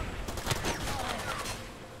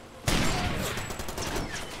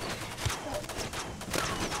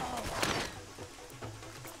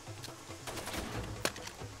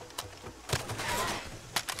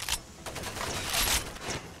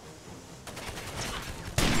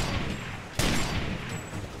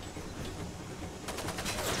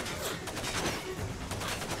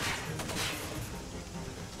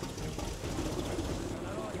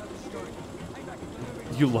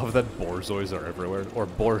 You love that borzois are everywhere, or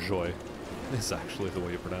bourgeois is actually the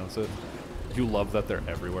way you pronounce it. You love that they're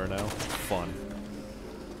everywhere now. Fun.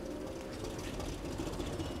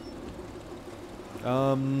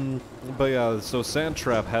 But yeah, so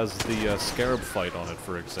Sandtrap has the Scarab fight on it,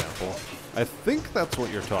 for example. I think that's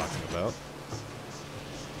what you're talking about.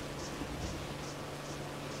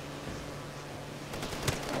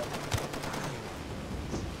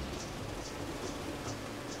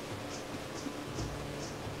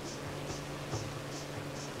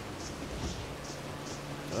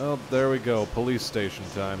 Well, there we go. Police station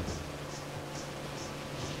time.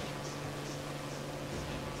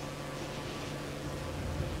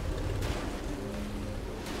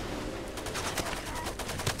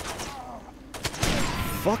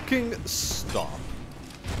 Fucking stop.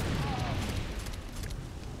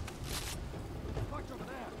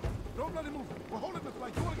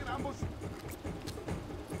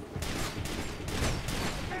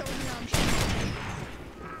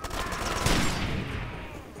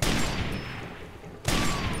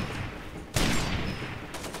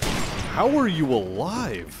 How are you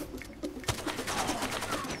alive?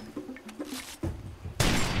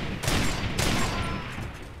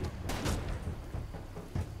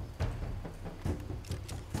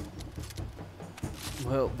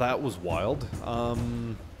 Well, that was wild.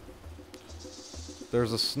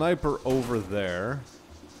 There's a sniper over there.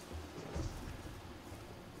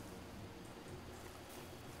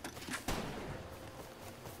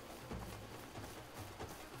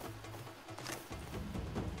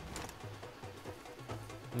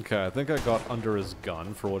 Okay, I think I got under his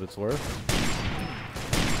gun for what it's worth.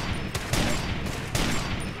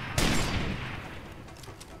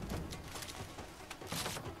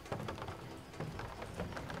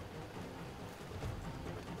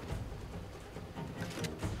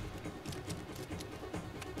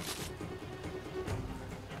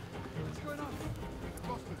 What's going on?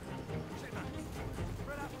 Lost me. Shit, man.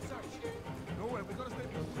 Spread out and search. Nowhere, we gotta stay.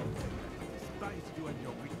 That is you and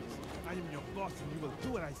your weakness. I am your boss and you will do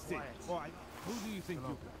what I say. Alright, who do you think you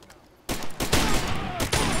are?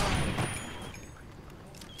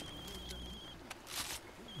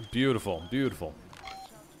 Beautiful, beautiful.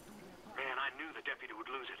 Man, I knew the deputy would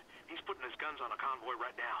lose it. He's putting his guns on a convoy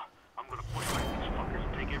right now. I'm gonna point right at these fuckers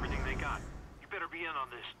and take everything they got. You better be in on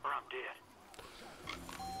this, or I'm dead.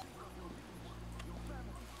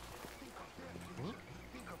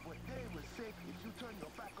 Think of what they will say if you turn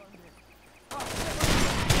your back on them.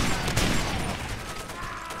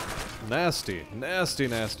 Nasty, nasty,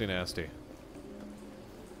 nasty, nasty.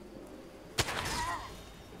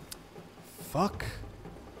 Fuck.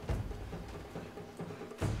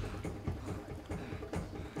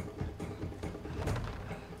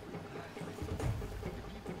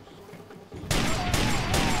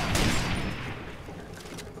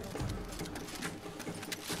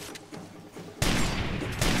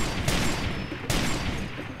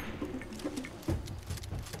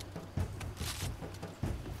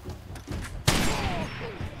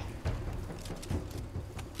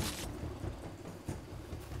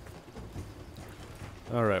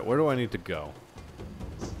 Alright, where do I need to go?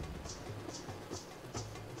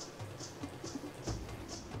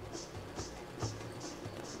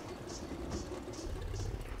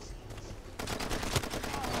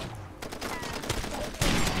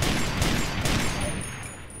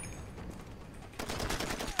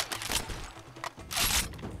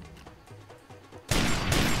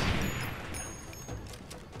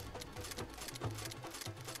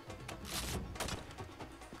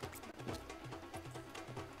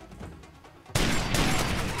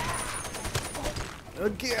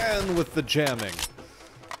 Again with the jamming.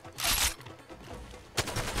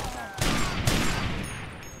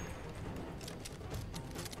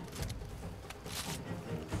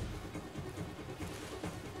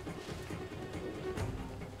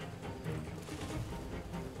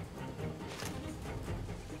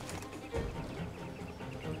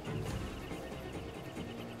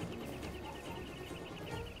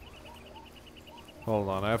 Hold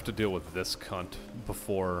on, I have to deal with this cunt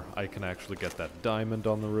before I can actually get that diamond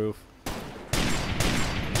on the roof.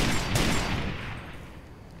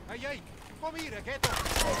 Hey, hey, come here, get up.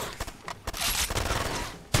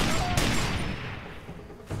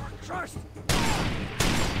 Trust.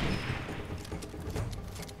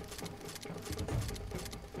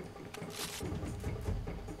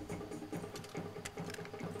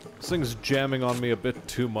 This thing's jamming on me a bit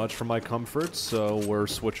too much for my comfort, so we're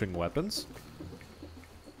switching weapons.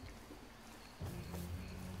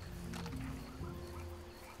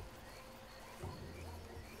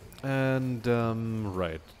 And,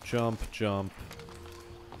 right. Jump, jump,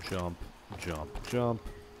 jump, jump, jump.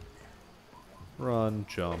 Run,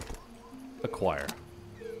 jump, acquire.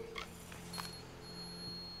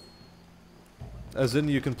 As in,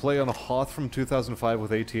 you can play on a Hoth from 2005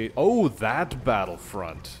 with 88. Oh, that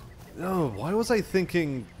Battlefront. Oh, why was I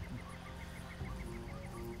thinking...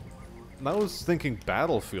 I was thinking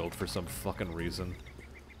Battlefield for some fucking reason.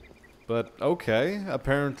 But, okay,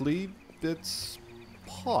 apparently it's...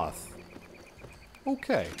 Hoth.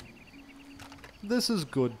 Okay. This is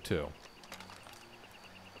good too.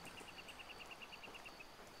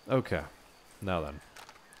 Okay. Now then.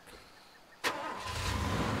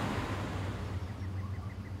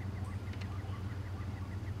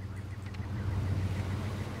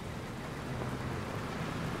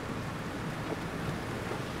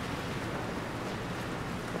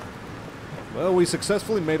 Well, we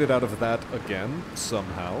successfully made it out of that again,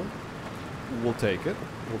 somehow. We'll take it.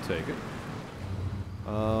 We'll take it.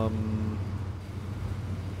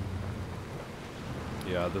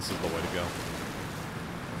 Yeah, this is the way to go.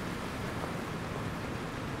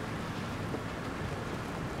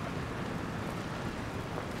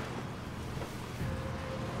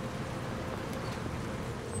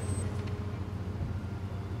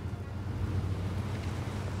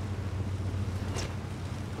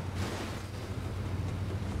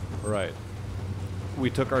 Right. We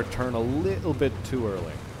took our turn a little bit too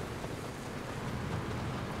early.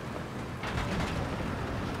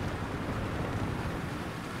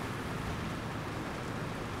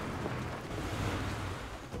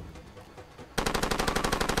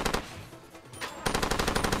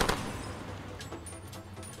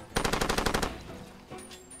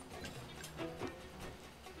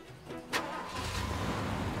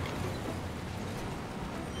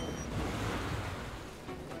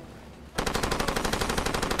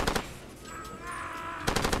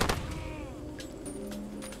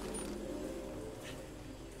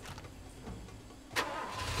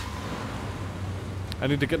 I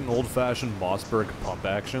need to get an old-fashioned Mossberg pump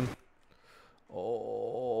action.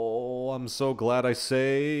 Oh, I'm so glad I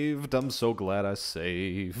saved. I'm so glad I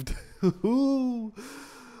saved. Oh,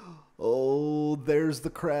 there's the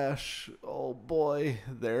crash. Oh boy,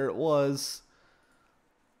 there it was.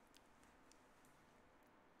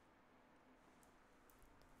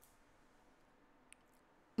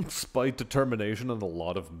 Spite, determination, and a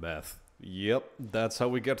lot of meth. Yep, that's how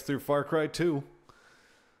we get through Far Cry 2.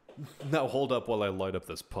 Now hold up while I light up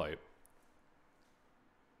this pipe.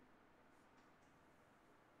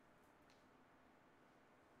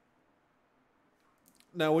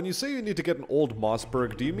 Now, when you say you need to get an old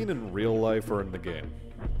Mossberg, do you mean in real life or in the game?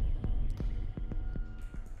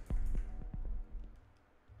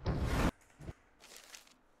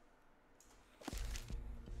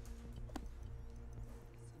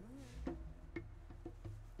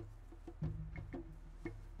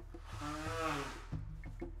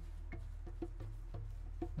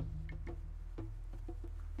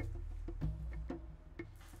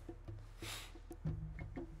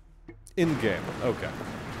 In-game, okay.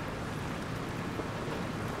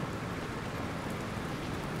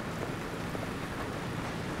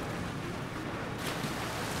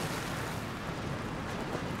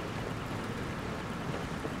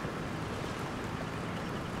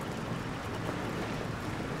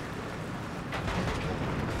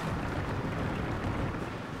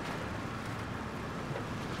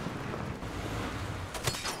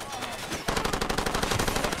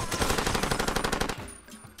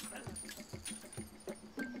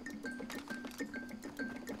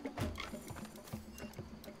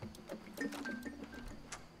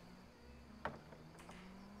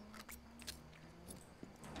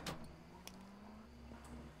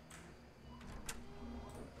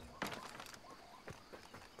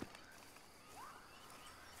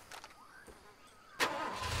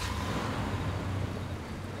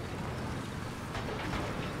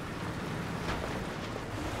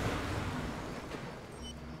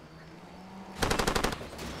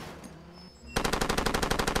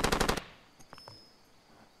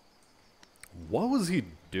 What was he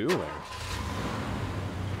doing?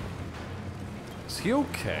 Is he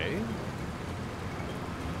okay?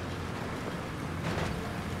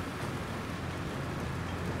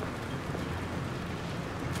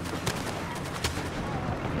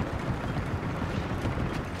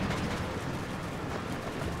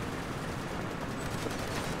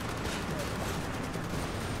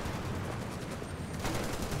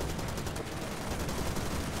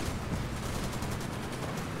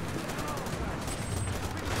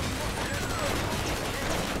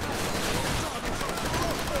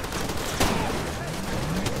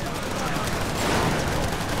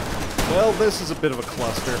 Well, this is a bit of a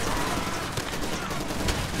cluster.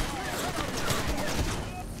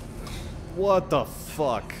 What the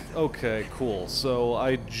fuck? Okay, cool. So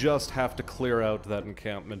I just have to clear out that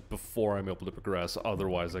encampment before I'm able to progress,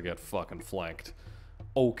 otherwise I get fucking flanked.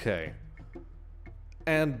 Okay.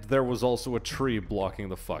 And there was also a tree blocking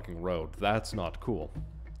the fucking road. That's not cool.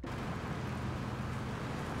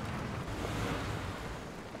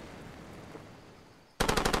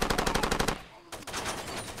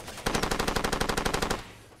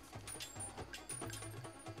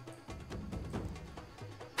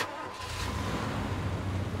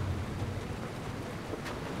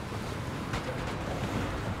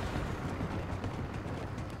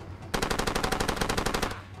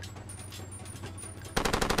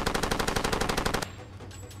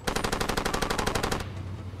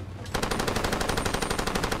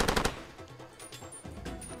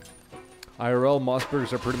 IRL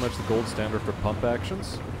Mossbergs are pretty much the gold standard for pump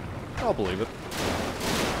actions. I'll believe it.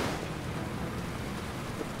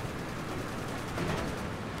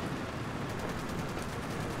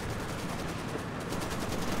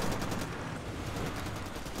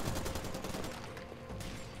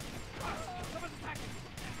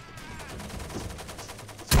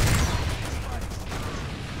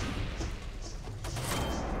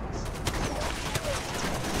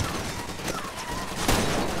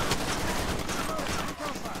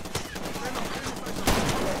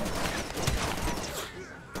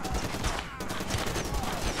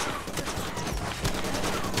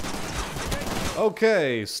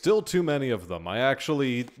 Okay, still too many of them. I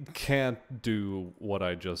actually can't do what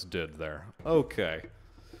I just did there. Okay.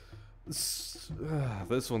 This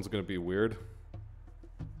one's gonna be weird.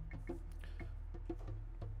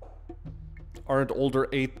 Aren't older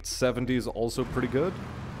 870s also pretty good?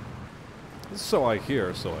 So I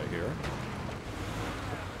hear, so I hear.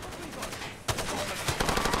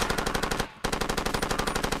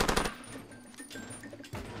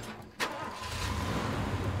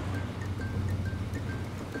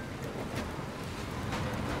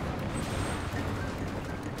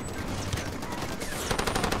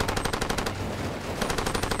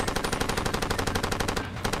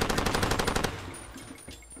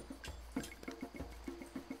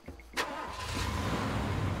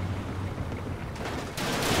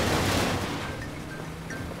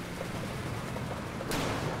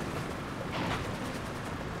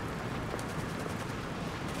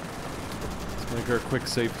 Make our quick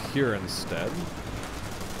save here instead.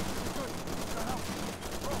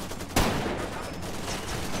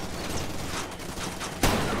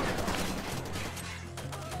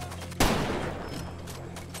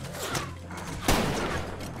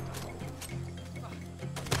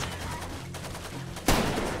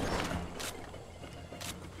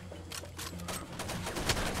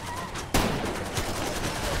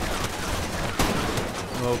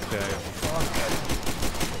 Okay.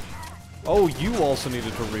 Oh, you also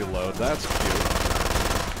needed to reload. That's cute.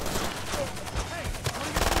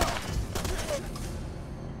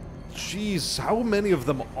 Jeez, how many of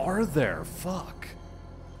them are there? Fuck.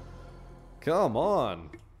 Come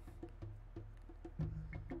on.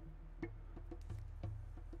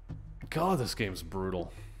 God, this game's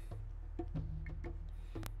brutal.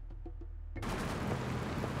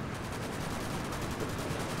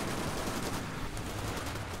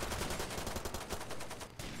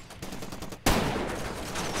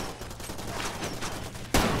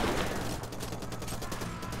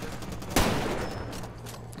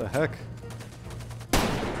 The heck?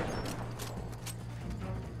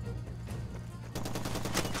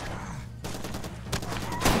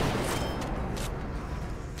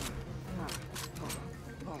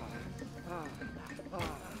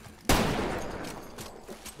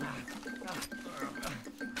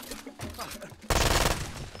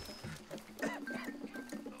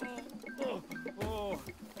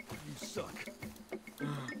 You suck.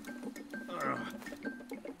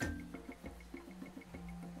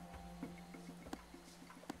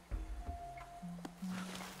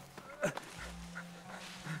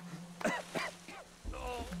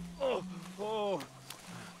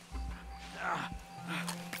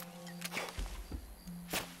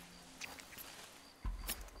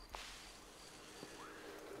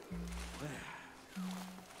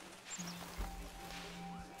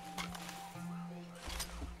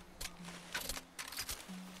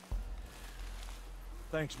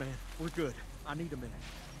 Thanks, man. We're good. I need a minute.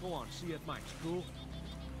 Go on, see you at Mike's, cool?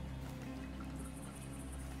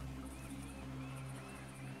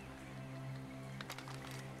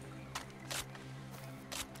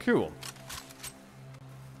 Cool.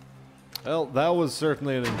 Well, that was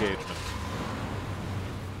certainly an engagement.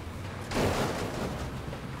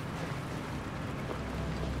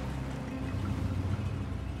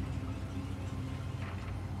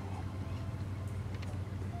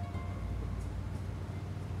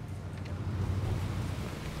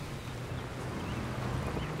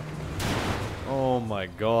 Oh my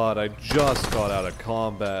god, I just got out of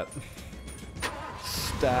combat.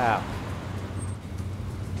 Stab.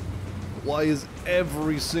 Why is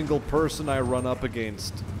every single person I run up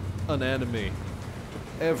against an enemy?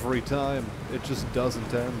 Every time. It just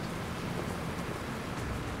doesn't end.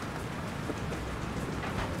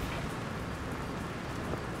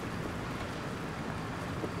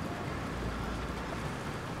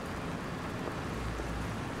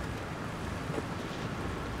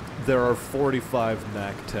 There are 45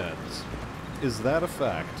 NAC 10s. Is that a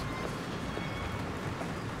fact?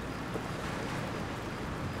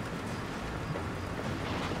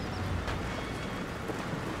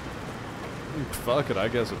 Fuck it, I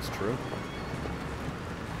guess it's true.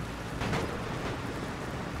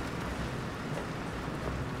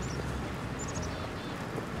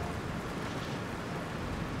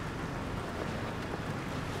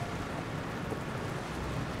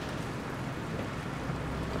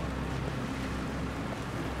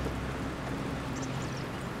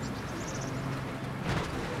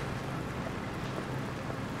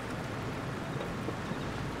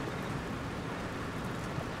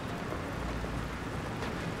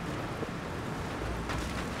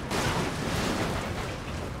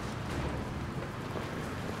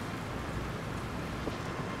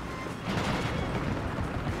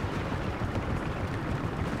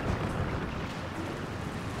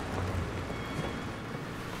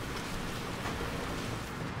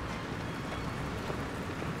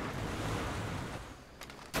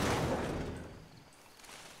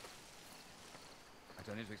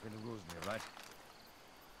 place when you lose me, right?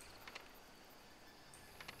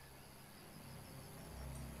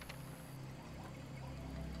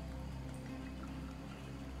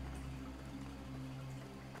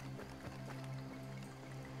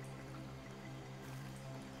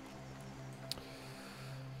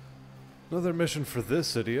 Another mission for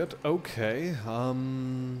this idiot. Okay,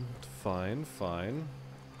 fine, fine.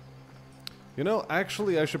 You know,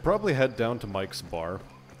 actually, I should probably head down to Mike's bar.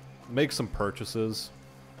 Make some purchases.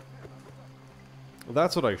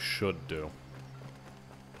 That's what I should do.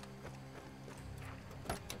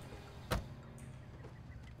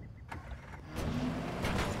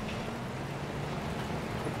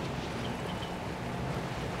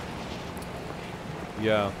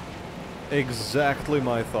 Yeah. Exactly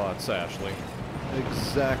my thoughts, Ashley.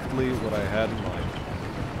 Exactly what I had in mind.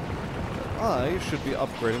 I should be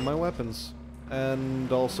upgrading my weapons. And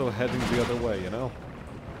also heading the other way, you know?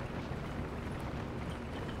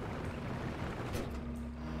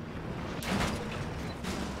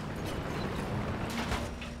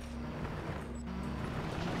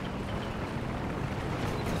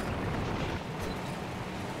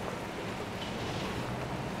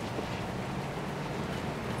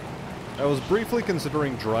 I was briefly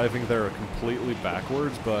considering driving there completely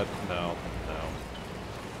backwards, but no, no.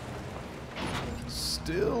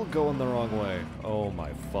 Still going the wrong way. Oh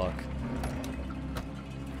my fuck.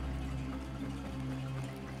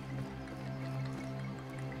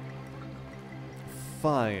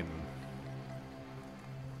 Fine.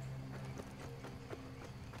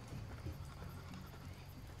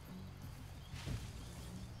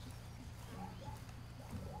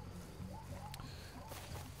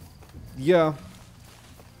 Yeah.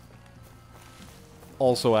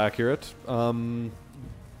 Also accurate.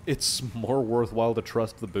 It's more worthwhile to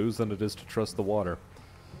trust the booze than it is to trust the water.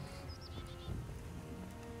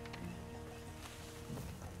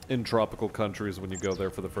 In tropical countries when you go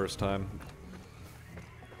there for the first time.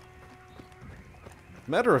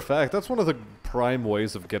 Matter of fact, that's one of the prime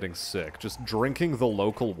ways of getting sick. Just drinking the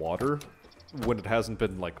local water when it hasn't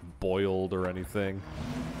been, like, boiled or anything.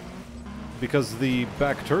 Because the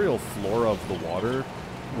bacterial flora of the water,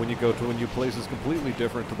 when you go to a new place, is completely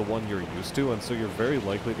different to the one you're used to, and so you're very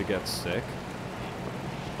likely to get sick.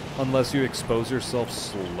 Unless you expose yourself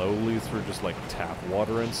slowly through just, like, tap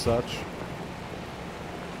water and such.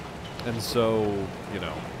 And so, you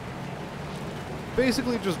know,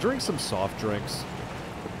 basically just drink some soft drinks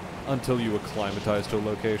until you acclimatize to a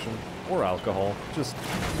location. Or alcohol. Just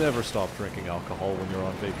never stop drinking alcohol when you're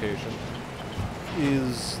on vacation.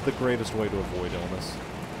 Is the greatest way to avoid illness.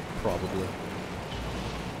 Probably.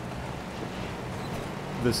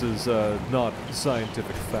 This is not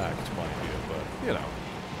scientific fact, mind you, but, you know,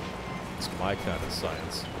 it's my kind of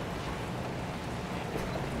science.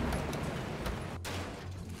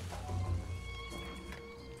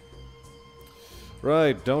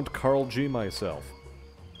 Right, don't Carl G myself.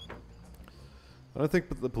 I don't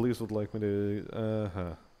think the police would like me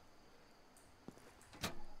to,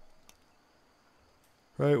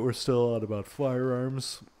 Right, we're still on about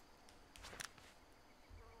firearms.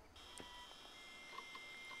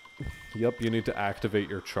 Yep, you need to activate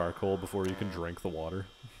your charcoal before you can drink the water.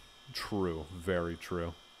 True, very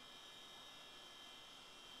true.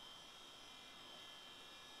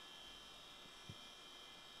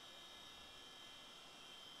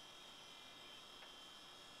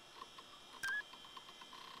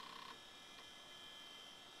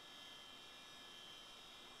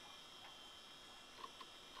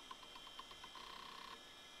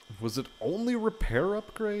 Was it only repair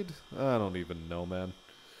upgrade? I don't even know, man.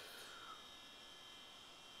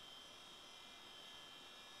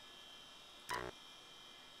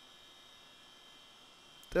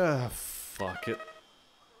 Ah, fuck it.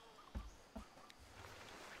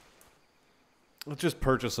 Let's just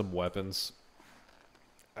purchase some weapons.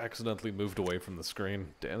 Accidentally moved away from the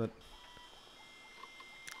screen. Damn it.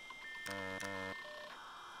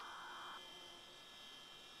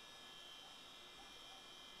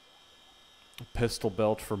 Pistol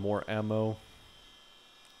belt for more ammo.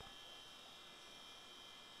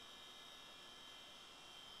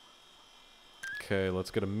 Okay, let's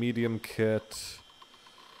get a medium kit.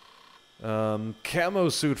 Camo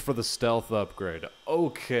suit for the stealth upgrade.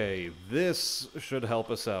 Okay, this should help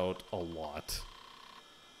us out a lot.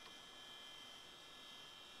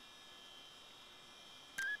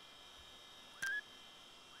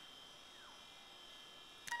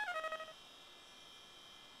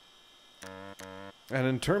 And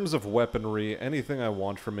in terms of weaponry, anything I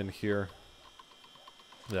want from in here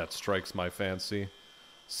that strikes my fancy.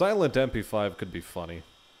 Silent MP5 could be funny.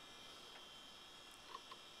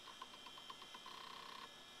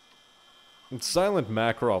 And Silent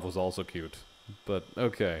Makarov was also cute. But,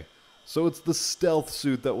 okay. So it's the stealth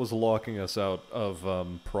suit that was locking us out of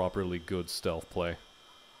properly good stealth play.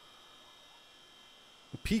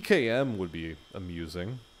 PKM would be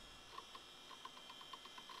amusing.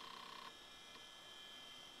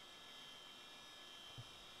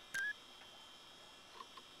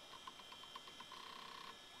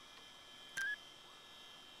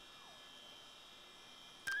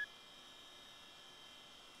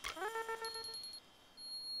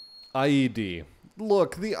 IED.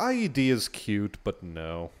 Look, the IED is cute, but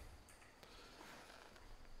no.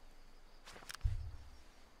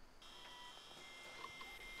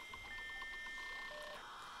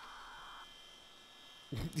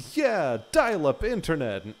 Yeah, dial-up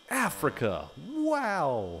internet in Africa.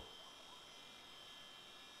 Wow.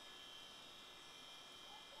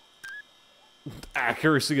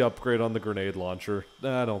 Accuracy upgrade on the grenade launcher.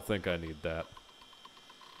 I don't think I need that.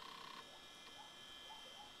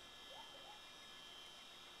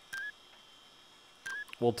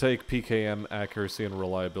 We'll take PKM accuracy and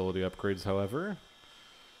reliability upgrades, however.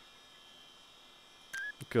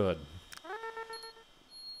 Good.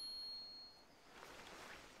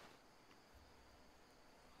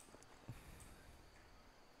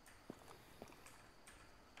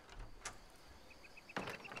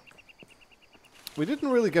 We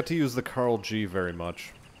didn't really get to use the Carl G very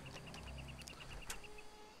much.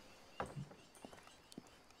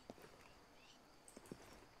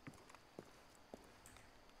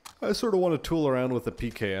 I sort of want to tool around with the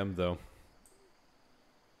PKM, though.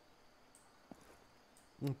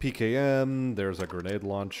 PKM, there's a grenade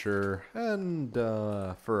launcher, and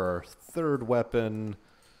for our third weapon,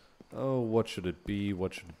 oh, what should it be?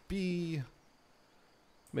 What should it be?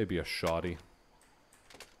 Maybe a shoddy.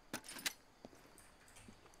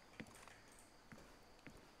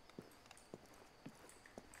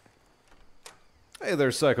 Hey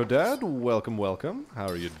there, Psycho Dad. Welcome, welcome. How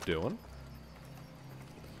are you doing?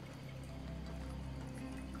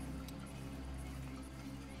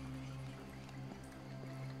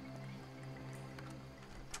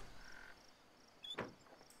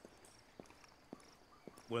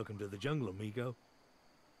 Welcome to the jungle, amigo.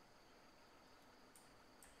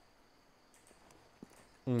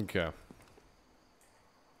 Okay.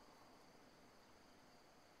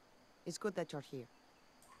 It's good that you're here.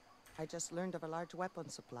 I just learned of a large weapon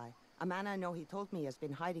supply. A man I know, he told me, has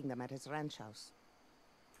been hiding them at his ranch house.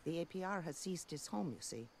 The APR has seized his home, you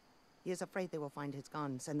see. He is afraid they will find his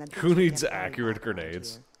guns, and then... Who needs accurate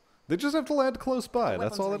grenades? They just have to land close by.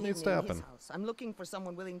 That's all that needs to happen. I'm looking for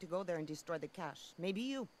someone willing to go there and destroy the cache. Maybe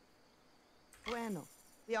you. Bueno,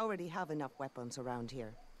 we already have enough weapons around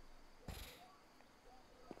here.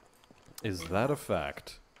 Is that a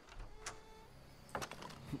fact?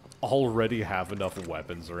 Already have enough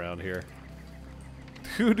weapons around here.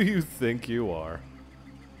 Who do you think you are?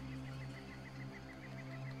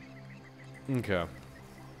 Okay.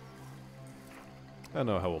 I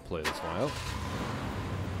know how we'll play this one out.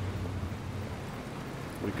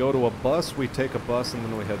 We go to a bus, we take a bus, and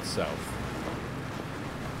then we head south.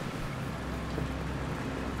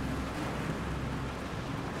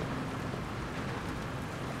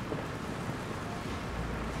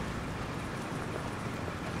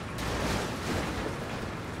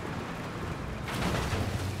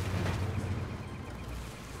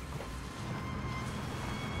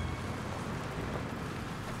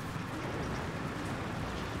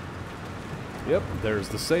 Yep, there's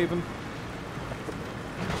the saving.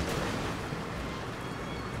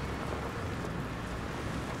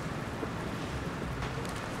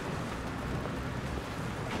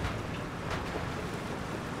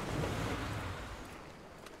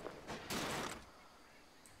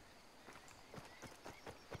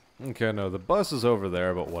 Okay, no, the bus is over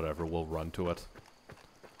there, but whatever, we'll run to it.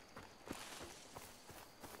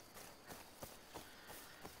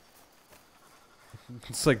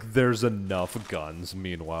 It's like there's enough guns,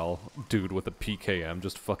 meanwhile, dude with a PKM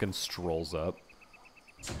just fucking strolls up.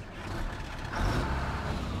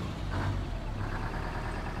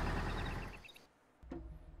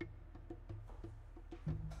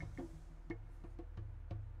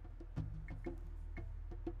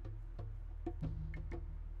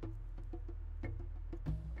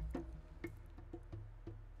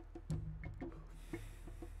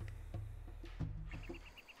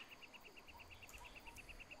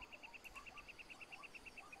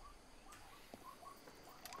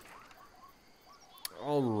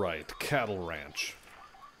 Alright, cattle ranch.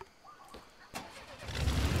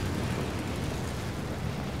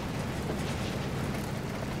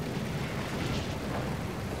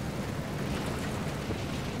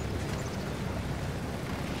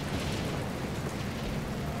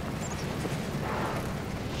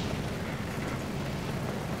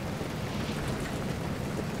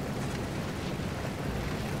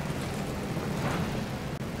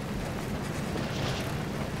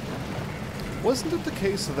 Wasn't it the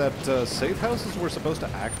case that safe houses were supposed to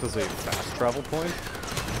act as a fast travel point?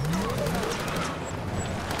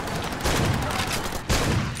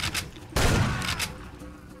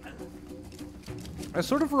 I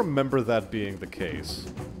sort of remember that being the case.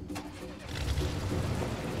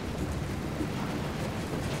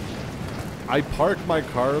 I park my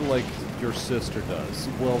car like your sister does.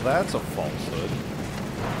 Well, that's a falsehood.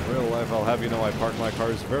 In real life, I'll have you know I park my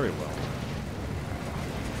cars very well.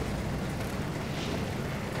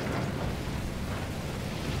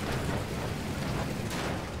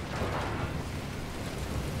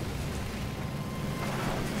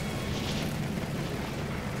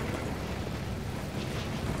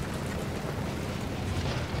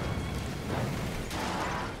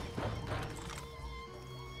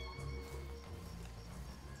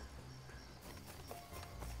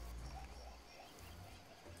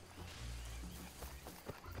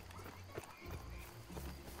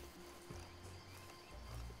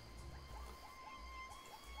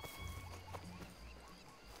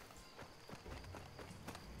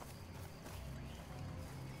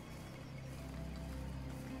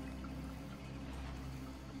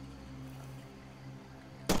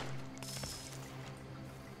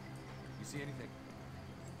 See anything?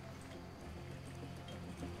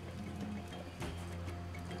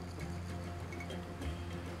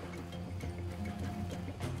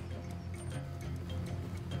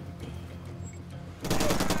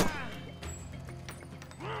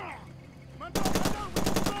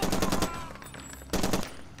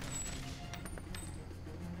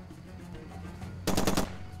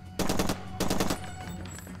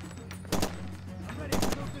 I'm ready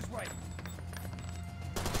to move this way.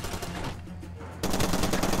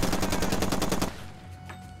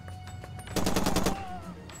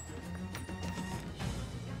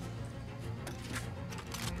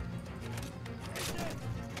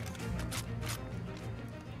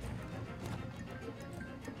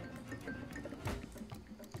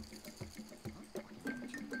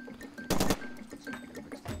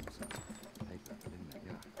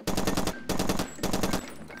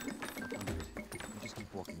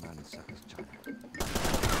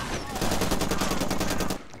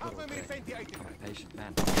 Patient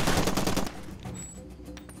man.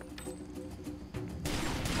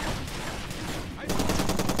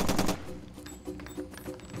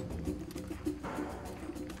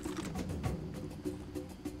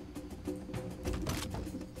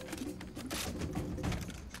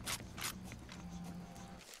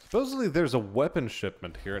 Supposedly there's a weapon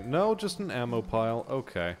shipment here. No, just an ammo pile.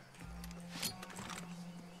 Okay.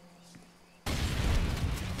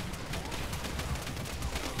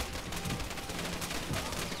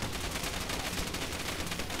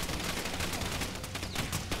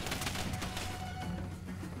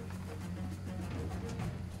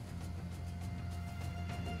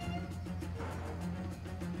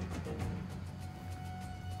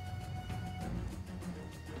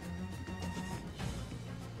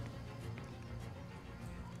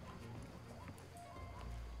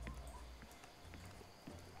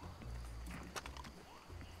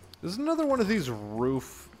 Is another one of these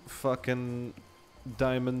roof fucking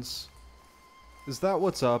diamonds? Is that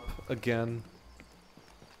what's up again?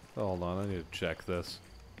 Hold on, I need to check this.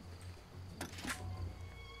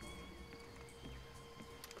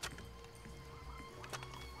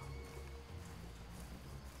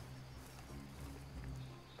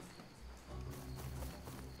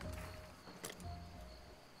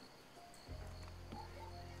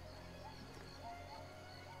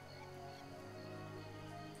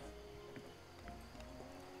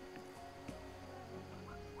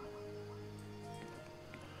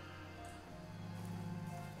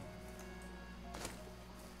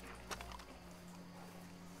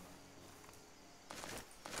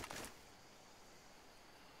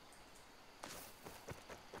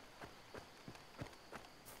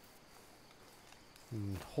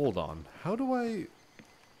 Hold on. How do I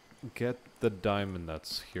get the diamond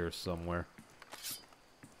that's here somewhere?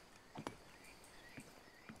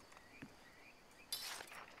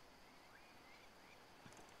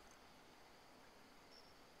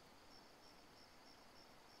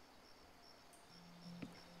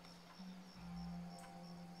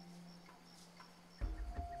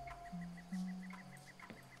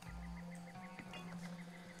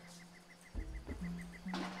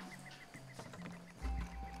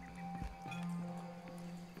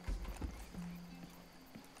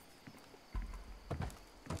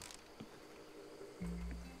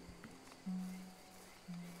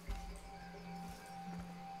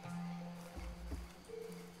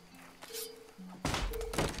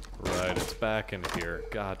 Right, it's back in here.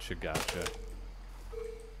 Gotcha, gotcha.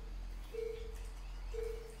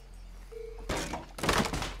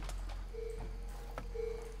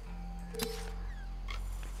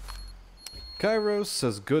 Kairos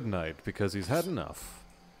says good night because he's had enough.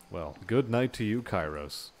 Well, good night to you,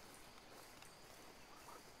 Kairos.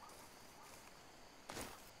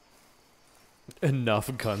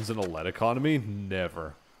 Enough guns in a lead economy?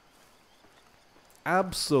 Never.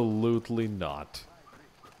 Absolutely not.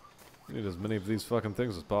 Need as many of these fucking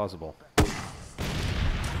things as possible.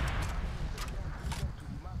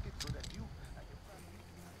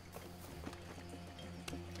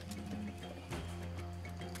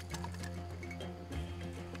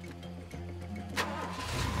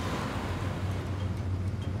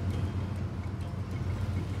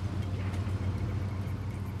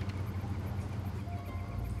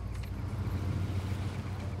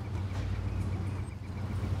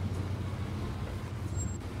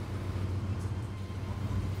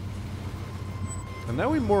 And now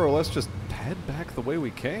we more or less just head back the way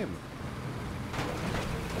we came.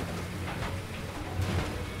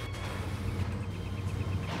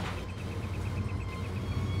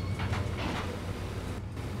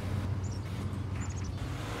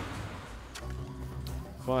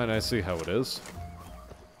 Fine, I see how it is.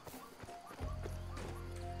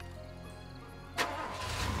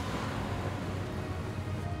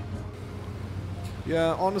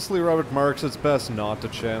 Yeah, honestly, Robert Marks, it's best not to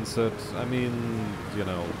chance it. I mean, you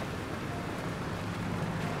know...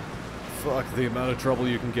 Fuck, the amount of trouble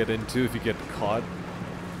you can get into if you get caught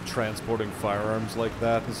transporting firearms like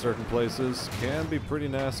that in certain places can be pretty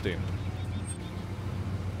nasty.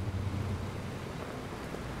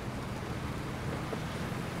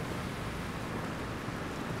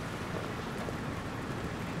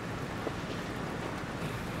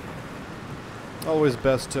 Always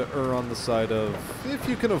best to err on the side of, if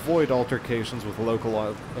you can avoid altercations with local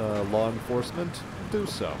law enforcement, do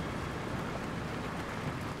so.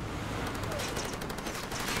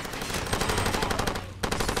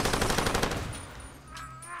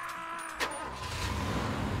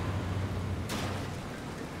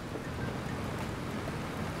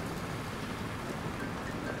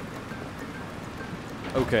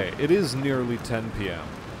 Okay, it is nearly 10 p.m.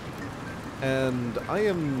 And I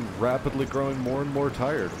am rapidly growing more and more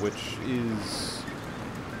tired, which is,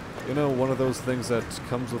 you know, one of those things that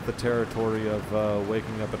comes with the territory of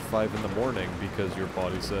waking up at 5 in the morning because your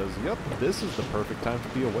body says, yep, this is the perfect time to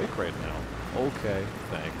be awake right now. Okay,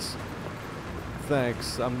 thanks.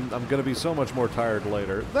 Thanks, I'm gonna be so much more tired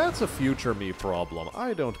later. That's a future me problem.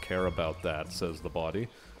 I don't care about that, says the body.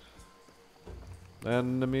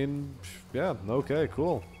 And, I mean, yeah, okay,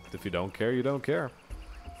 cool. If you don't care, you don't care.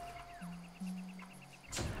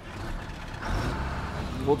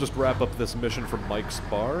 We'll just wrap up this mission from Mike's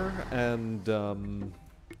Bar, and,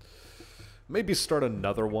 maybe start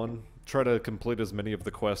another one. Try to complete as many of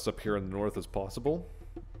the quests up here in the north as possible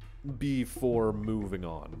before moving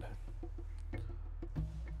on.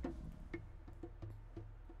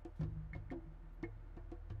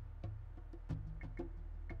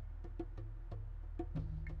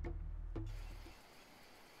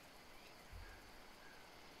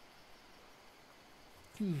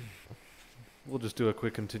 We'll just do a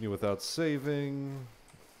quick continue without saving.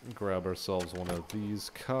 Grab ourselves one of these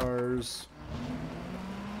cars.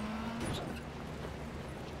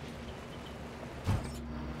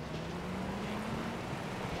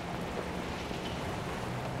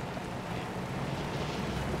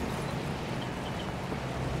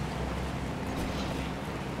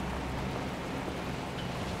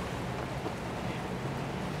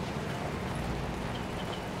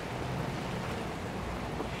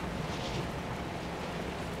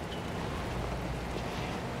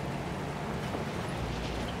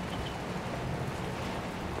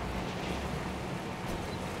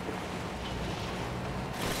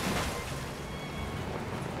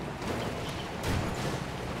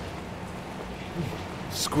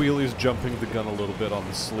 Squealy's jumping the gun a little bit on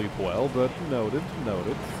the sleep well, but noted,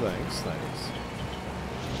 noted. Thanks, thanks.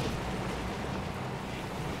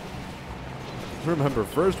 Remember,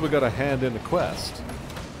 first we gotta hand in the quest.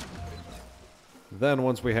 Then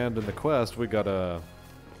once we hand in the quest, we gotta,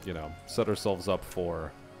 you know, set ourselves up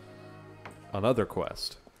for another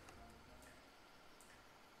quest.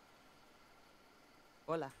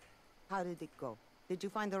 Hola. How did it go? Did you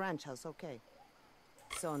find the ranch house okay?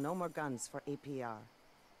 So, no more guns for APR.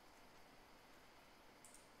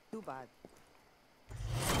 Too bad.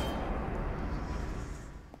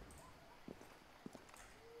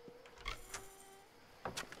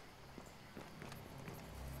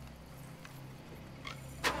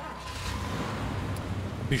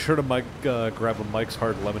 Be sure to grab a Mike's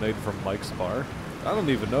Hard Lemonade from Mike's Bar. I don't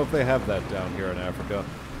even know if they have that down here in Africa.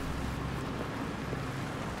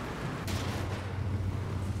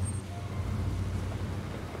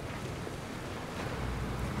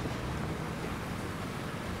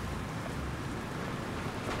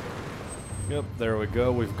 Yep, there we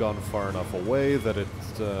go. We've gone far enough away that it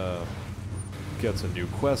gets a new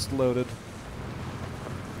quest loaded.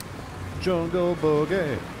 Jungle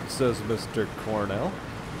Boogie, says Mr. Cornell.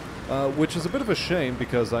 Which is a bit of a shame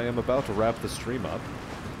because I am about to wrap the stream up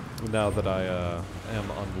now that I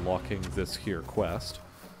am unlocking this here quest.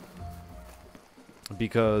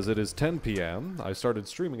 Because it is 10 p.m. I started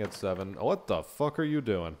streaming at 7. What the fuck are you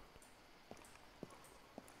doing?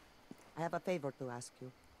 I have a favor to ask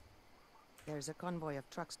you. There's a convoy of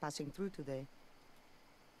trucks passing through today,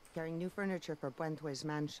 carrying new furniture for Buentue's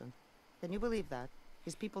mansion. Can you believe that?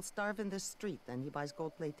 His people starve in this street, and he buys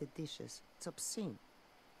gold-plated dishes. It's obscene.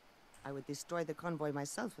 I would destroy the convoy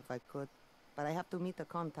myself if I could, but I have to meet a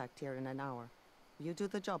contact here in an hour. Will you do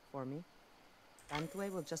the job for me?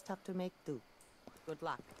 Buentue will just have to make do. Good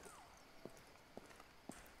luck.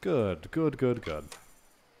 Good, good, good, good.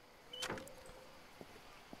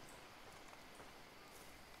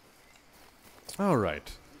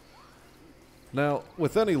 Alright. Now,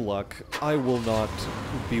 with any luck, I will not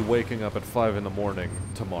be waking up at 5 in the morning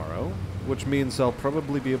tomorrow, which means I'll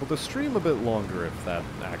probably be able to stream a bit longer if that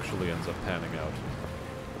actually ends up panning out.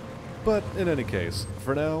 But, in any case,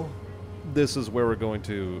 for now, this is where we're going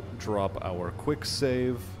to drop our quick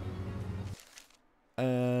save.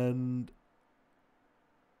 And,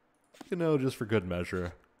 you know, just for good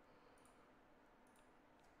measure.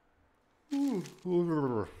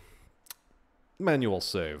 Manual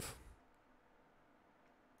save.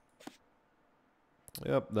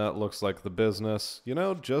 Yep, that looks like the business. You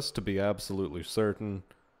know, just to be absolutely certain.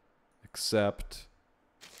 Accept.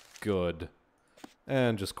 Good.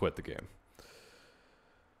 And just quit the game.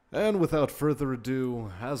 And without further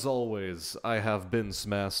ado, as always, I have been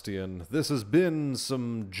Smastian. This has been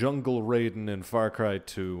some Jungle Raiden in Far Cry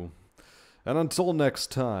 2. And until next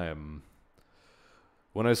time,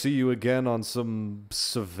 when I see you again on some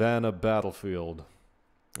savannah battlefield,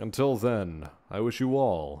 until then, I wish you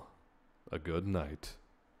all a good night.